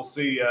goes, but we'll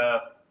see.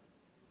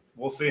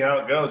 We'll see how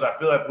it goes. I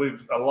feel like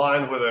we've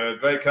aligned with a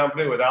great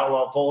company with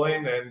Outlawed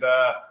Pulling, and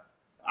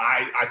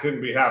I couldn't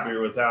be happier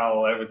with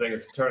how everything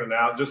is turning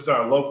out. Just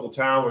our local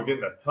town, we're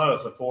getting a ton of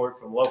support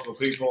from local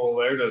people.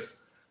 They're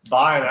just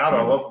buying out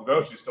our local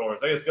grocery stores.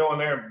 They just go in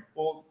there and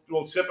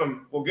we'll ship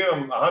them. We'll give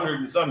them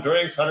 100 and some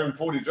drinks,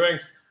 140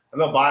 drinks,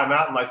 and they'll buy them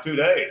out in like 2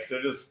 days.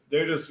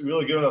 They're just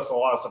really giving us a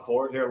lot of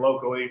support here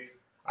locally.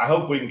 I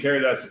hope we can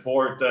carry that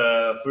support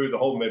through the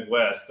whole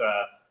Midwest.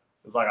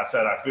 Because like I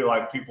said, I feel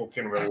like people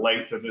can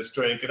relate to this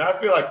drink. And I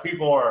feel like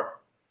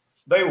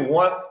they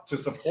want to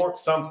support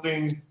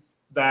something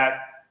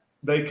that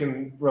they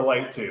can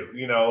relate to.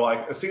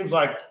 Like it seems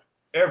like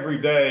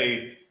every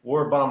day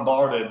we're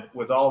bombarded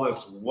with all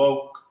this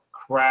woke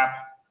crap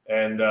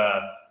and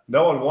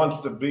no one wants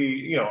to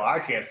be, I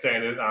can't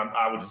stand it.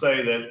 I would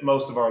say that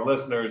most of our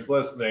listeners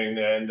listening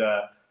and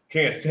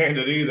can't stand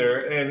it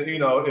either. And,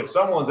 if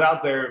someone's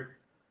out there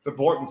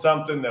supporting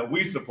something that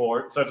we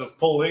support, such as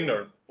pulling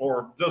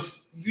or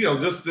just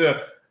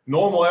the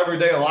normal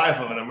everyday life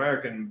of an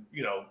American,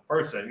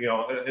 person,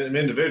 an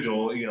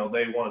individual,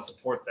 they want to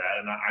support that.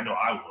 And I know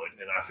I would.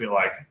 And I feel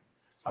like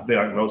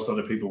most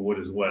other people would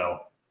as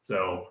well.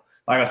 So,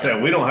 like I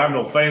said, we don't have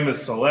no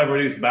famous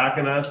celebrities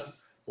backing us.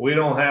 We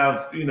don't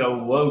have,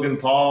 Logan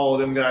Paul,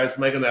 them guys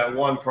making that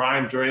one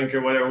prime drink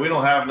or whatever. We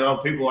don't have no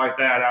people like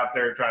that out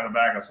there trying to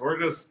back us. We're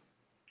just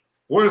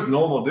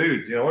normal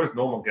dudes, we're just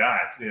normal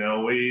guys. We're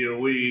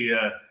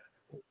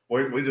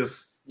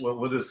just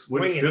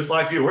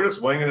like you. We're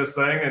just winging this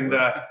thing. And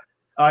like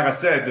I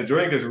said, the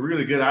drink is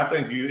really good. I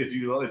think if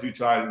you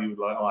tried it, you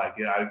would like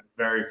it.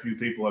 Very few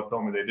people have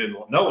told me they didn't.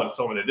 No one's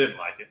told me they didn't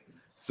like it.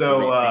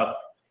 So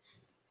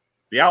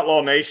the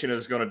Outlaw Nation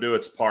is going to do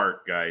its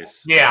part,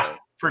 guys. Yeah.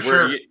 For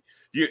sure.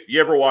 You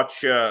ever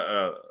watch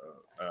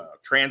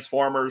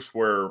Transformers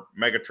where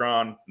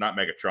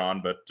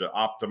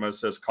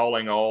Optimus is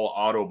calling all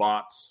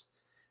Autobots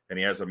and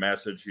he has a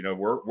message?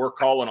 We're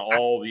calling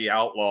all the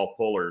outlaw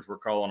pullers. We're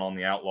calling on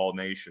the Outlaw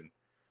Nation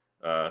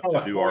to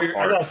do our part.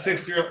 I got a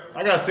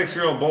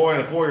 6-year-old boy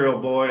and a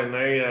 4-year-old boy, and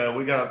they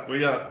we got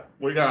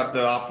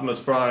the Optimus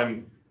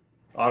Prime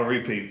on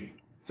repeat.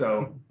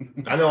 So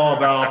I know all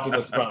about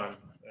Optimus Prime.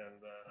 And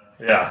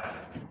yeah.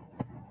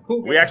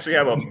 We actually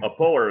have a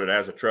puller that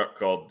has a truck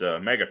called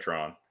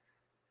Megatron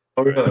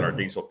in our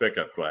diesel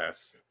pickup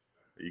class.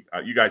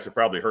 You guys have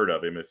probably heard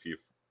of him if you've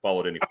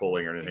followed any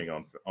pulling or anything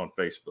on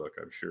Facebook,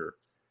 I'm sure.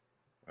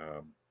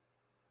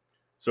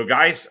 So,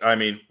 guys,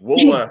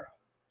 we'll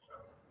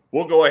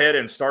go ahead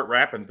and start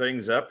wrapping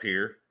things up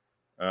here.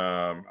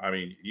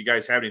 You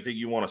guys have anything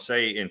you want to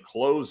say in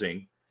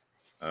closing?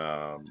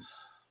 Your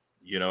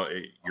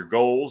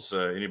goals,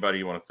 anybody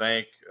you want to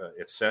thank,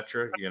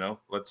 etc.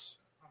 Let's.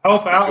 I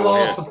hope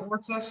Outlaw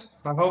supports us.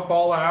 I hope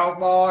all the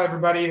Outlaw,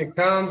 everybody that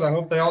comes, I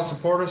hope they all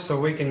support us so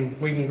we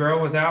can grow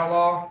with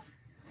Outlaw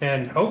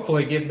and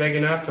hopefully get big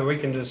enough that we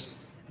can just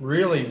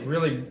really,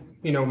 really,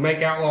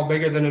 make Outlaw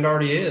bigger than it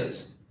already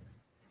is.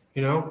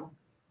 Be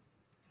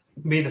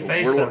the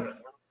face of it.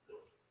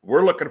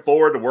 We're looking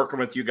forward to working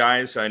with you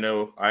guys. I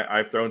know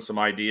I've thrown some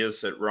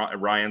ideas at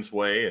Ryan's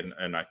way,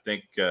 and I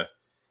think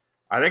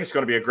it's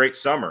going to be a great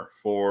summer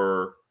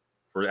for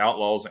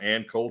Outlaws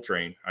and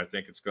Coltrane. I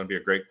think it's going to be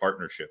a great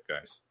partnership,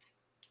 guys.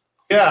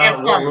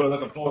 Yeah, we're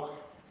looking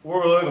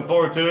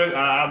forward to it.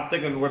 We're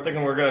thinking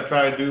we're going to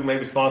try to do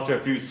maybe sponsor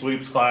a few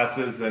sweeps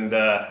classes, and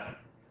I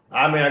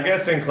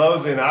guess in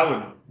closing,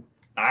 I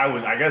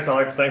guess I'd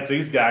like to thank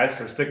these guys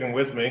for sticking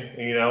with me,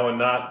 and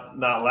not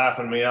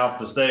laughing me off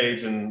the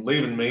stage and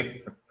leaving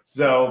me.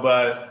 So,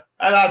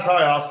 and I'd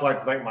probably also like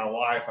to thank my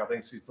wife. I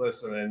think she's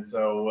listening.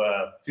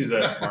 So she's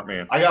a smart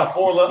man. I got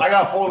four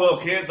little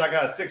kids. I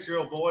got a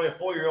 6-year-old boy, a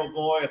 4-year-old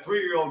boy, a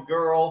 3-year-old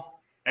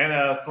girl, and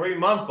a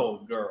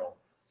 3-month-old girl.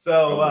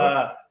 So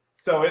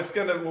we're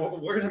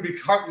gonna be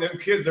carting them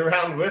kids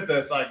around with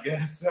us, I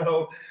guess.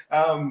 So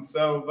it's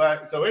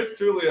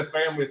truly a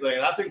family thing.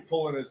 And I think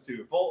pulling is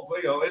too.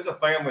 It's a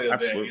family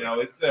event. Absolutely.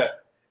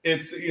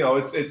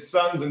 It's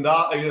sons and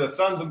daughters.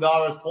 Sons and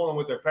daughters pulling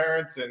with their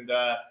parents and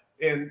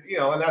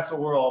that's what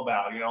we're all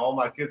about. All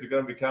my kids are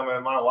going to be coming.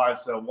 And my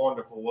wife's a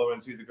wonderful woman.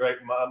 She's a great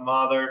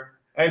mother.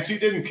 And she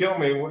didn't kill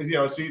me.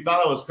 She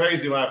thought I was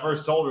crazy when I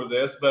first told her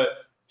this, but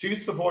she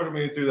supported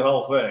me through the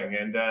whole thing.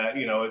 And,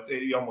 you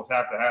almost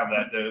have to have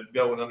that to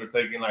go an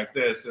undertaking like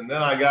this. And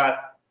then I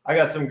got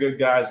some good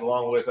guys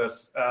along with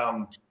us.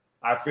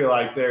 I feel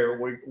like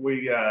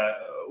we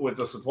with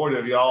the support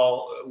of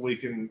y'all, we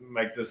can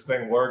make this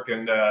thing work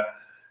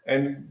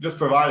and just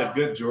provide a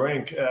good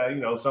drink,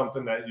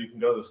 something that you can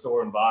go to the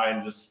store and buy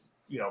and just,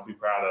 be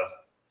proud of.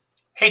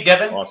 Hey,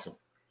 Devin. Awesome.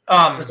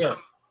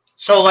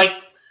 So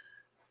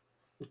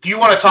do you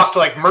want to talk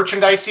to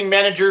merchandising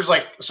managers?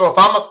 So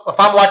if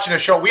I'm watching a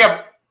show, we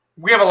have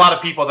a lot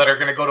of people that are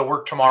going to go to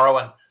work tomorrow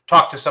and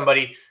talk to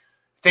somebody.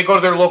 If they go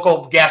to their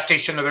local gas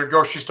station or their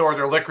grocery store, or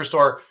their liquor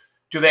store,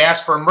 do they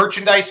ask for a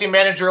merchandising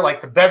manager, like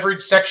the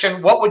beverage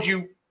section? What would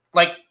you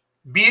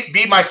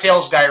be my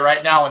sales guy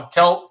right now and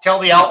tell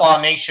the Outlaw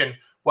Nation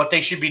what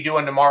they should be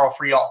doing tomorrow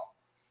for y'all?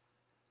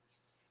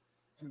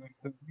 You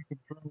can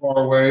throw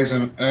our ways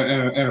and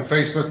a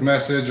Facebook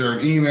message or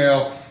an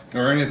email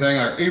or anything,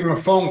 or even a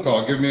phone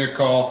call. Give me a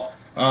call.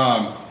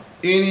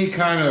 Any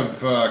kind of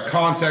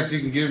contact you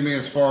can give me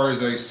as far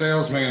as a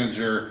sales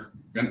manager,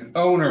 an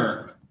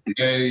owner,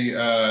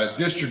 a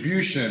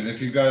distribution,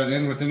 if you've got it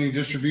in with any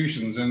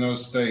distributions in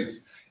those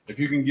states. If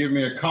you can give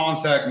me a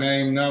contact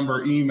name,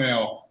 number,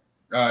 email,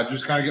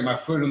 just kind of get my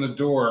foot in the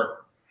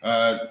door.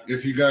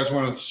 If you guys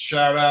want to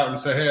shout out and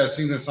say, hey, I've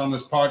seen this on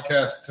this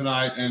podcast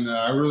tonight and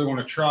I really want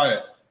to try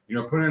it,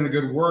 put in a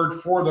good word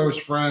for those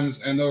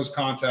friends and those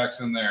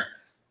contacts in there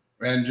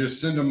and just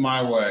send them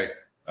my way.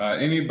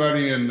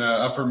 Anybody in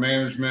upper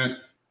management,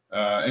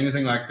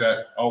 anything like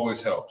that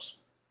always helps.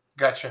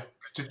 Gotcha.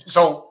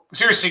 So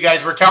seriously,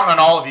 guys, we're counting on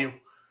all of you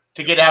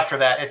to get after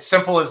that. It's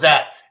simple as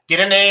that. Get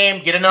a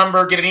name, get a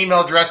number, get an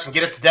email address, and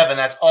get it to Devin.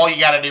 That's all you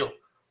got to do.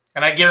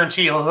 And I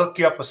guarantee he'll hook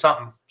you up with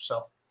something.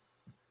 So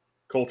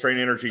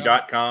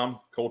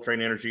ColeTrainEnergy.com,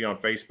 Coltrane Energy on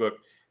Facebook.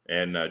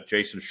 And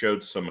Jason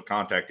showed some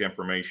contact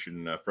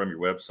information from your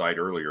website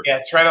earlier. Yeah,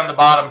 it's right on the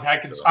bottom.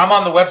 I'm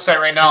on the website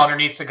right now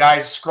underneath the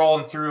guys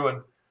scrolling through,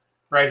 and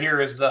right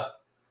here is the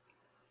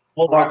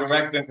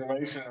direct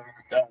information,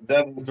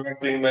 Devin's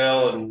direct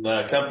email and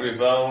company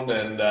phone,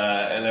 and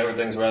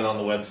everything's right on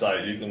the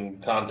website. You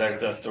can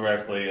contact us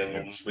directly,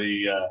 and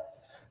we're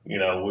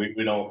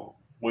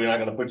not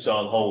going to put you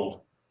on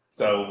hold.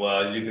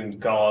 So you can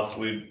call us.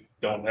 We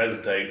don't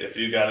hesitate. If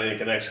you got any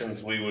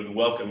connections, we would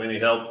welcome any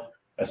help.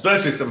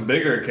 Especially some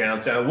bigger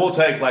accounts, and we'll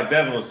take, like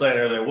Devin was saying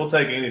earlier, we'll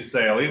take any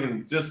sale,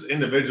 even just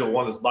individual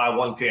one that's buy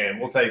one can,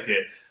 we'll take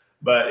it.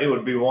 But it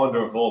would be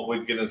wonderful if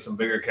we'd get in some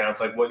bigger accounts,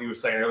 like what you were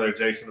saying earlier,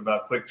 Jason,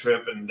 about Quick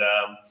Trip and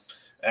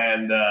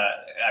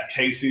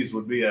Casey's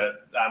would be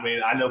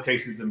I know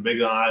Casey's in big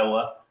in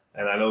Iowa,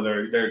 and I know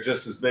they're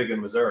just as big in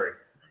Missouri.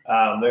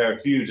 They're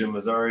huge in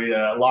Missouri.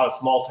 A lot of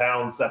small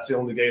towns, that's the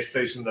only gas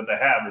station that they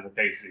have is a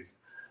Casey's.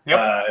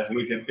 Yep.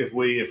 If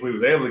we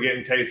was able to get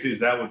in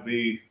Casey's, that would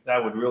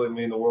really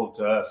mean the world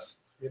to us.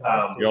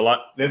 A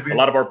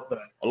lot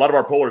of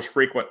our pullers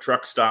frequent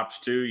truck stops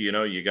too.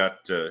 You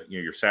got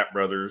your Sap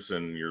Brothers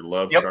and your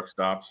Love truck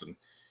stops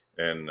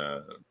and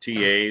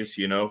TAs.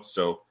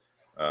 So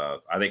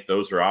I think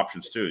those are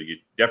options too. You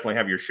definitely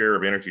have your share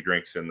of energy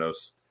drinks in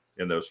those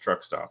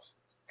truck stops.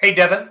 Hey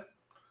Devin,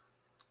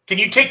 can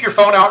you take your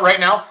phone out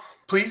right now,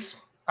 please?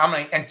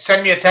 And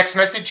send me a text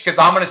message, because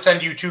I'm going to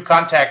send you 2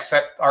 contacts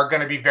that are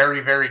going to be very,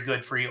 very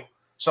good for you.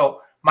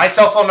 So my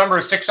cell phone number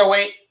is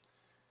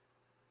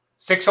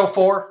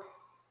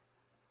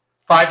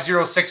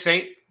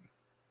 608-604-5068.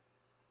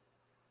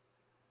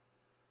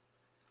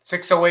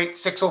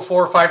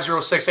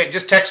 608-604-5068.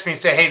 Just text me and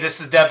say, hey, this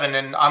is Devin,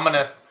 and I'm going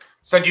to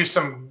send you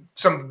some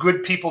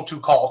good people to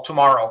call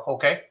tomorrow,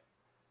 okay?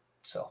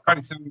 So. All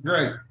right, sounds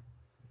great.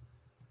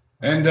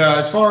 And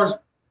as far as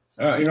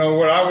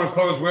what I want to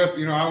close with,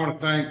 I want to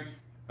thank,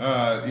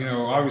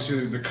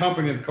 obviously the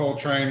company, the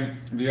Coltrane,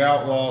 the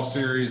Outlaw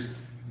series,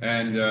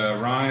 and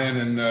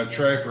Ryan and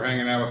Trey for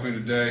hanging out with me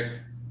today.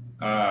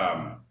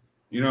 And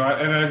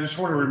I just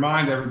want to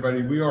remind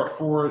everybody, we are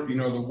for,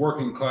 the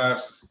working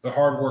class, the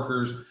hard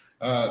workers,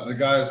 the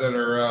guys that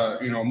are,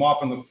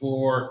 mopping the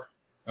floor,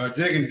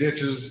 digging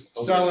ditches,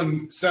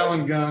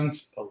 selling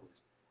guns,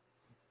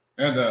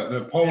 and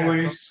the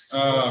police.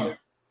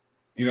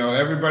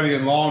 Everybody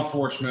in law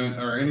enforcement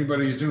or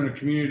anybody who's doing a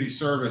community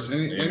service,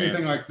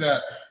 anything like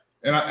that.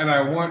 And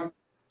I want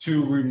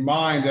to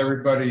remind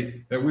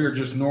everybody that we are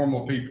just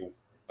normal people.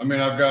 I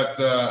mean, I've got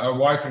a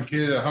wife and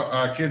kids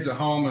at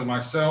home and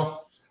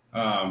myself.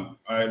 I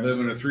live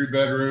in a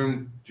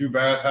 3-bedroom,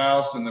 2-bath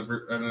house in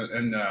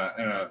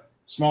a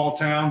small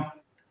town.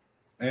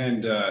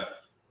 And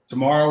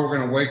tomorrow we're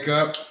going to wake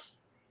up.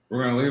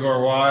 We're going to leave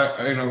our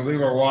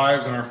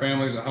wives and our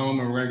families at home,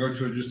 and we're going to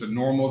go to just a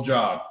normal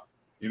job.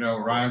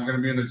 Ryan's going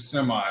to be in the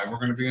semi. We're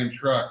going to be in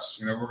trucks.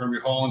 We're going to be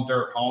hauling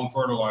dirt, hauling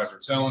fertilizer,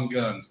 selling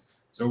guns.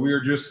 So we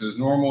are just as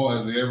normal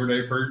as the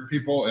everyday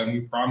people, and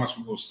we promise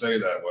we will stay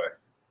that way.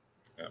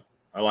 Yeah,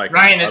 I like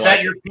Ryan. Is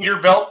that your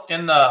Peterbilt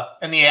in the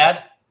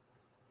ad?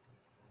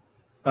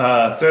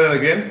 Say that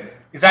again.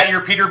 Is that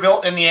your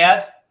Peterbilt in the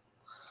ad?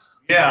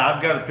 Yeah,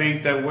 I've got a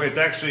Pete that it's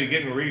actually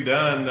getting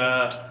redone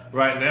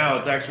right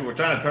now. We're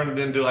trying to turn it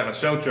into like a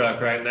show truck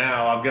right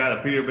now. I've got a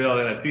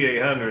Peterbilt and a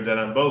T800 that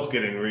I'm both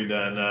getting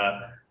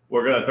redone.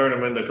 We're going to turn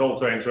them into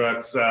Coltrane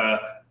trucks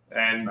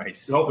and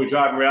hopefully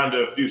drive them around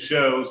to a few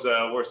shows.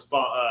 It's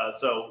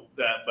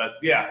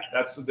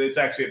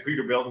actually a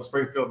Peterbilt in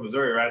Springfield,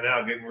 Missouri right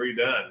now, getting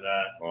redone.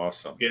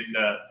 Awesome. Getting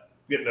a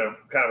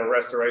kind of a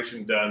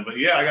restoration done. But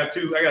yeah, I got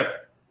a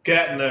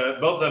cat, and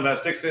both of them have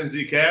 6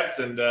 NZ cats,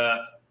 and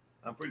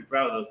I'm pretty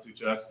proud of those 2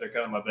 trucks. They're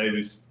kind of my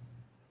babies.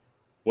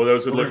 Well,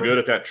 those would look good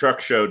at that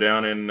truck show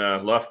down in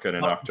Lufkin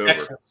in October.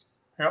 Texas.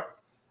 Yep.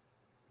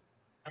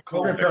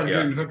 Cool.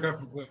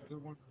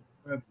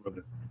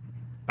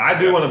 I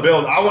do want to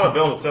build. I want to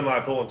build a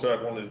semi-pulling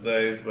truck one of these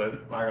days,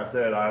 but like I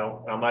said,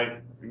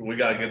 we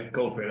got to get the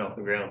Coltrane off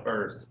the ground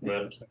first.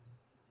 Well,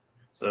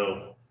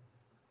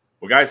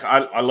 guys,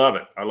 I love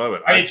it. I love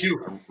it. I do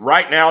too.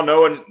 Right now,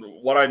 knowing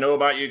what I know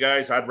about you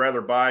guys, I'd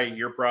rather buy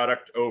your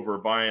product over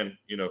buying,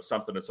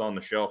 something that's on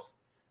the shelf,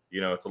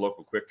 at the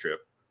local Quick Trip.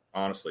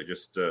 Honestly,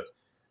 just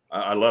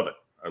I love it.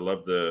 I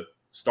love the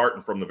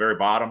starting from the very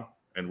bottom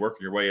and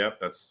working your way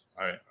up. It's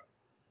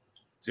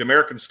the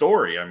American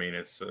story. I mean,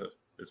 it's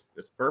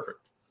perfect.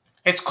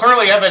 It's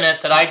clearly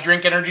evident that I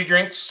drink energy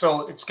drinks,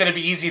 so it's going to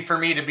be easy for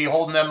me to be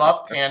holding them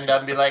up and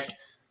be like,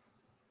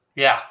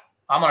 yeah,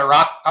 I'm gonna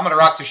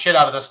rock the shit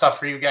out of this stuff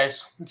for you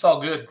guys. It's all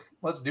good.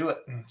 Let's do it.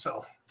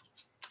 So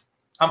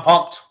I'm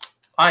pumped.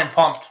 I am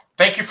pumped.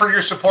 Thank you for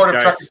your support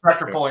of Truck and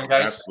Tractor Pulling,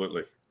 guys.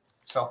 Absolutely.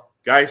 So,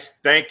 guys,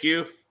 thank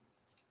you.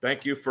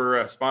 Thank you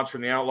for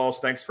sponsoring the Outlaws.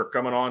 Thanks for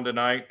coming on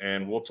tonight,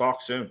 and we'll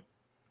talk soon.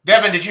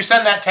 Devin, did you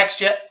send that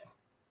text yet?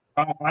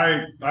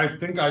 I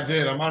think I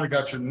did. I might have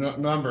got your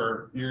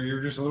number.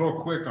 You're just a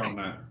little quick on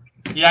that.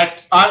 Yeah,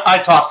 I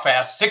talk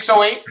fast.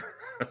 608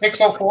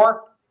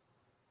 604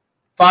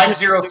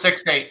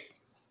 5068.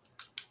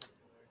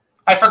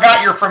 I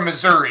forgot you're from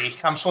Missouri.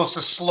 I'm supposed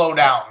to slow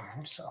down.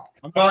 So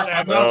I'm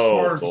not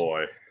Oh, smart.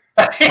 boy.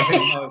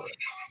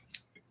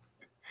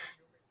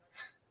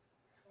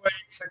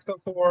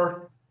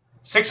 604.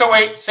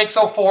 608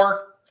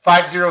 604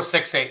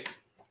 5068.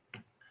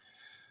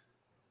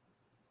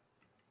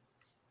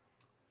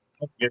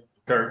 Get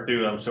Kurt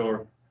too, I'm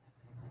sure.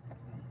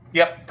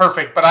 Yep,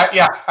 perfect. But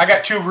I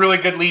got 2 really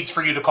good leads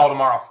for you to call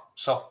tomorrow.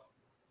 So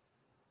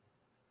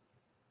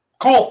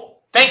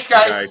cool. Thanks,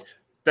 guys.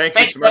 Thank you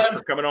Thanks, so much Devin.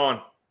 for coming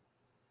on.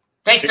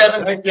 Thanks,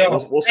 Devin. Thank you.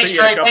 We'll Thanks, see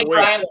you in Trey. a couple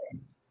Thanks,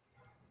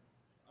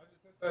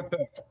 weeks.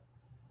 Ryan.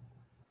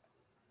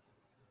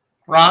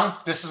 Ron,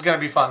 this is going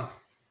to be fun.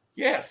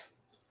 Yes.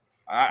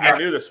 Yeah. I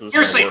knew this was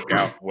going to Seriously. work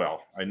out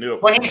well. I knew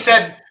it. When he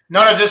said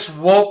none of this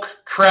woke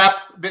crap,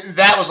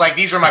 that was like,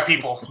 these are my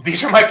people.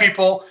 These are my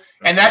people.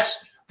 And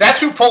that's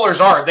who pullers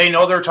are. They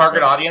know their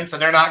target audience,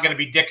 and they're not going to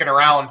be dicking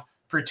around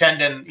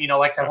pretending,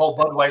 like that whole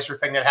Budweiser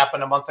thing that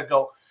happened a month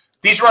ago.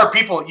 These are our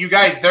people. You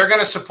guys, they're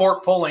going to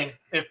support pulling.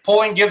 If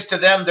pulling gives to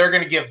them, they're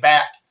going to give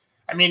back.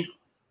 I mean,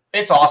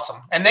 it's awesome.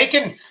 And they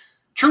can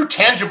true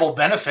tangible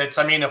benefits.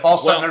 I mean, if all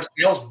of a sudden their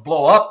sales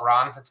blow up,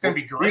 Ron, it's going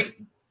to be great.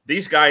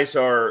 These guys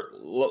are,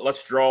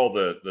 let's draw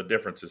the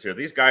differences here.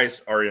 These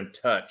guys are in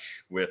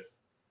touch with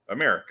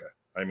America.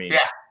 I mean,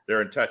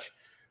 they're in touch.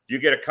 You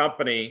get a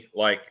company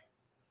like,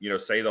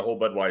 say the whole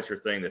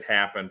Budweiser thing that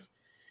happened.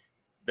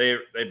 They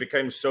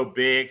became so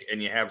big,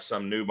 and you have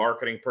some new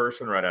marketing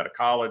person right out of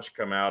college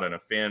come out and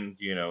offend,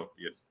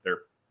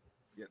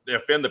 they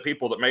offend the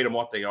people that made them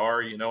what they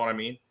are. You know what I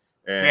mean?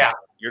 And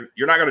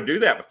you're not going to do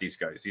that with these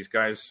guys. These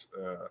guys,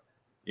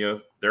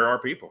 they're our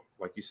people,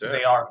 like you said.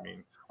 They are. I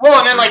mean, well,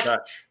 and then like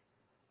touch.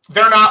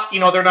 They're not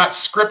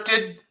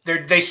scripted.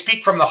 They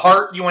speak from the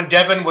heart. When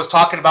Devin was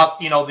talking about,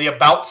 the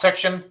about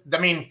section, I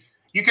mean,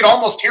 you could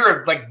almost hear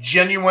it like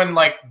genuine,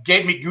 like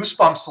gave me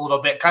goosebumps a little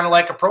bit, kind of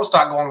like a pro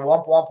stock going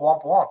womp, womp,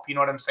 womp, womp. You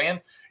know what I'm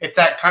saying? It's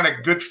that kind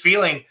of good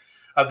feeling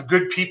of the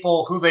good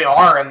people, who they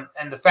are.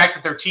 And the fact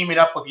that they're teaming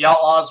up with the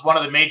Outlaws, one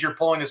of the major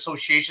pulling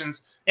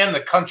associations in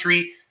the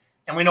country.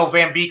 And we know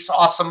Van Beek's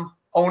awesome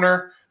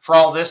owner for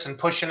all this and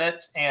pushing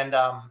it. And,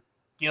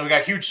 we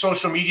got huge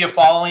social media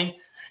following,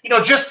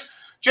 just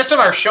in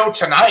our show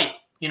tonight,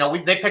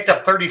 they picked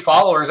up 30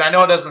 followers. I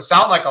know it doesn't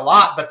sound like a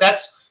lot, but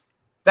that's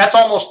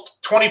almost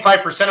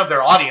 25% of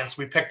their audience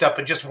we picked up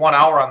in just 1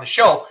 hour on the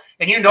show.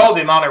 And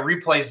the amount of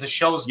replays the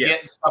shows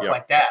get and stuff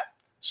like that.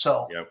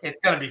 So it's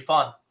going to be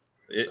fun.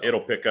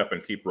 It'll pick up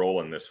and keep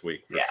rolling this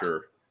week for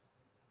sure.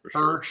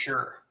 For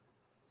sure.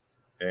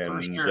 And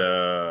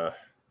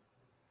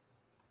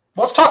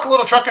let's talk a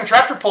little truck and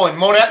tractor pulling.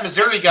 Monette,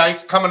 Missouri,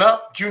 guys, coming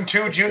up June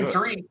 2, June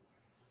 3.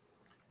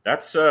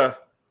 That's a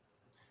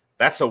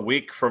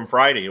week from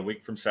Friday, a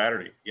week from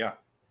Saturday. Yeah.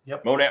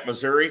 Yep. Monette,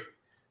 Missouri.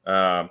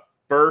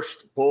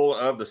 First pull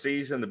of the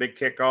season, the big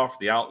kickoff,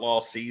 the Outlaw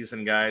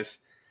season, guys.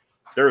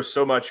 There's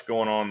so much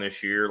going on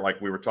this year.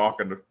 Like we were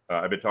talking,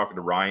 I've been talking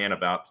to Ryan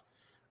about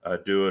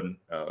doing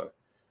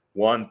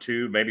 1,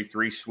 2, maybe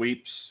 3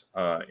 sweeps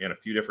in a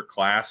few different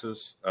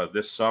classes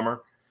this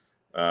summer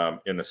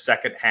in the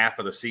second half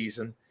of the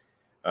season.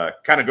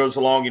 Kind of goes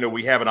along,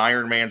 we have an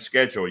Ironman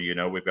schedule.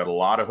 We've got a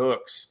lot of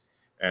hooks.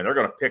 And they're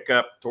going to pick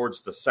up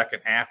towards the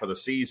second half of the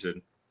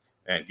season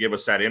and give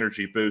us that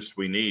energy boost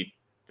we need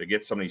to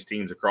get some of these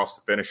teams across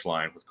the finish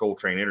line with Coal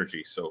Train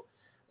Energy. So,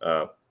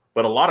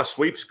 but a lot of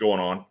sweeps going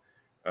on.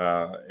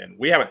 And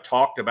we haven't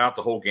talked about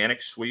the Organic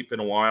sweep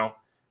in a while.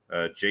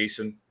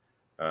 Jason,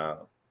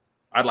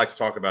 I'd like to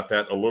talk about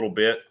that a little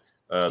bit.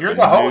 You're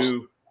the host.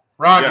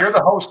 Ron, you're the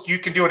host. You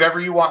can do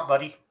whatever you want,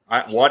 buddy.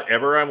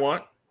 Whatever I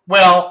want?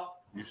 Well,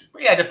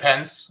 it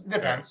depends. It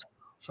depends.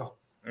 So,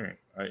 all right.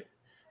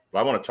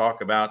 I want to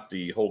talk about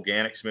the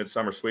Organics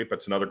Midsummer Sweep.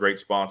 That's another great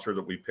sponsor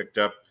that we picked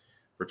up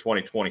for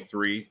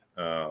 2023.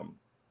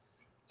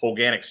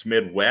 Organics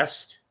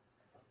Midwest,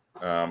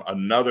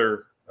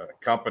 another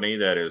company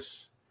that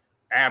is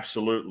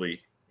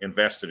absolutely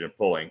invested in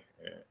pulling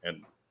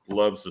and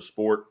loves the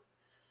sport.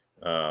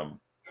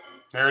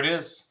 There it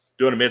is.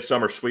 Doing a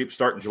Midsummer Sweep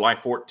starting July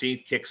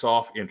 14th, kicks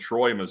off in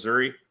Troy,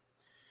 Missouri.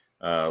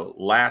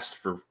 Lasts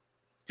for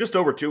just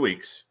over 2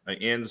 weeks.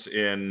 Ends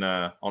on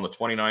the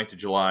 29th of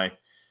July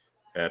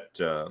at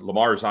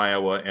Lamar's,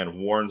 Iowa, and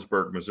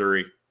Warrensburg,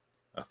 Missouri.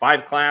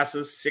 5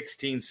 classes,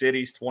 16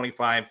 cities,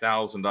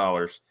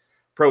 $25,000.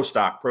 Pro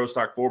stock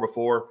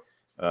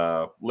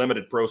 4x4,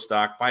 limited pro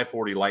stock,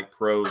 540 light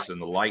pros,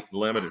 and the light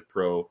limited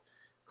pro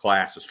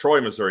classes. Troy,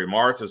 Missouri,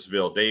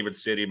 Marthasville, David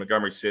City,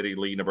 Montgomery City,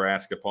 Lee,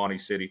 Nebraska, Pawnee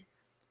City,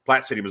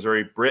 Platte City,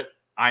 Missouri, Britt,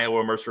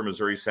 Iowa, Mercer,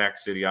 Missouri, Sac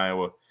City,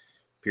 Iowa,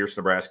 Pierce,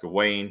 Nebraska,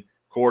 Wayne,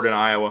 Corden,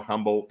 Iowa,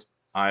 Humboldt,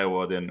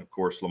 Iowa, then, of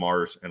course,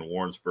 Lamar's and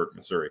Warrensburg,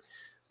 Missouri.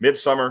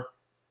 Midsummer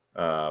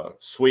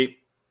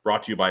Sweep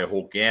brought to you by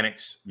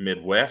Organics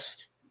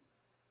Midwest.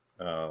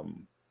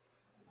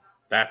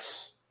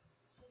 That's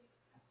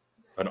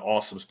an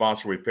awesome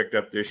sponsor we picked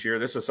up this year.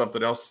 This is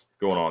something else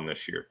going on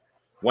this year.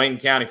 Wayne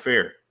County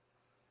Fair.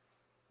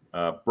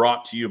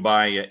 brought to you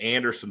by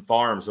Anderson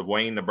Farms of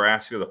Wayne,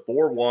 Nebraska. The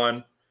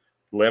 4-1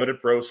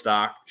 Limited Pro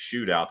Stock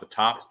Shootout, the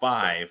top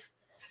 5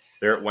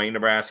 there at Wayne,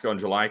 Nebraska on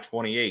July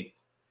 28th.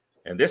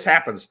 And this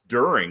happens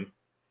during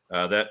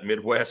that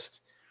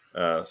Midwest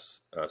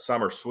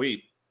summer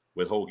sweep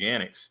with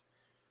Organics.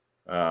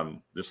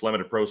 This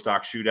Limited Pro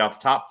Stock Shootout, the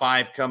top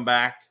 5 come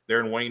back there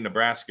in Wayne,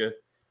 Nebraska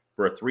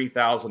for a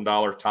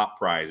 $3,000 top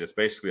prize. It's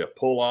basically a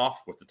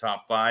pull-off with the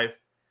top 5.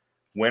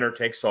 Winner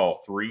takes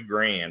all,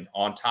 $3,000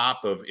 on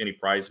top of any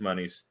prize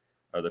monies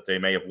that they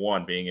may have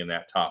won being in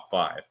that top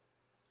 5.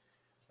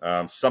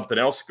 Something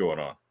else going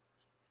on.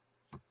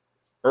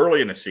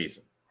 Early in the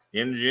season,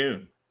 in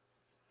June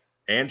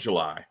and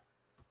July,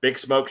 Big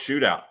Smoke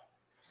Shootout,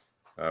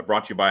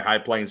 brought to you by High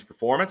Plains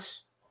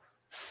Performance,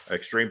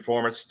 Extreme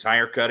Performance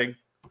Tire Cutting,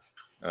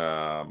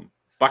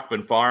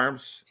 Buckman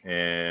Farms,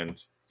 and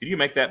can you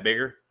make that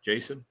bigger,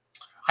 Jason?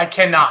 I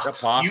cannot. Is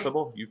that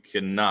possible? You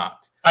cannot.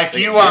 If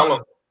you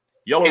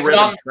Yellow is it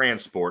Ribbon on-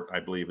 Transport, I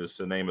believe, is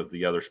the name of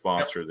the other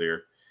sponsor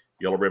there.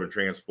 Yellow Ribbon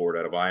Transport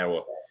out of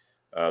Iowa.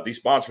 These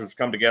sponsors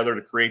come together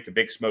to create the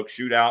Big Smoke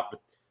Shootout.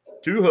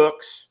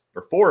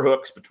 4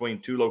 hooks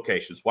between 2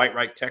 locations: White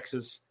Wright,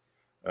 Texas,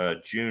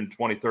 June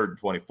 23rd and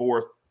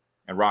 24th,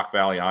 and Rock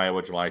Valley,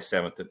 Iowa, July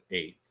 7th and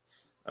 8th.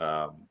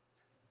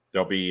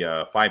 There'll be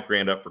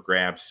 $5,000 up for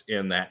grabs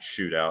in that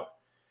shootout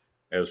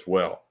as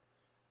well.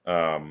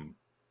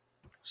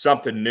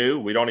 Something new.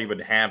 We don't even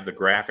have the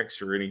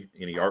graphics or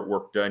any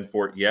artwork done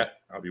for it yet.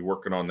 I'll be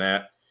working on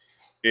that.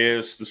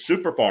 Is the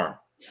Super Farm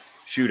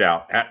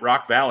Shootout at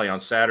Rock Valley on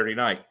Saturday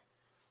night.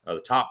 The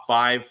top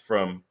 5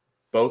 from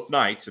both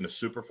nights in the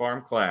Super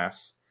Farm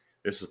class.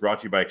 This is brought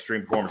to you by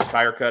Extreme Performance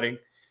Tire Cutting,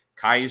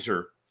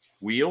 Kaiser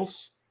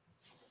Wheels.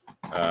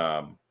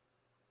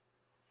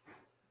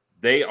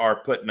 They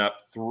are putting up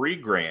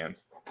 $3,000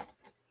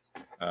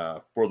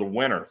 for the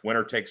winner.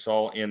 Winner takes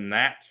all in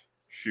that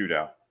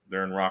shootout.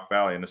 They're in Rock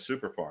Valley in the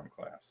Super Farm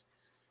class.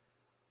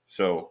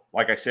 So,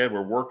 like I said,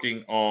 we're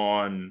working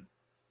on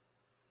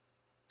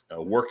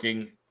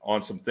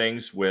some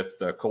things with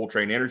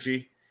Coltrane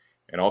Energy,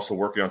 and also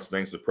working on some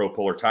things with Pro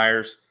Polar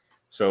Tires.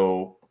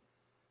 So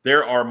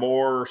there are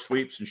more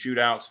sweeps and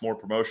shootouts, more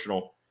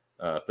promotional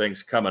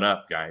things coming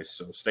up, guys.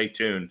 So stay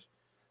tuned.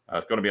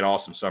 It's going to be an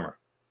awesome summer.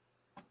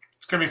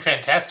 It's going to be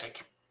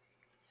fantastic.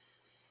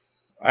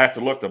 I have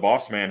to look. The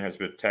boss man has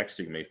been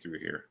texting me through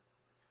here.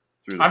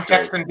 I'm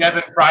texting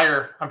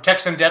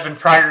Devin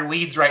Pryor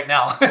leads right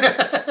now.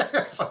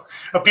 So,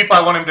 of people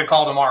I want him to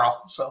call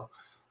tomorrow. So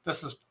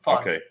this is fun.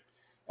 Okay.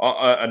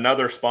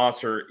 Another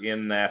sponsor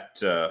in that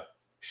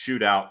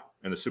shootout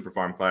in the Super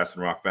Farm class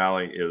in Rock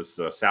Valley is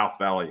South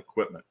Valley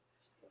Equipment.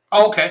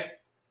 Oh, okay.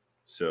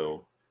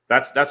 So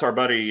that's our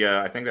buddy.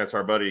 I think that's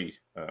our buddy,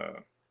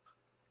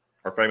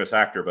 our famous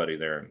actor buddy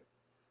there.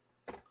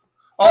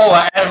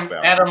 Oh, Adam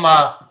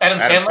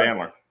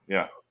Sandler.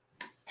 Yeah.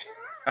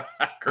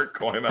 Kurt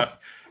called him out.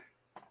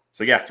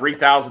 So yeah,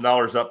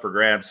 $3,000 up for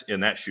grabs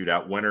in that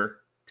shootout. Winner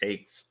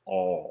takes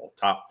all.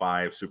 Top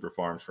 5 Super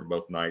Farms from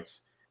both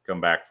nights come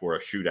back for a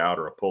shootout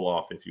or a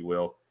pull-off, if you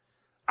will.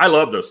 I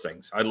love those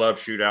things. I love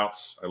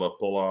shootouts. I love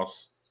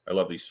pull-offs. I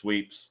love these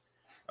sweeps.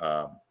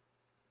 I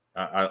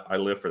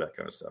live for that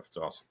kind of stuff. It's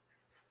awesome.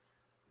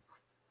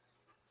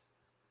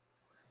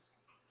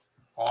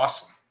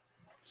 Awesome.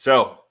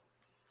 So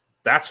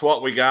that's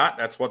what we got.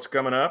 That's what's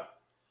coming up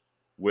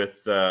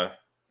with,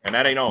 and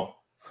that ain't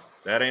all.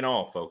 That ain't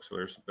all, folks.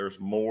 There's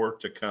more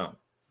to come.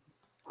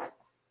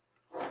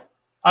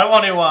 I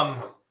want to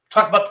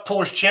talk about the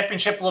Pullers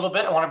Championship a little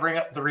bit. I want to bring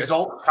up the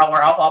result, how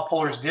our Outlaw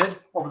Pullers did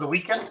over the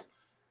weekend.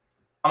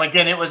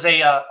 Again, it was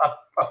a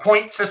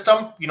point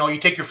system. You know, you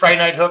take your Friday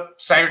night hook,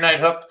 Saturday night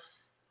hook,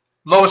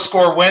 lowest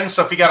score wins.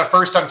 So if you got a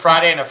first on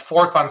Friday and a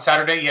fourth on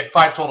Saturday, you had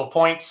 5 total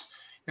points.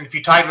 And if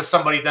you tied with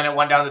somebody, then it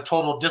went down to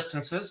total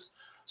distances.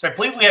 So I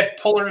believe we had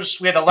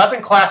pullers. We had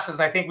 11 classes,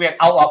 and I think we had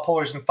outlaw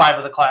pullers in 5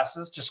 of the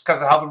classes, just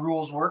because of how the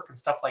rules work and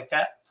stuff like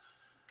that.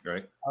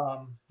 Right.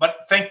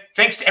 But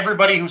thanks to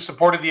everybody who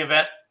supported the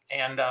event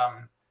and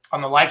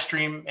on the live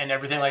stream and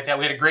everything like that.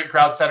 We had a great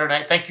crowd Saturday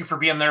night. Thank you for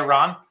being there,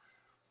 Ron.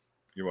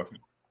 You're welcome.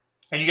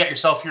 And you got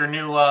yourself your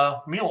new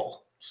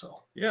mule.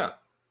 So yeah,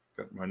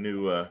 got my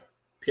new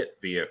pit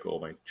vehicle,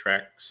 my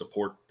track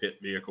support pit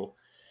vehicle.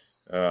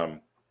 The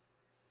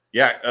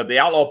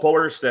outlaw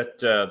pullers that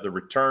the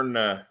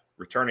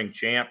returning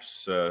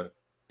champs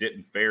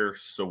didn't fare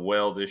so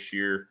well this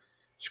year.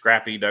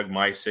 Scrappy Doug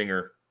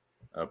Meisinger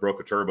broke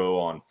a turbo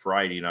on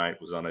Friday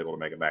night, was unable to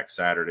make it back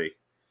Saturday.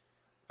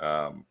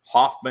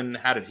 Hoffman,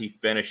 how did he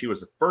finish? He was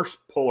the first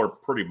puller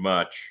pretty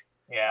much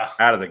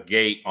out of the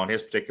gate on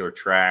his particular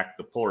track.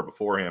 The puller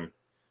before him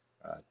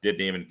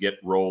didn't even get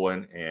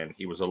rolling, and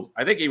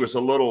I think he was a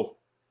little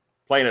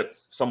playing it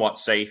somewhat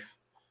safe,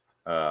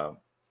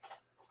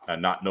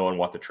 not knowing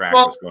what the track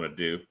was going to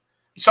do.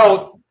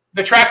 So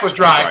the track was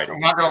dry. Friday. I'm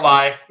not going to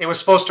lie. It was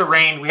supposed to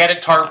rain. We had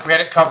it tarped. We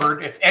had it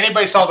covered. If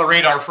anybody saw the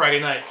radar Friday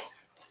night,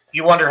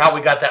 you wonder how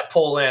we got that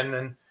pull in.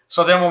 And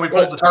so then when we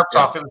pulled the tarps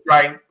off, it was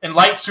dry. And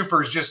light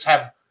supers just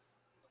have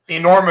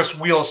enormous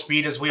wheel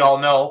speed, as we all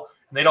know.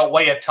 They don't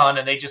weigh a ton,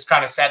 and they just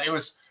kind of sat. It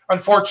was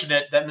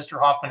unfortunate that Mr.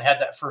 Hoffman had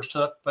that first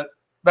hook, but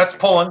that's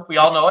pulling. We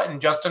all know it, and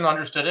Justin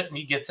understood it, and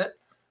he gets it.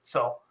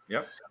 So,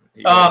 yep.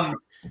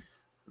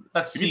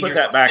 Let's Can see. you put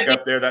that back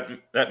up there?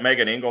 That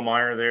Megan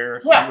Engelmeyer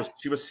there. Yeah.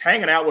 She was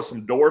hanging out with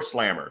some door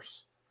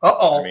slammers.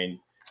 Uh-oh. I mean,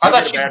 I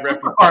thought she was a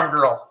super farm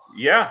girl.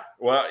 Yeah.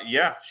 Well,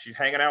 yeah. She's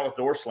hanging out with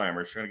door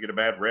slammers. She's going to get a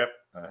bad rep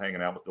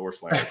hanging out with door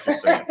slammers.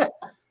 Just saying.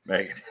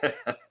 Megan.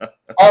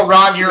 Oh,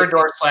 Ron, you're a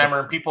door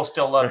slammer, and people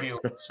still love you.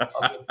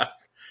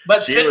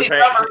 But Sydney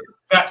Summer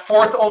got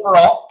 4th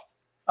overall.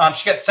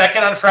 She got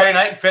 2nd on Friday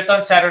night and 5th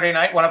on Saturday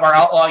night, one of our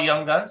Outlaw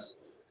young guns.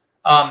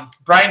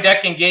 Brian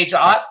Deck and Gage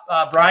Ott.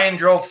 Brian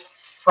drove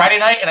Friday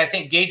night, and I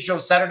think Gage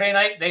drove Saturday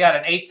night. They got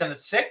an 8th and a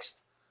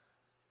 6th.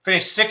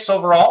 Finished 6th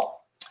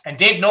overall. And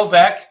Dave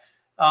Novak,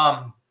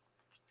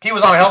 he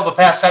was on a hell of a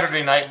pass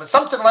Saturday night, but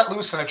something let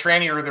loose in a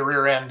tranny or the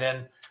rear end,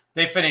 and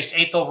they finished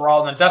 8th overall.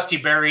 And then Dusty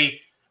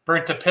Berry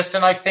burnt a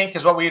piston, I think,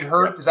 is what we had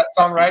heard. Yep. Does that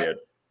sound right? He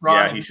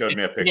Ron, yeah, he showed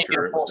me a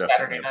picture. It was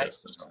definitely a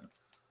piston.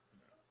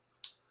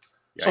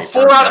 So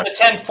 4 out of the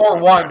 10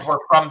 4-1s were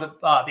from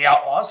the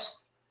Outlaws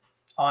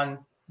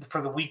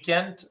for the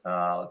weekend.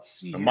 Let's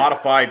see. The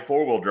modified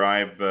 4-wheel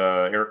drive,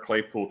 Eric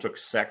Claypool took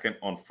 2nd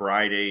on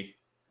Friday.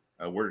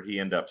 Where did he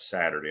end up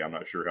Saturday? I'm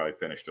not sure how he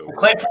finished overall.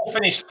 Claypool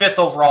finished 5th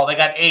overall. They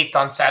got 8th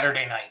on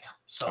Saturday night.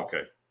 So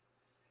okay.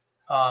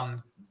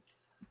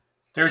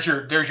 There's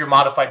your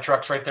modified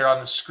trucks right there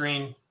on the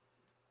screen.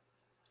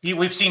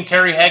 We've seen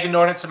Terry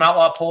Hagedorn at some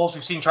Outlaw pulls.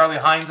 We've seen Charlie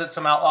Hines at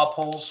some Outlaw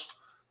pulls.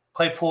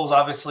 Claypool's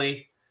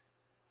obviously.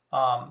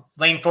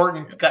 Lane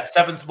Thornton got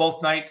 7th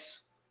both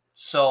nights.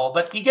 So,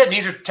 but you get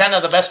these are 10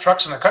 of the best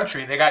trucks in the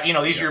country. They got,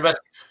 these are your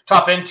best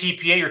top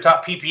NTPA, your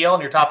top PPL,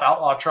 and your top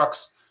Outlaw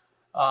trucks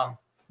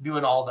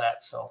doing all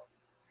that. So,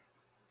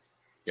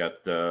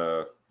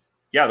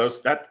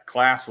 that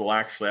class will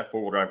actually, that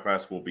 4-wheel drive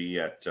class will be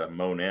at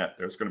Monette.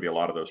 There's going to be a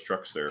lot of those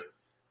trucks there.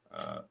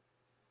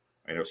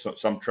 I know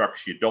some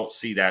trucks you don't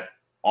see that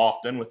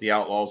often with the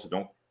Outlaws that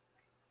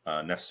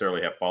don't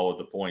necessarily have followed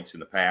the points in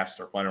the past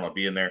are planning on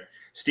being there.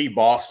 Steve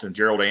Bost and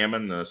Gerald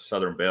Ammon, the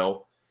Southern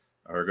Bell,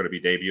 are going to be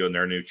debuting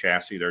their new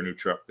chassis, their new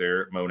truck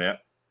there at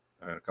Monette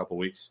in a couple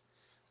weeks.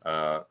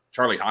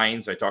 Charlie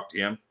Hines, I talked to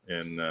him,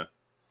 and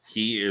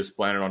he is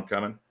planning on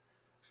coming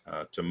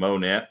to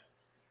Monette.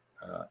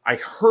 I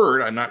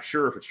heard, I'm not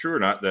sure if it's true or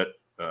not, that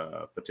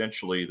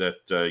potentially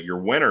that your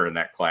winner in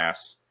that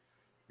class,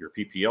 your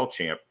PPL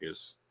champ,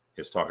 is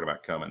talking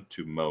about coming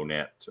to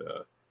Monette.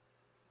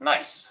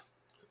 Nice.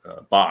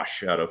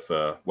 Bosch out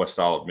of West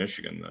Olive,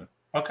 Michigan.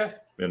 Okay.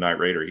 Midnight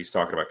Raider. He's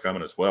talking about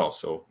coming as well.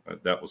 So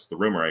that was the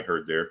rumor I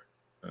heard there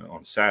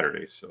on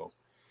Saturday. So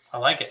I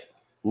like it.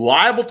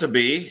 Liable to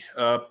be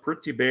a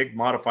pretty big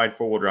modified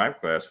 4-wheel drive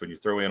class when you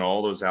throw in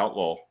all those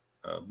Outlaw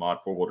mod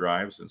 4-wheel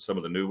drives and some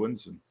of the new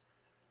ones and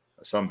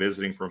some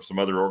visiting from some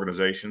other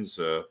organizations.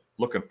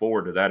 Looking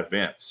forward to that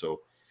event.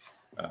 So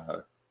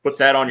put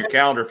that on your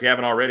calendar if you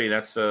haven't already.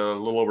 That's a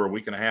little over a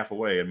week and a half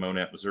away in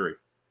Monette, Missouri.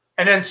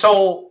 And then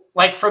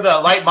like for the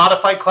light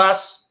modified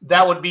class,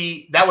 that would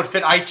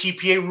fit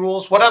ITPA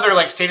rules. What other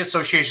like state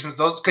associations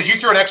those? Because you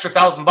threw an extra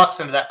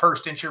 $1,000 into that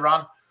purse, didn't you,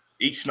 Ron?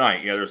 Each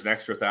night, yeah. There's an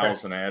extra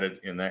 1,000 added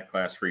in that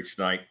class for each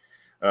night.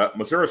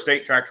 Missouri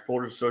State Tractor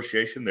Pullers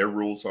Association, their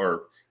rules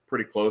are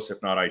pretty close,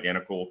 if not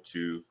identical,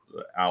 to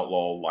the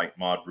Outlaw light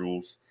mod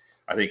rules.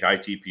 I think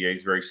ITPA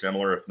is very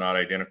similar, if not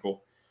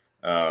identical.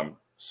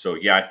 So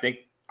yeah,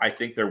 I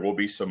think there will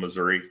be some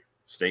Missouri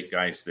State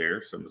guys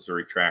there, some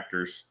Missouri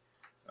tractors.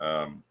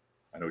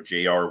 I know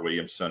J.R.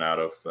 Williamson out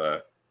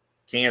of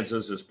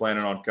Kansas is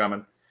planning on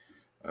coming.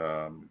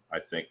 I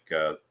think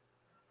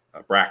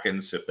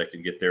Brackens, if they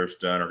can get theirs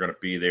done, are going to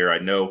be there. I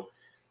know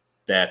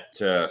that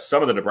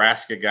some of the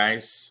Nebraska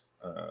guys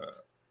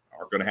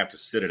are going to have to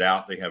sit it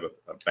out. They have a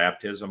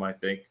baptism, I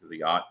think.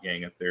 The Ott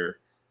gang up there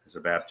is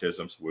a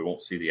baptism, so we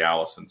won't see the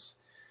Allisons.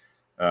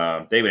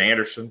 David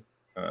Anderson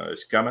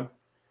is coming.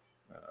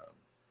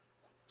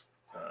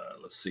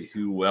 Let's see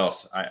who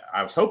else.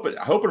 I was hoping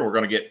we're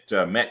going to get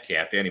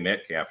Metcalf, Danny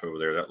Metcalf over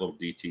there. That little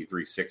DT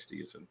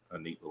 360 is a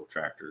neat little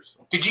tractor.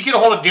 So. Did you get a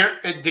hold of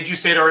did you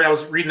say it already? I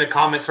was reading the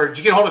comments. Or did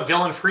you get a hold of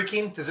Dylan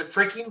Freaking? Is it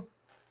Freaking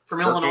from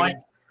Illinois?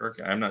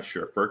 I'm not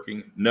sure.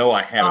 Ferking. No,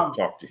 I haven't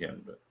talked to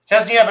him. But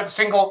does he have a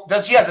single?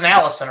 He has an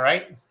Allison,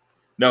 right?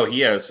 No,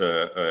 he has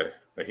a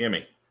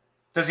Hemi.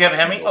 Does he have a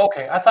Hemi?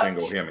 Okay, I thought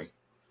single Hemi.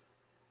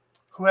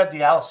 Who had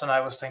the Allison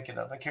I was thinking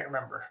of? I can't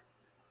remember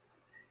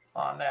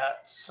on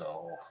that.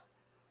 So.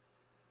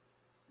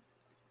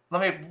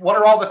 What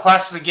are all the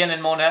classes again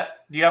in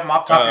Monette? Do you have them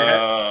off the top of your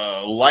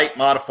head? Light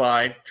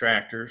modified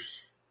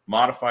tractors,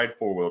 modified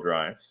 4-wheel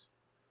drives,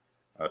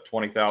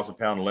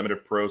 20,000-pound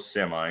limited pro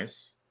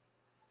semis,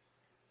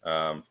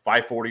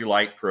 540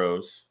 light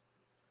pros,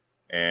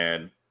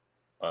 and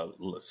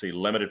let's see,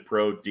 limited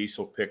pro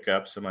diesel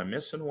pickups. Am I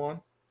missing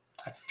one?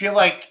 I feel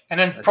like, and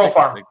then Pro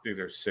Farm. I think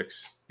there's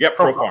 6. Yep,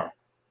 Pro Farm.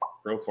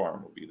 Pro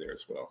Farm will be there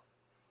as well.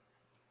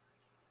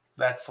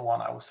 That's the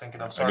one I was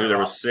thinking of. Sorry, I knew there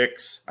was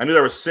 6. I knew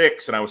there was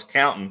 6, and I was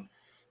counting.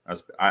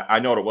 I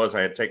know what it was.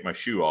 I had to take my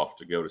shoe off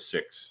to go to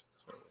 6.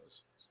 So it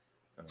was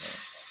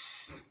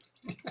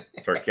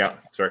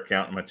Start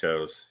counting my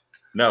toes.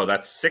 No,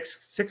 that's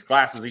six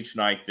classes each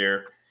night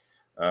there.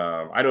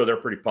 I know they're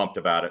pretty pumped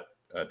about it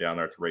down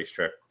there at the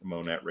racetrack, the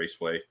Monette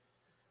Raceway.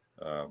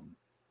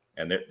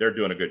 And they're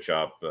doing a good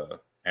job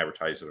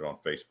advertising it on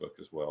Facebook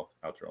as well,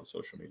 out there on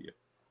social media.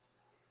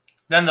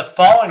 Then the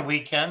following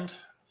weekend,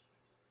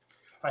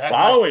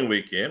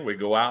 we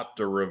go out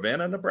to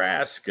Ravenna,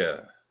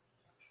 Nebraska.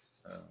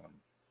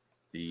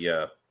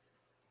 Yep,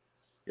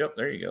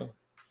 there you go.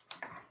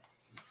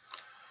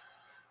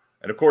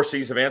 And of course,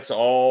 these events are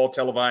all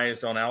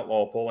televised on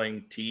Outlaw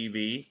Pulling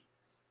TV,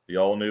 the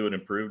all new and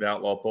improved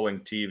Outlaw Pulling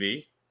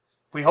TV.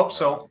 We hope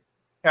so.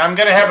 And I'm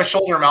going to have a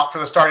shoulder mount for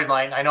the starting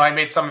line. I know I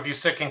made some of you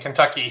sick in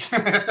Kentucky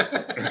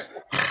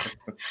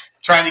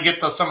trying to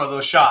get some of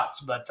those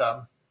shots, but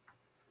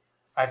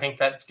I think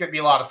that's going to be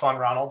a lot of fun,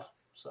 Ronald.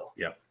 So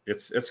yeah,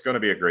 it's going to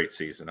be a great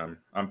season.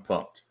 I'm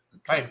pumped.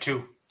 I am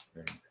too.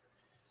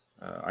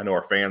 I know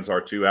our fans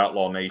are too.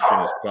 Outlaw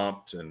Nation is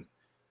pumped, and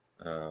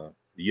the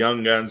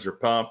young guns are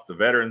pumped. The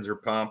veterans are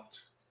pumped.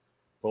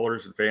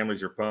 Pullers and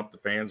families are pumped. The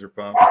fans are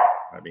pumped.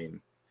 I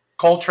mean,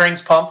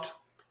 Coltrane's pumped.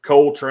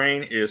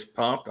 Coltrane is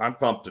pumped. I'm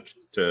pumped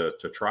to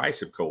try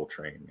some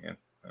Coltrane, man.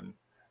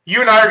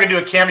 You and I are going to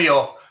do a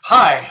cameo.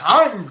 Hi,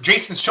 I'm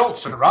Jason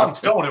Schultz and Ron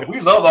Stone, and we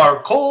love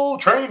our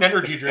Coltrane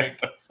energy drink.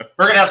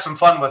 We're going to have some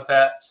fun with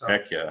that. So.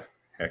 Heck yeah.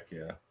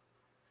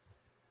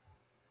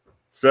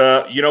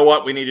 So, you know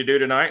what we need to do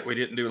tonight? We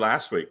didn't do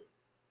last week.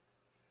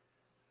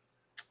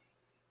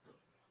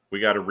 We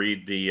got to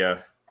read the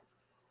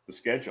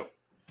schedule.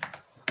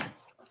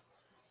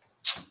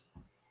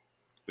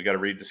 We got to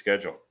read the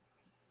schedule.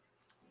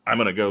 I'm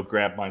going to go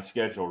grab my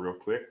schedule real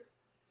quick.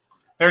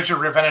 There's your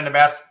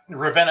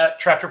Ravenna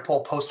tractor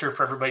pull poster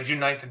for everybody. June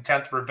 9th and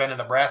 10th, Ravenna,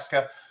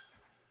 Nebraska.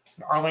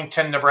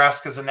 Arlington,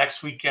 Nebraska is the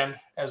next weekend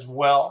as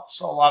well.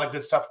 So a lot of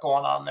good stuff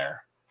going on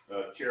there.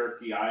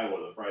 Cherokee,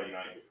 Iowa, the Friday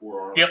night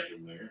before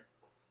Arlington there.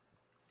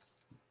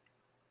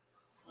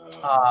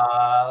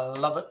 I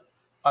love it.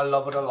 I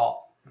love it a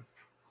lot.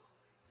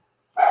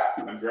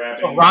 I'm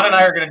grabbing. So Ron and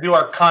I are going to do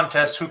our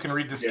contest. Who can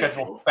read the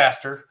schedule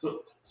faster?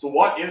 So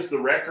what is the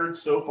record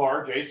so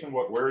far, Jason?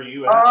 Where are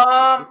you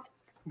at?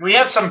 We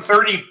have some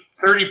 30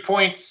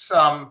 points,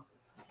 like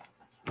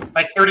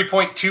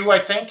 30.2, I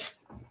think.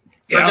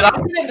 Yeah. Or did I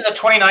get into the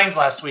 29s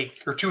last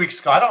week or 2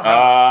 weeks ago? I don't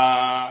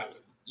know.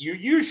 You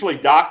usually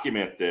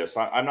document this.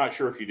 I'm not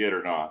sure if you did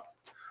or not.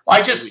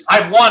 Well,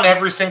 I've won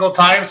every single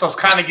time, so it's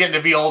kind of getting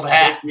to be old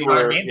hat. You know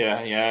what I mean?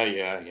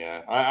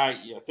 Yeah. I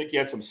think you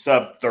had some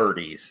sub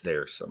 30s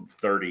there, some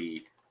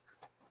 30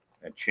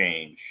 and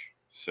change.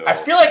 So I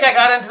feel like I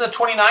got into the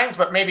 29s,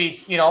 but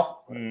maybe, I don't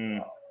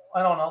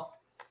know.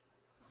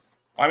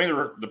 I mean,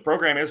 the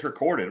program is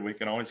recorded. We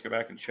can always go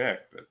back and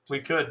check. But we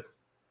could.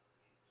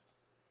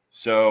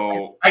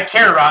 So I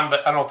care, Ron,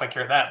 but I don't know if I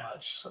care that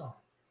much. So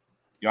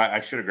yeah, I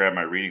should have grabbed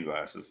my reading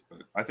glasses,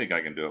 but I think I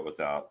can do it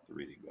without the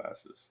reading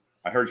glasses.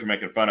 I heard you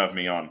making fun of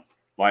me on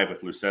Live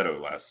with Lucetto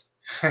last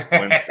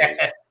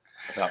Wednesday.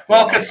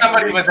 Well, because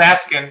somebody was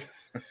asking.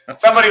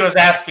 Somebody was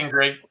asking,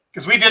 Greg,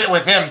 because we did it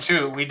with him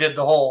too. We did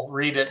the whole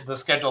the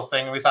schedule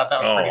thing, and we thought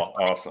that was pretty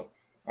funny.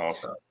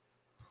 Awesome.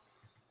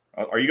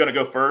 Are you going to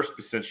go first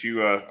since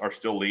you are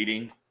still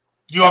leading?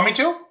 You want me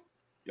to?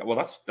 Yeah,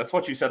 well, that's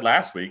what you said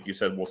last week. You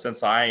said, well,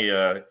 since I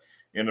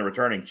am the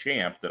returning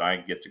champ, that I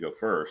get to go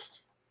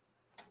first.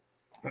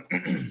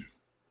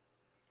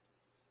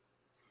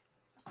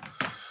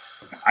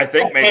 I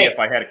think maybe if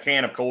I had a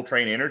can of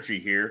Coltrane Energy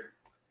here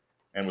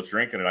and was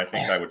drinking it, I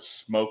think I would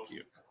smoke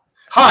you.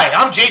 Hi,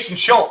 I'm Jason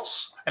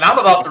Schultz, and I'm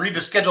about to read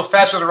the schedule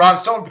faster than Ron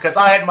Stone because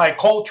I had my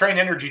Coltrane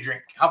Energy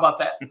drink. How about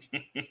that?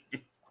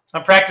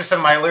 I'm practicing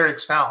my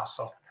lyrics now,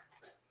 so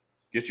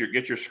get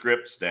your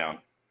scripts down.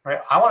 Right,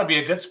 I want to be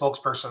a good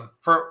spokesperson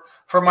for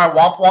my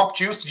Womp Womp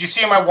juice. Did you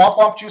see my Womp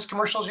Womp juice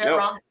commercials yet,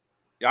 Ron?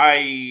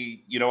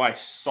 I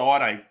saw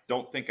it. I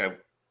don't think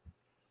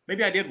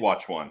maybe I did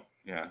watch one.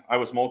 Yeah, I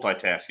was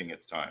multitasking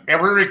at the time.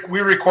 Yeah, we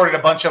recorded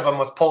a bunch of them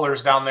with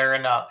pullers down there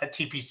at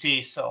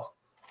TPC. So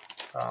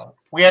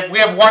we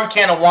have one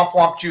can of Womp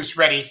Womp juice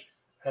ready,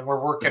 and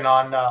we're working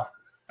on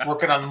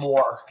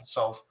more.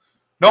 So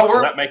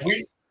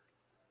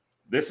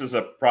this is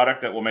a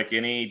product that will make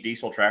any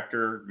diesel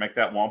tractor make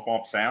that womp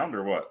womp sound,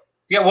 or what?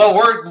 Yeah,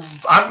 well,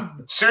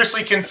 I'm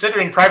seriously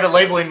considering private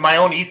labeling my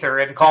own ether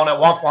and calling it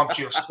Womp Womp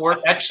Juice. We're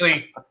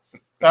actually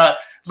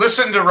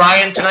listened to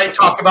Ryan tonight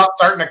talk about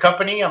starting a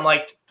company. I'm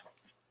like,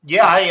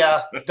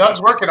 yeah,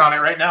 Doug's working on it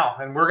right now,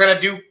 and we're gonna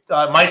do.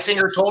 My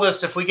singer told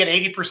us if we get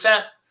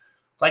 80%,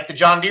 like the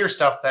John Deere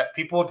stuff, that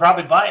people would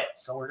probably buy it.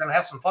 So we're gonna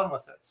have some fun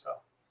with it. So,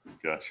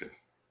 gotcha.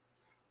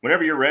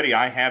 Whenever you're ready,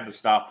 I have the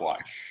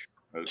stopwatch.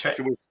 Okay.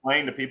 Should we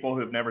explain to people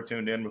who've never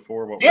tuned in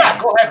before? Go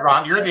ahead,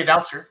 Ron. You're the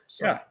announcer.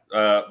 So.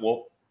 Yeah.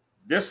 Well,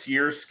 this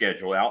year's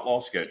schedule, Outlaw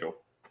schedule,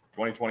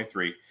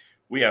 2023,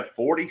 we have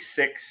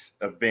 46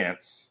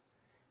 events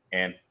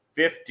and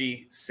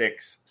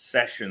 56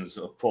 sessions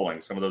of pulling.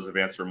 Some of those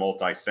events are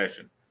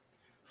multi-session.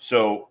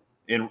 So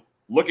in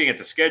looking at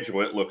the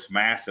schedule, it looks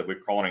massive. We're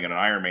calling it an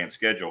Ironman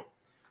schedule.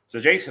 So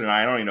Jason and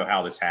I don't even know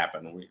how this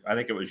happened. I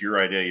think it was your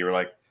idea. You were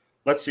like,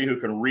 let's see who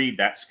can read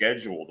that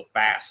schedule the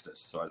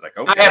fastest. So I was like,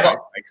 okay, I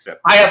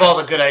accept. I have all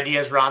the good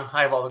ideas, Ron.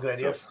 I have all the good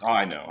ideas. So,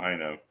 I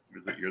know.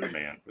 You're the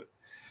man. But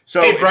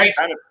so hey, Bryce.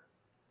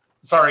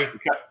 Sorry,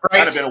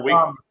 Bryce, kind of been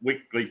a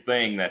weekly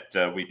thing that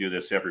we do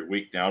this every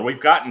week now, and we've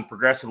gotten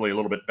progressively a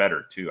little bit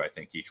better too. I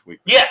think each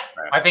week. Yeah,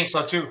 I think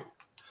so too.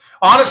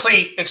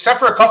 Honestly, except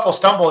for a couple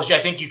stumbles, I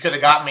think you could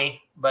have got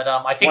me. But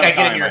I think I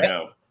get in your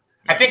head.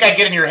 I think I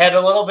get in your head a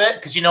little bit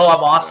because I'm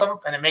awesome,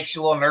 and it makes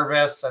you a little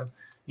nervous, and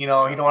you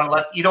don't want to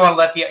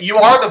let you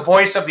are the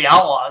voice of the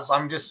Outlaws.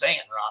 I'm just saying,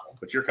 Ronald.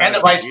 But you're kind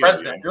of the vice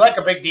president. You're like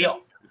a big deal.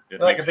 You're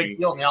like a big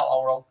deal in the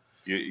outlaw world.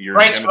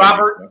 Bryce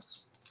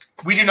Roberts.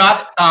 We do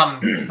not.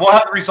 We'll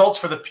have the results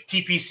for the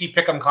TPC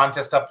Pick'em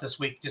contest up this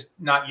week. Just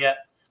not yet.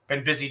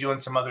 Been busy doing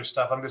some other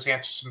stuff. I'm just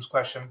answering some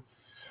questions.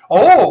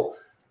 Oh,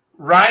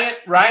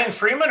 Ryan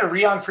Freeman or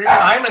Rion Freeman?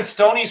 I'm in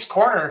Stoney's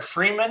corner.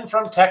 Freeman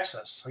from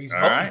Texas. He's all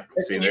right.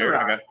 See there,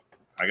 I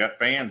got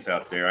fans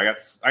out there. I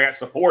got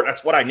support.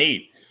 That's what I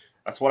need.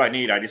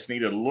 I just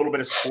need a little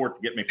bit of support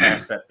to get me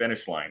past that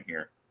finish line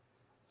here.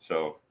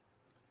 So,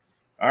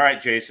 all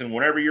right, Jason.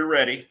 Whenever you're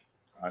ready.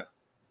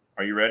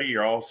 Are you ready?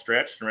 You're all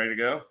stretched and ready to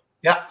go?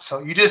 Yeah. So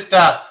you just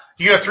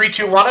you go 3,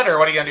 2, 1 it, or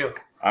what are you gonna do?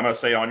 I'm gonna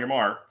say on your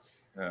mark.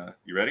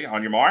 You ready?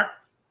 On your mark.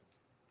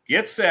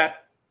 Get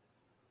set.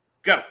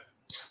 Go.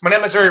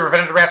 Manette, Missouri,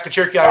 Ravenna, Nebraska,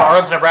 Cherokee, Iowa,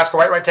 Arlington, Nebraska,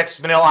 White,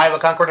 Texas, Manila, Iowa,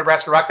 Concord,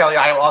 Nebraska, Rock Valley,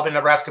 Iowa, Albany,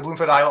 Nebraska,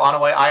 Bloomfield, Iowa,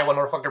 Onaway, Iowa,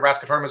 Norfolk,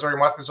 Nebraska, Troy, Missouri,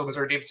 Marthansville,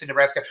 Missouri, Davidson,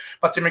 Nebraska,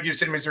 Butson, McGee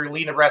City, Missouri,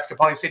 Lee, Nebraska,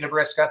 Pawnee City,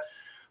 Nebraska,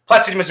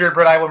 Platte City, Missouri,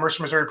 Britt, Iowa,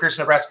 Mercer, Missouri,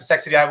 Pearson, Nebraska,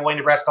 Sac City, Iowa, Wayne,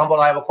 Nebraska, Humboldt,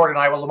 Iowa, Corydon,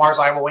 Iowa, Lamar's,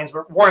 Iowa,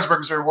 Warrensburg,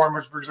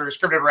 Missouri,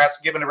 Scribner,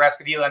 Nebraska, Gibbon,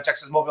 Nebraska, Deland,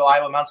 Texas, Mobile,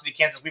 Iowa, Mountain City,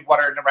 Kansas,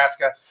 Sweetwater,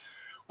 Nebraska,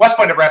 West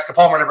Point, Nebraska,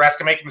 Palmer,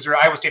 Nebraska, Macon, Missouri,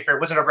 Iowa State Fair,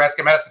 Wisdom,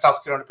 Nebraska, Madison,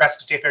 South Dakota,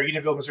 Nebraska State Fair,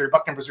 Unionville, Missouri,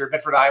 Buckner, Missouri,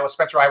 Bedford, Iowa,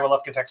 Spencer, Iowa,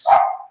 Lufkin, Texas.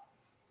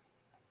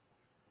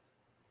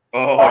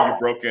 Oh, you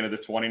broke into the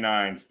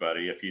 29s,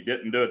 buddy. If you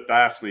didn't do it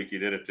last week, you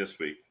did it this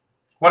week.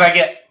 What'd I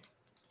get?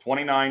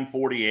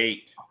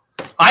 29.48.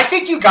 I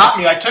think you got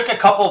me. I took a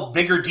couple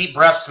bigger, deep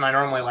breaths than I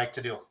normally like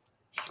to do.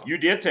 You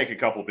did take a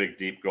couple big,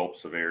 deep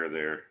gulps of air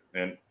there.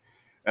 And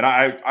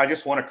I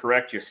just want to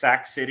correct you.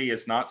 Sac City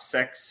is not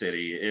Sex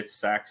City. It's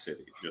Sac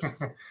City.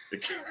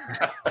 Just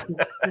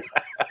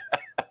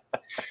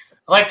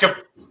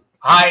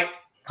Hi,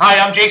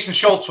 I'm Jason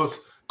Schultz with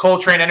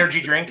Coltrane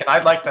Energy Drink, and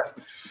I'd like to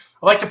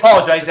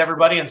apologize to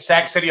everybody in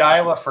Sac City,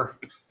 Iowa, for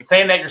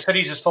saying that your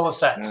city's just full of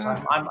sex.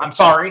 I'm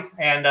sorry,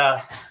 and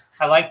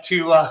I like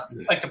to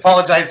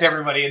apologize to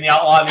everybody in the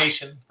Outlaw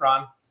Nation,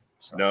 Ron.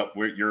 So. No,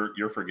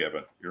 you're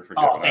forgiven. You're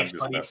forgiven. Oh, thanks, I'm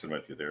just buddy. messing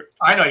with you there.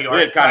 I know you are.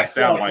 It did kind of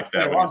sound like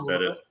that when you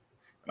said it,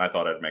 and I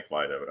thought I'd make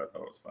light of it. I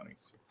thought it was funny.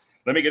 So,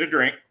 let me get a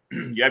drink.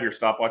 You have your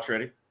stopwatch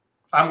ready?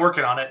 I'm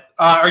working on it.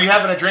 Are you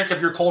having a drink of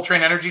your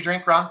Coltrane Energy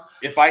Drink, Ron?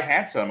 If I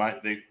had some,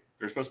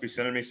 they're supposed to be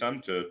sending me some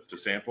to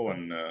sample.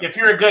 And if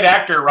you're a good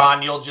actor,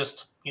 Ron, you'll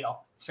just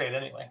say it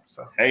anyway.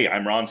 So hey,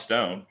 I'm Ron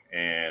Stone,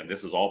 and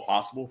this is all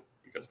possible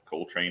because of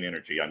Coltrane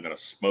Energy. I'm going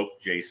to smoke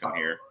Jason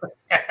here.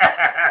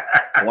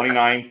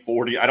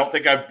 29.40. I don't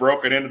think I've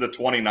broken into the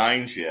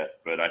 29s yet,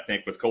 but I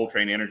think with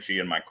Coltrane Energy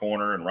in my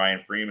corner and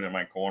Ryan Freeman in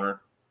my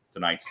corner,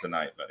 tonight's the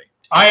night, buddy.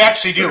 I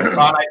actually do,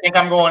 Ron. I think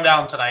I'm going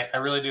down tonight. I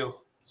really do.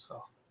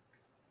 So,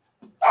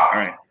 all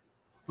right.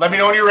 Let me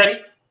know when you're ready.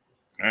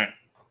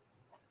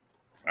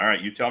 All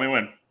right. You tell me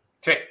when.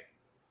 Okay.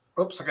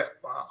 Oops. Okay.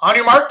 On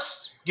your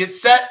marks, get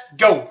set,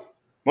 go.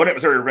 Monette,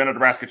 Missouri, Ravenna,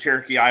 Nebraska,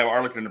 Cherokee, Iowa,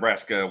 Arlington,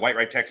 Nebraska,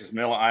 White, Texas,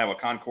 Manila, Iowa,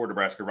 Concord,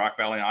 Nebraska, Rock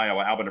Valley,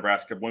 Iowa, Alba,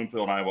 Nebraska,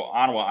 Bloomfield, Iowa,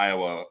 Ottawa,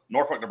 Iowa,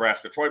 Norfolk,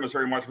 Nebraska, Troy,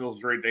 Missouri, Marshallville,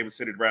 Missouri, David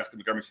City, Nebraska,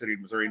 Montgomery City,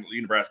 Missouri, Lee,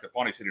 Nebraska,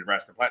 Pawnee City,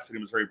 Nebraska, Platte City,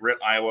 Missouri, Britt,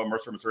 Iowa,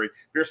 Mercer, Missouri,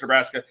 Pierce,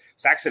 Nebraska,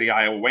 Sac City,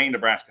 Iowa, Wayne,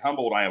 Nebraska,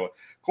 Humboldt, Iowa,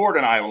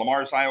 Corydon, Iowa,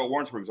 Lamar's, Iowa,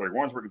 Warrensburg,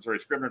 Missouri,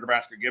 Scribner,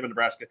 Nebraska, Gibbon,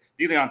 Nebraska,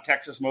 DeLeon,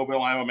 Texas,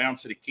 Mobile, Iowa, Mountain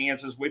City,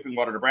 Kansas,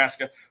 Weepingwater,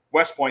 Nebraska,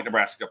 West Point,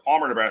 Nebraska,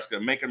 Palmer, Nebraska,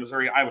 Macon,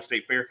 Missouri, Iowa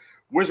State Fair,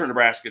 Wisdom,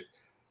 Nebraska,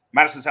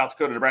 Madison, South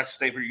Dakota, Nebraska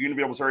State Fair,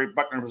 Unionville, Missouri,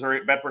 Buckner,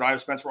 Missouri, Bedford, Iowa,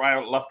 Spencer,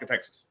 Iowa, Lufkin,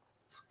 Texas.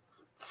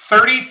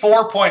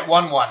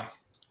 34.11.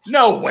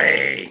 No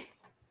way.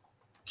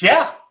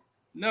 Yeah.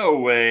 No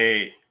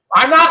way.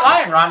 I'm not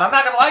lying, Ron. I'm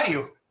not going to lie to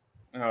you.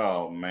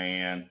 Oh,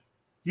 man.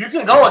 You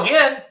can go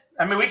again.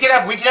 I mean, we can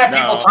have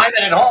people time it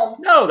at home.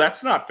 No,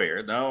 that's not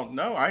fair. No,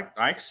 I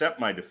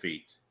accept my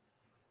defeat.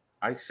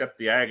 I accept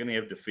the agony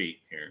of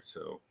defeat here.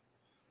 So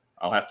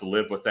I'll have to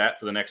live with that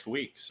for the next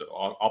week. So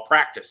I'll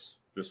practice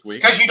this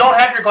week. Because you don't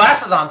have your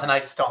glasses on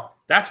tonight, Stone.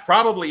 That's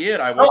probably it.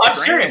 I'm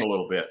serious. A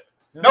little bit.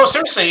 Yeah. No,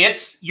 seriously,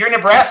 your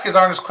Nebraskas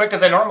aren't as quick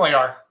as they normally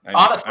are.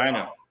 Honestly, I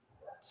know.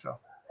 So,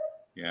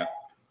 yeah,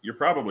 you're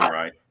probably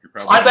right.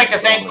 I'd like to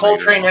thank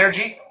Coltrane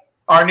Energy,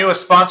 our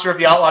newest sponsor of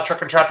the Outlaw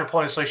Truck and Tractor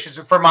Pulling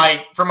Association, for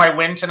my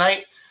win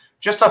tonight.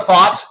 Just a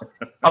thought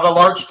of a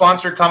large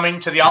sponsor coming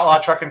to the Outlaw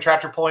Truck and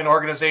Tractor Pulling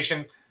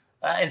organization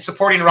and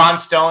supporting Ron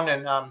Stone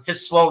and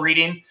his slow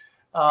reading.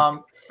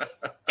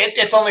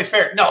 It's only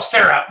fair. No,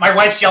 Sarah, my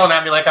wife's yelling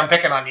at me like I'm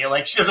picking on you.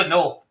 Like she doesn't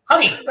know.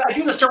 Honey, I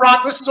do this to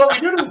Ron. This is what we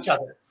do to each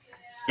other.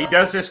 He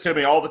does this to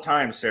me all the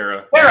time,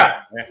 Sarah.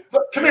 Sarah,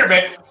 come here,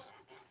 babe.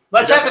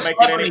 Let's have a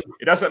celebrity.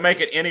 It doesn't make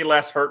it any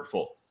less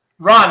hurtful.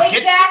 Ron,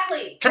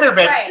 exactly. Come here,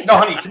 babe. Right. No,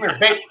 honey, come here,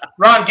 babe.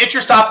 Ron, get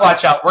your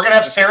stopwatch out. We're gonna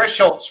have Sarah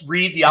Schultz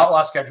read the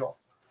Outlaw schedule.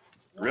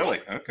 Really?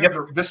 Okay. Yep.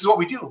 This is what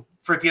we do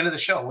for at the end of the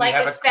show. Like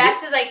as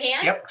fast as I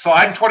can? Yep. So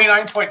I'm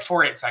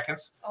 29.48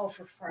 seconds. Oh,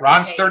 for fuck's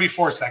Ron's sake.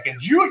 34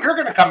 seconds. You're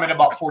going to come in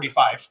about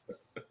 45.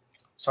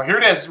 So here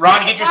it is.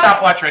 Ron, get your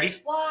stopwatch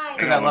ready. Why?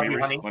 Because I love you,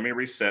 honey. Let me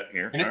reset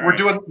here. And All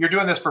right. you're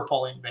doing this for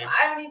polling, babe.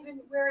 I don't even.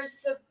 Where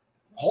is the?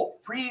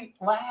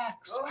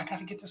 Relax. I got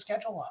to get the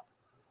schedule up.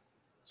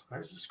 So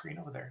there's the screen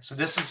over there. So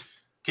this is.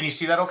 Can you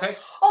see that? Okay.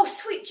 Oh,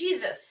 sweet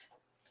Jesus.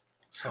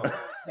 So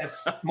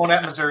that's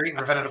Monette, Missouri,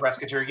 Ravenna,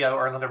 Nebraska, Jerry, Yellow,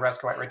 Arlen,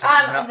 Nebraska, White, Red,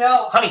 Texas.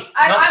 No, honey, no.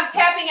 I'm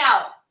tapping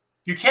out.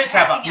 You can't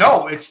tap out.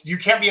 No, you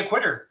can't be a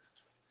quitter.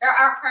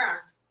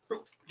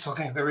 It's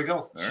okay. There we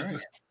go. All right.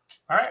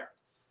 All right.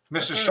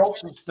 Mr.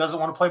 Schultz doesn't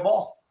want to play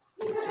ball.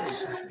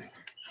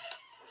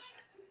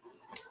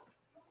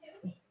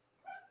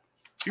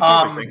 She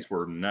probably thinks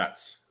we're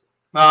nuts.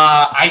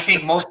 I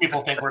think most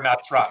people think we're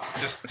nuts, Rob.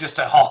 Just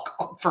to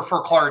Hulk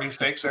for clarity's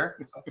sake, sir.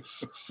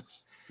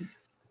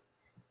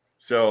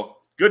 So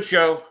good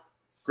show.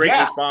 Great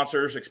Yeah. new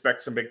sponsors.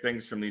 Expect some big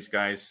things from these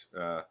guys.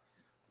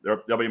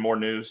 There'll be more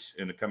news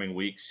in the coming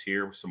weeks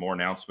here. Some more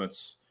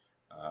announcements,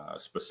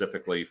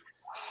 specifically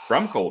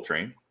from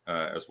Coltrane,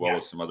 as well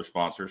as some other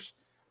sponsors.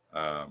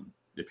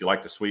 If you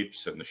like the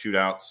sweeps and the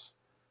shootouts,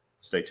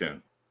 stay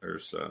tuned.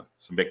 There's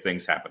some big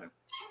things happening.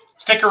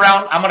 Stick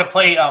around. I'm going to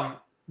play.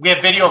 We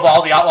have video of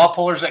all the Outlaw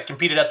pullers that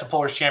competed at the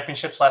Pullers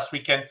Championships last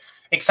weekend.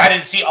 Excited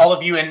to see all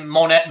of you in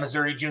Monette,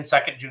 Missouri, June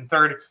 2nd, June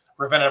 3rd,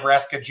 Ravenna,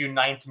 Nebraska, June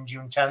 9th and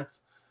June 10th.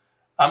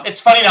 It's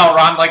funny now,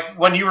 Ron, like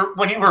when you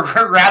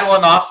were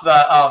rattling off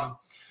the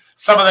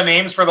some of the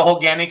names for the whole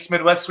Ganix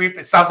Midwest sweep,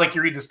 it sounds like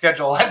you read the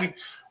schedule. I mean,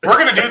 we're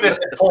going to do this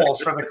at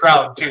polls for the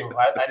crowd too.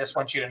 I just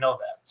want you to know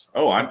that. So.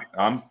 Oh,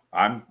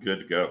 I'm good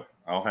to go.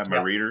 I'll have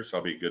my readers.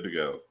 I'll be good to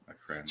go, my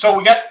friend. So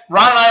we got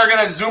Ron and I are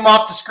going to zoom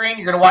off the screen.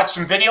 You're going to watch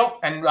some video,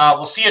 and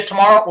we'll see you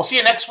tomorrow. We'll see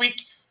you next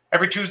week,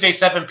 every Tuesday,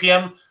 7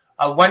 p.m.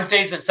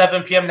 Wednesdays at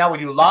 7 p.m. Now we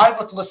do live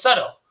with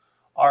Lisetto.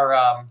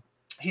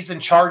 He's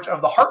in charge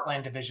of the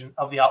Heartland division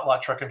of the Outlaw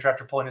Truck and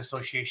Tractor Pulling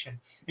Association.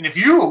 And if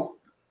you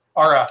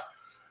are a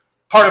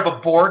part of a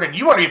board and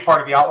you want to be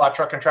part of the Outlaw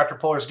Truck and Tractor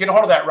Pullers, get a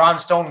hold of that Ron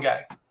Stone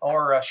guy,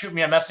 or shoot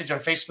me a message on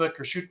Facebook,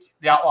 or shoot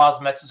the Outlaws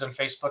a message on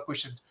Facebook.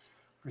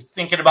 We're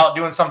thinking about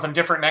doing something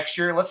different next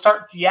year. Let's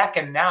start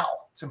yakking now.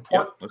 It's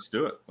important. Let's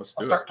do it. Let's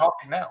start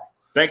talking now.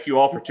 Thank you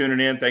all for tuning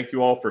in. Thank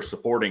you all for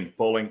supporting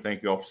Pulling.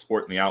 Thank you all for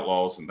supporting the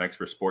Outlaws, and thanks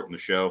for supporting the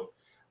show.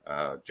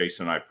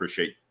 Jason and I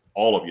appreciate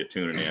all of you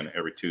tuning in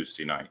every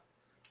Tuesday night.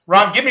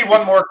 Ron, give me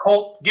one more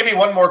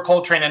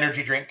Coltrane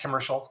energy drink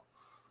commercial.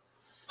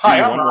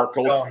 Hi, I'm Ron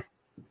Stone.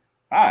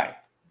 Hi,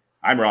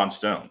 I'm Ron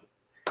Stone,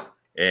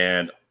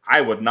 and I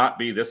would not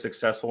be this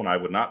successful, and I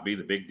would not be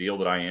the big deal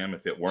that I am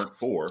if it weren't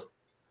for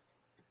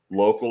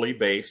locally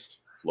based,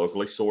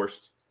 locally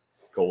sourced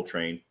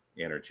Coltrane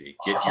energy.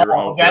 Get your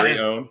own very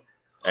own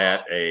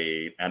at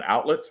an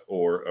outlet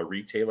or a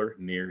retailer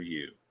near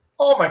you.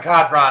 Oh my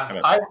God, Ron!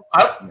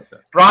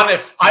 Ron,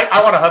 if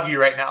I want to hug you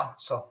right now,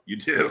 so you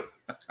do.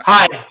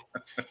 Hi,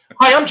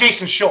 I'm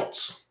Jason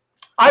Schultz.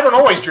 I don't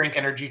always drink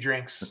energy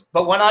drinks,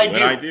 but when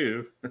I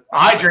do,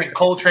 I drink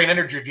Coltrane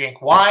energy drink.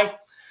 Why?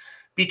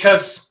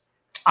 Because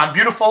I'm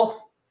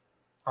beautiful,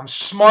 I'm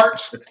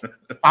smart,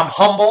 I'm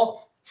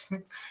humble,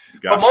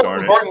 but most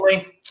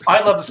importantly,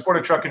 I love the sport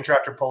of truck and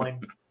tractor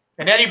pulling.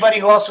 And anybody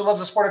who also loves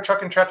the sport of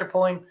truck and tractor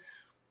pulling,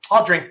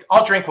 I'll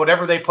drink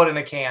whatever they put in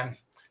a can.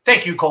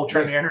 Thank you,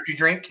 Coltrane energy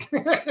drink.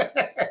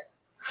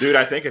 Dude,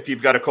 I think if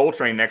you've got a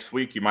Coltrane next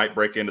week, you might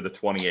break into the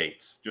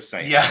 28s. Just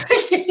saying. Yeah.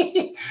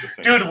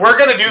 Dude, we're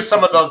going to do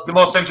some of the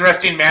most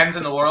interesting mans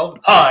in the world.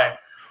 Hi,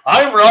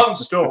 I'm Ron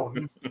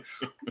Stone,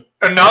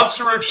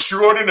 announcer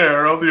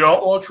extraordinaire of the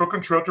Outlaw Truck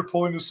and Tractor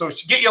Pulling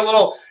Association. Get you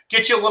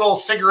a little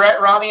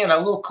cigarette, Ronnie, and a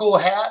little cool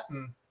hat.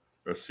 And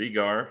a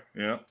cigar,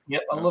 yeah.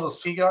 Yep, a little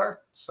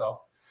cigar.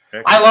 So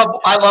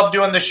I love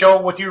doing the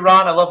show with you,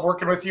 Ron. I love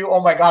working with you.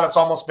 Oh my God, it's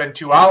almost been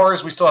 2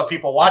 hours. We still have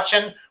people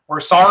watching. We're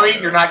sorry.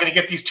 You're not going to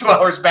get these 2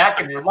 hours back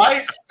in your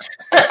life.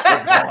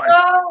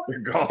 They're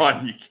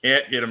gone. You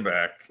can't get them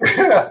back.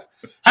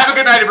 Have a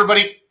good night,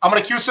 everybody. I'm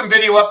going to cue some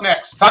video up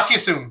next. Talk to you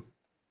soon.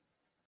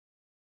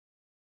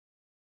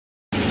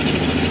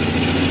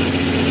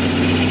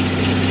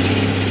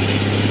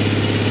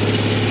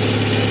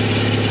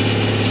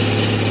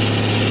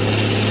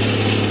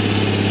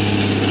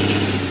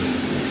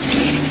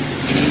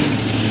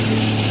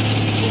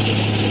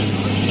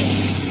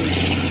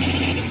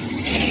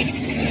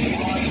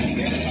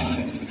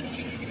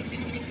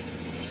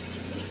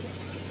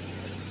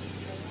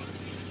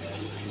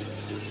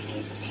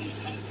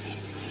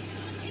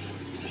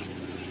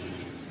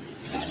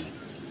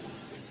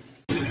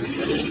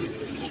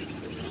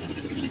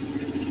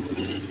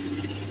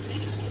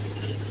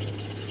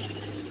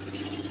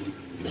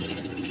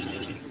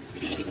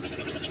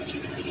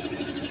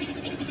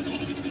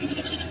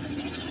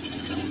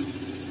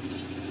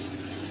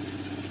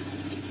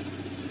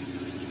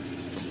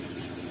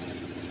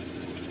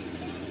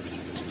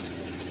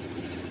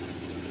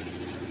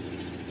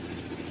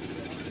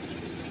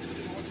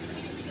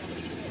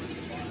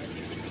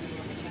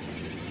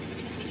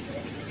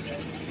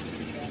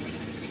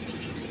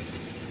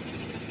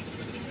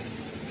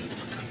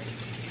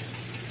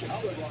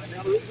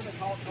 Now, there isn't a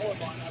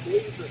colorblind. I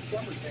believe the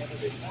summer camp,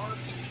 they marked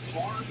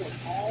farm with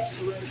all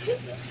the red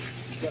equipment,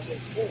 but they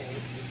pulled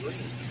the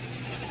green.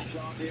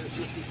 John Deere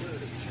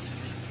 60-30.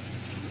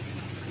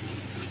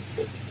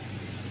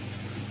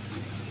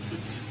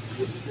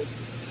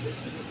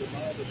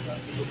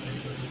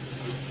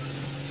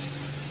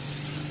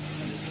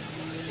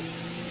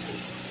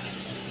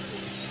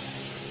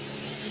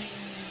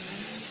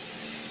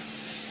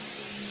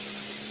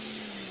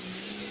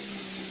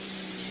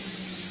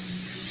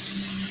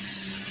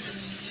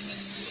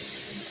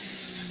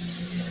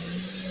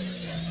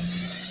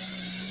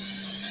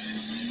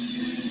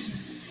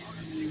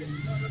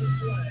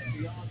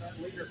 Beyond that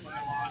leader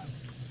pylon,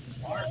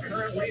 our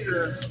current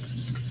leader,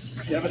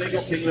 Kevin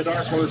Eagleton, the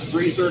dark horse,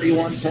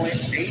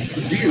 331.80.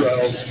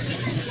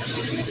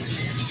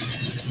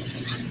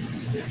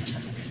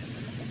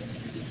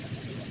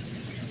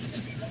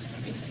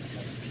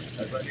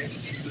 As I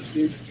introduce the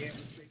student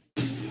Kansas State.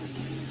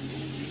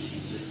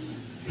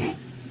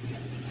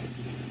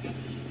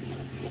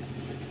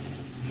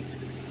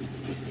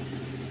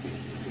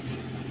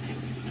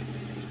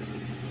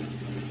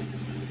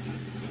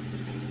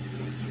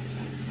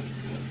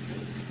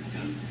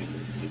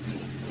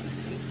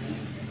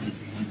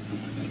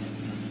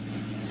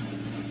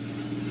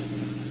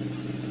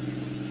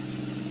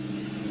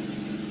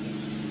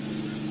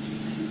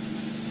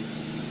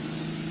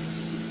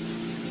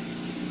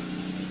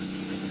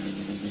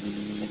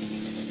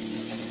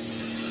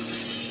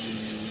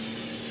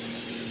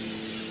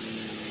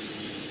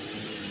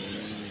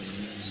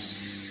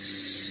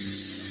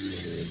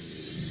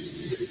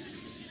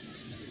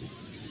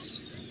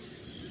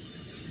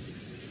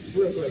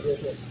 Real quick.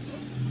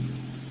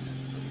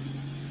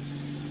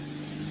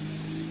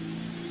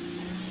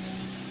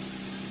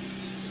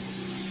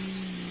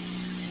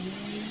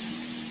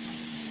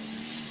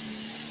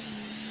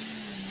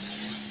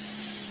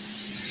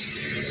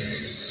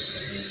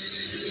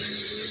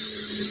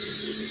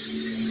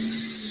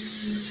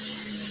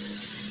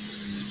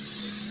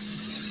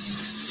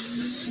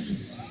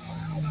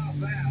 How about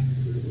that?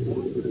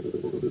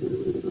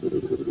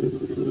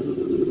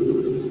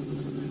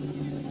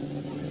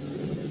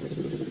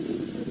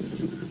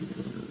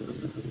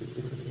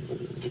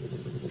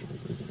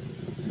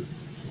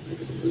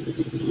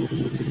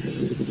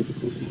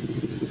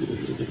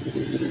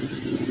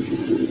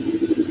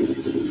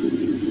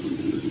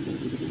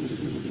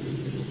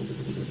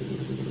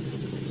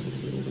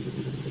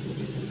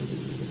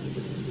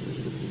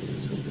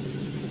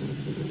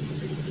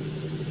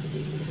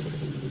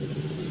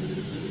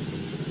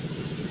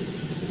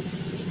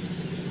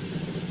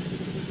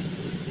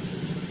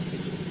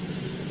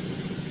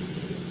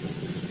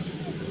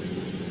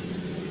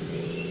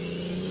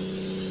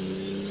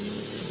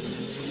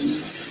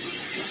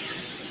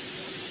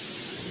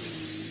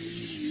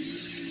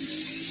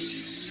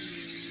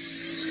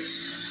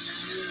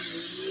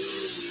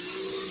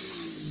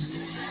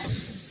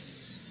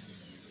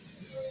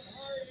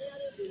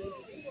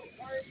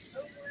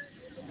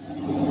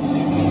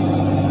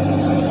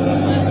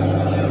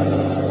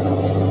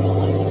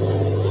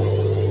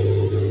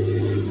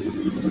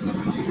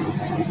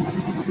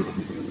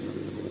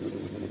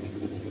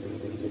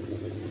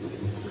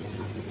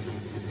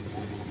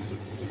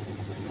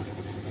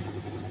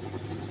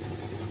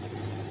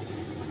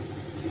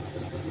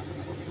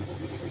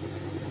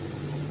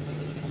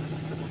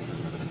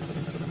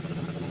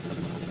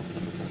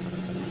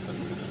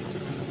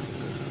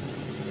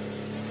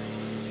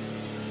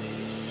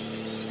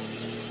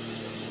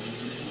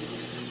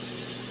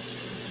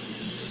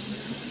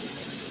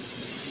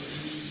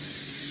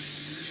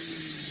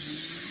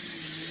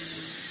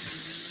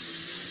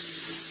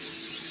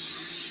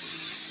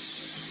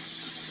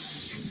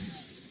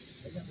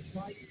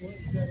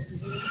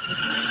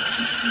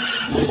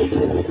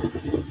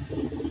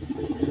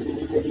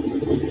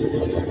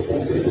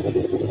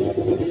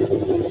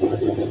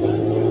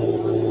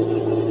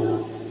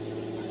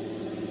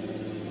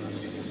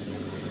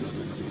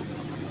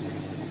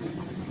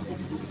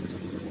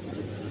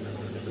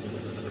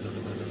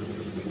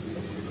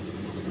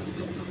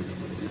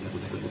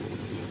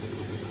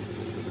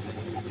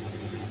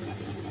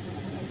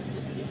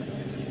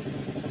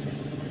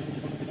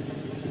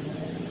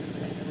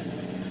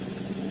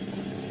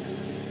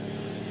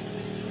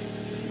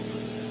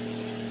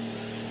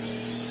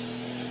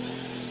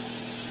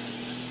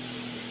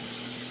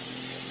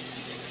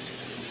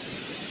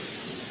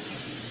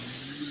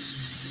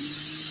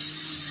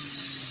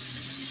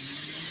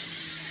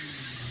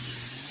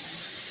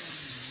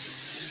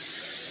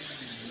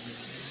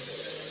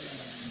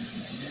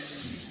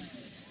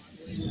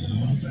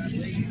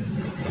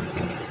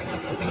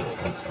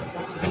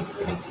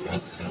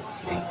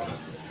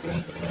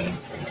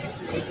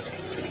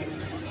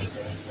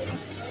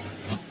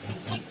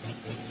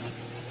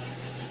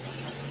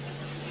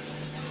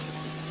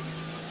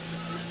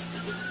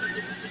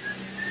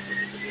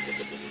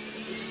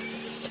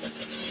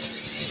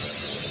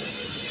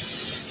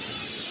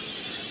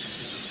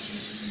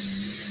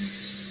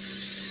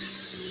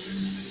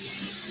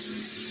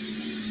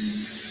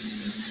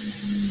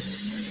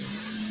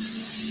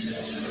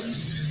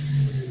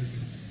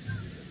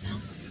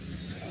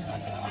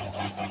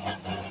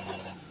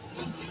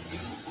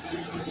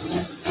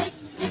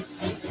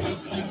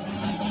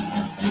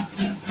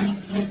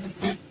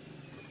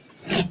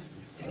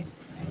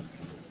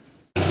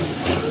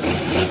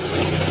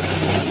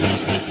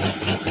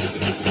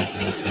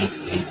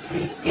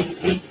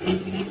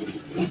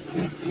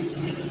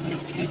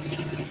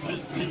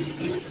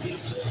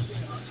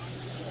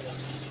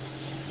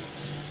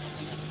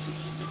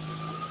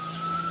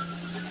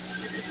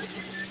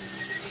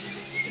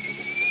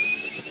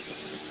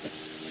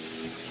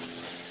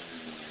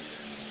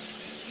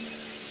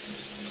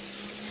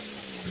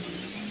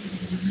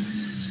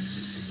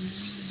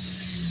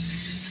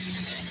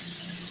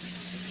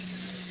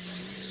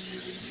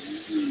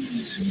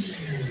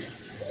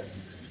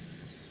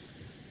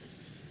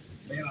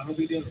 That'll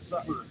be the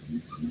summer.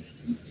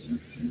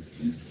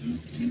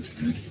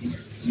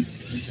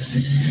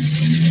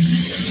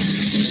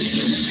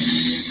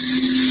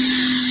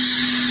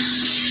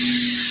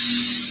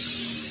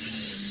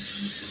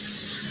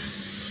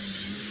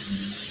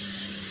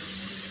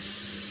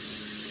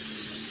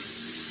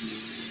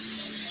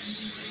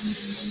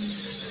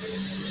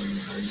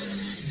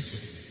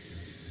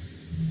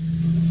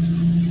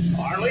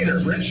 Our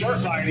leader, Brent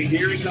Shortline,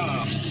 here he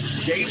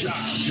comes. J-Top,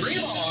 Dream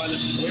On,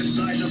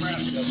 inside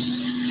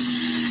Nebraska.